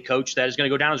is a coach that is going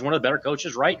to go down as one of the better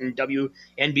coaches, right, in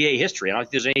WNBA history. I don't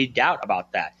think there's any doubt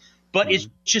about that. But it's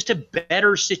just a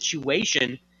better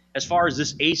situation as far as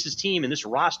this Aces team and this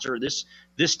roster,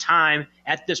 this time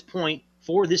at this point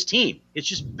for this team. It's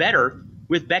just better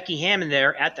with Becky Hammon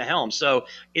there at the helm. So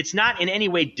it's not in any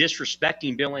way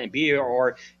disrespecting Bill Laimbeer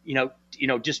or,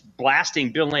 just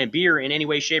blasting Bill Laimbeer in any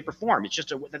way, shape, or form. It's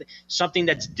just something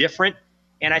that's different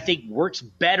and I think works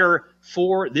better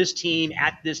for this team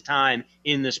at this time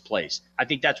in this place. I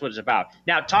think that's what it's about.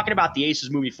 Now, talking about the Aces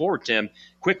moving forward, Tim,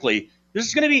 quickly, this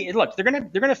is going to be – look, they're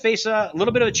going to face a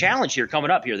little bit of a challenge here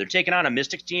coming up here. They're taking on a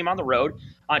Mystics team on the road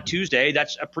on Tuesday.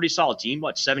 That's a pretty solid team,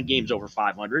 7 games over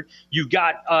 500. You've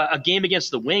got a game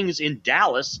against the Wings in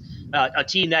Dallas, a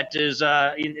team that is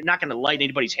not going to light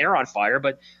anybody's hair on fire,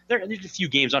 but there's a few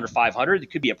games under 500.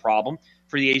 It could be a problem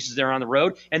for the Aces there on the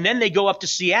road. And then they go up to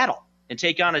Seattle and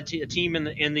take on a team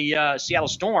in the Seattle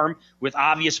Storm with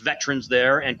obvious veterans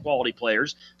there and quality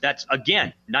players. That's,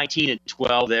 again,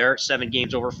 19-12 there, 7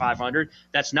 games over 500.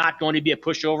 That's not going to be a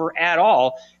pushover at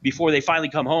all before they finally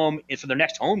come home and for their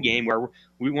next home game where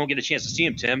we won't get a chance to see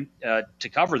them, Tim, to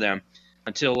cover them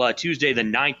until Tuesday, the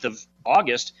 9th of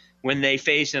August, when they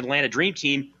face an Atlanta Dream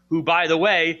Team who, by the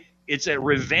way, it's a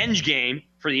revenge game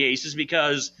for the Aces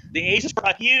because the Aces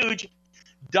are a huge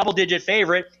double-digit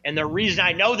favorite, and the reason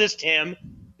I know this, Tim,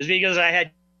 is because I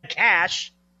had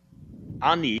cash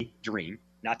on the Dream,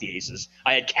 not the Aces.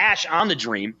 I had cash on the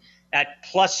Dream at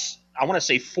plus, I want to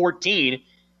say 14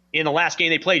 in the last game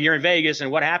they played here in Vegas, and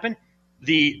what happened?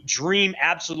 The Dream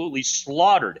absolutely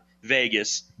slaughtered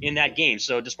Vegas in that game.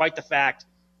 So despite the fact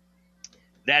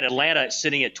that Atlanta is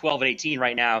sitting at 12-18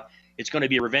 right now, it's going to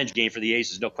be a revenge game for the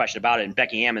Aces, no question about it, and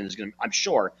Becky Hammon is going to, I'm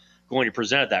sure, going to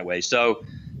present it that way. So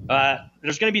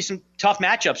there's going to be some tough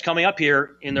matchups coming up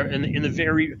here in the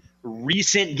very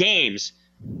recent games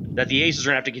that the Aces are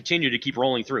going to have to continue to keep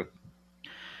rolling through.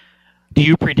 Do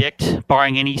you predict,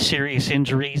 barring any serious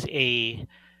injuries, a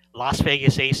Las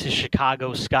Vegas Aces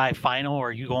Chicago Sky final, or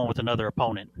are you going with another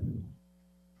opponent?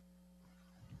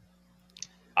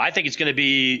 I think it's going to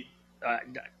be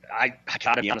I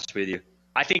got to be honest with you.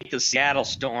 I think the Seattle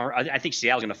Storm – I think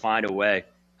Seattle's going to find a way.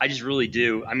 I just really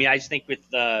do. I mean, I just think with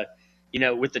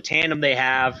with the tandem they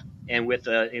have and with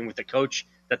the coach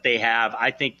that they have,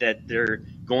 I think that they're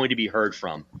going to be heard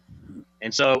from.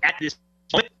 And so at this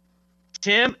point,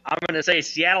 Tim, I'm going to say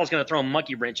Seattle's going to throw a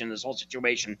monkey wrench in this whole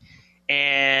situation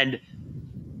and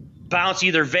bounce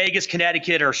either Vegas,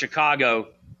 Connecticut, or Chicago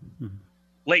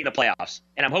late in the playoffs.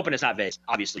 And I'm hoping it's not Vegas,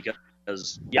 obviously,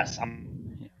 because, yes,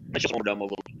 I'm just over them a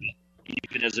little bit,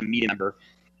 even as a media member,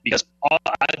 because I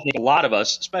think a lot of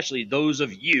us, especially those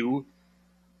of you,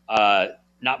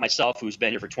 not myself who's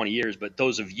been here for 20 years, but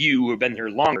those of you who have been here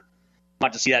longer,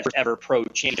 want to see that forever pro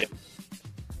championship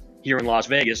here in Las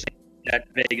Vegas, that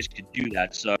Vegas could do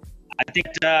that. So I think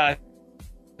it's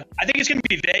going to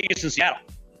be Vegas and Seattle.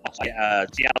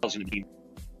 Seattle's going to be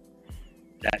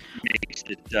that makes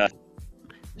it.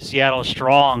 Seattle,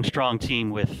 strong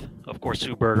team with, of course,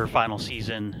 Sue Bird, her final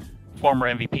season,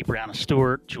 former MVP Brianna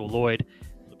Stewart, Jewel Lloyd,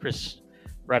 Chris.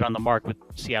 Right on the mark with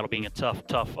Seattle being a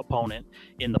tough opponent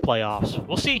in the playoffs.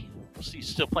 We'll see.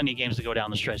 Still plenty of games to go down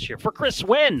the stretch here. For Chris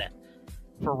Wynn,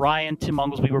 for Ryan, Tim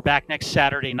Unglesby, we're back next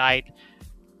Saturday night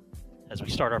as we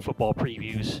start our football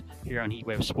previews here on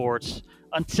Heatwave Sports.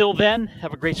 Until then,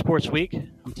 have a great sports week.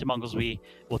 I'm Tim Unglesby.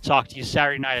 We'll talk to you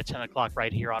Saturday night at 10 o'clock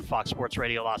right here on Fox Sports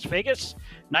Radio Las Vegas,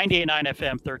 98.9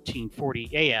 FM,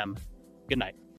 1340 AM. Good night.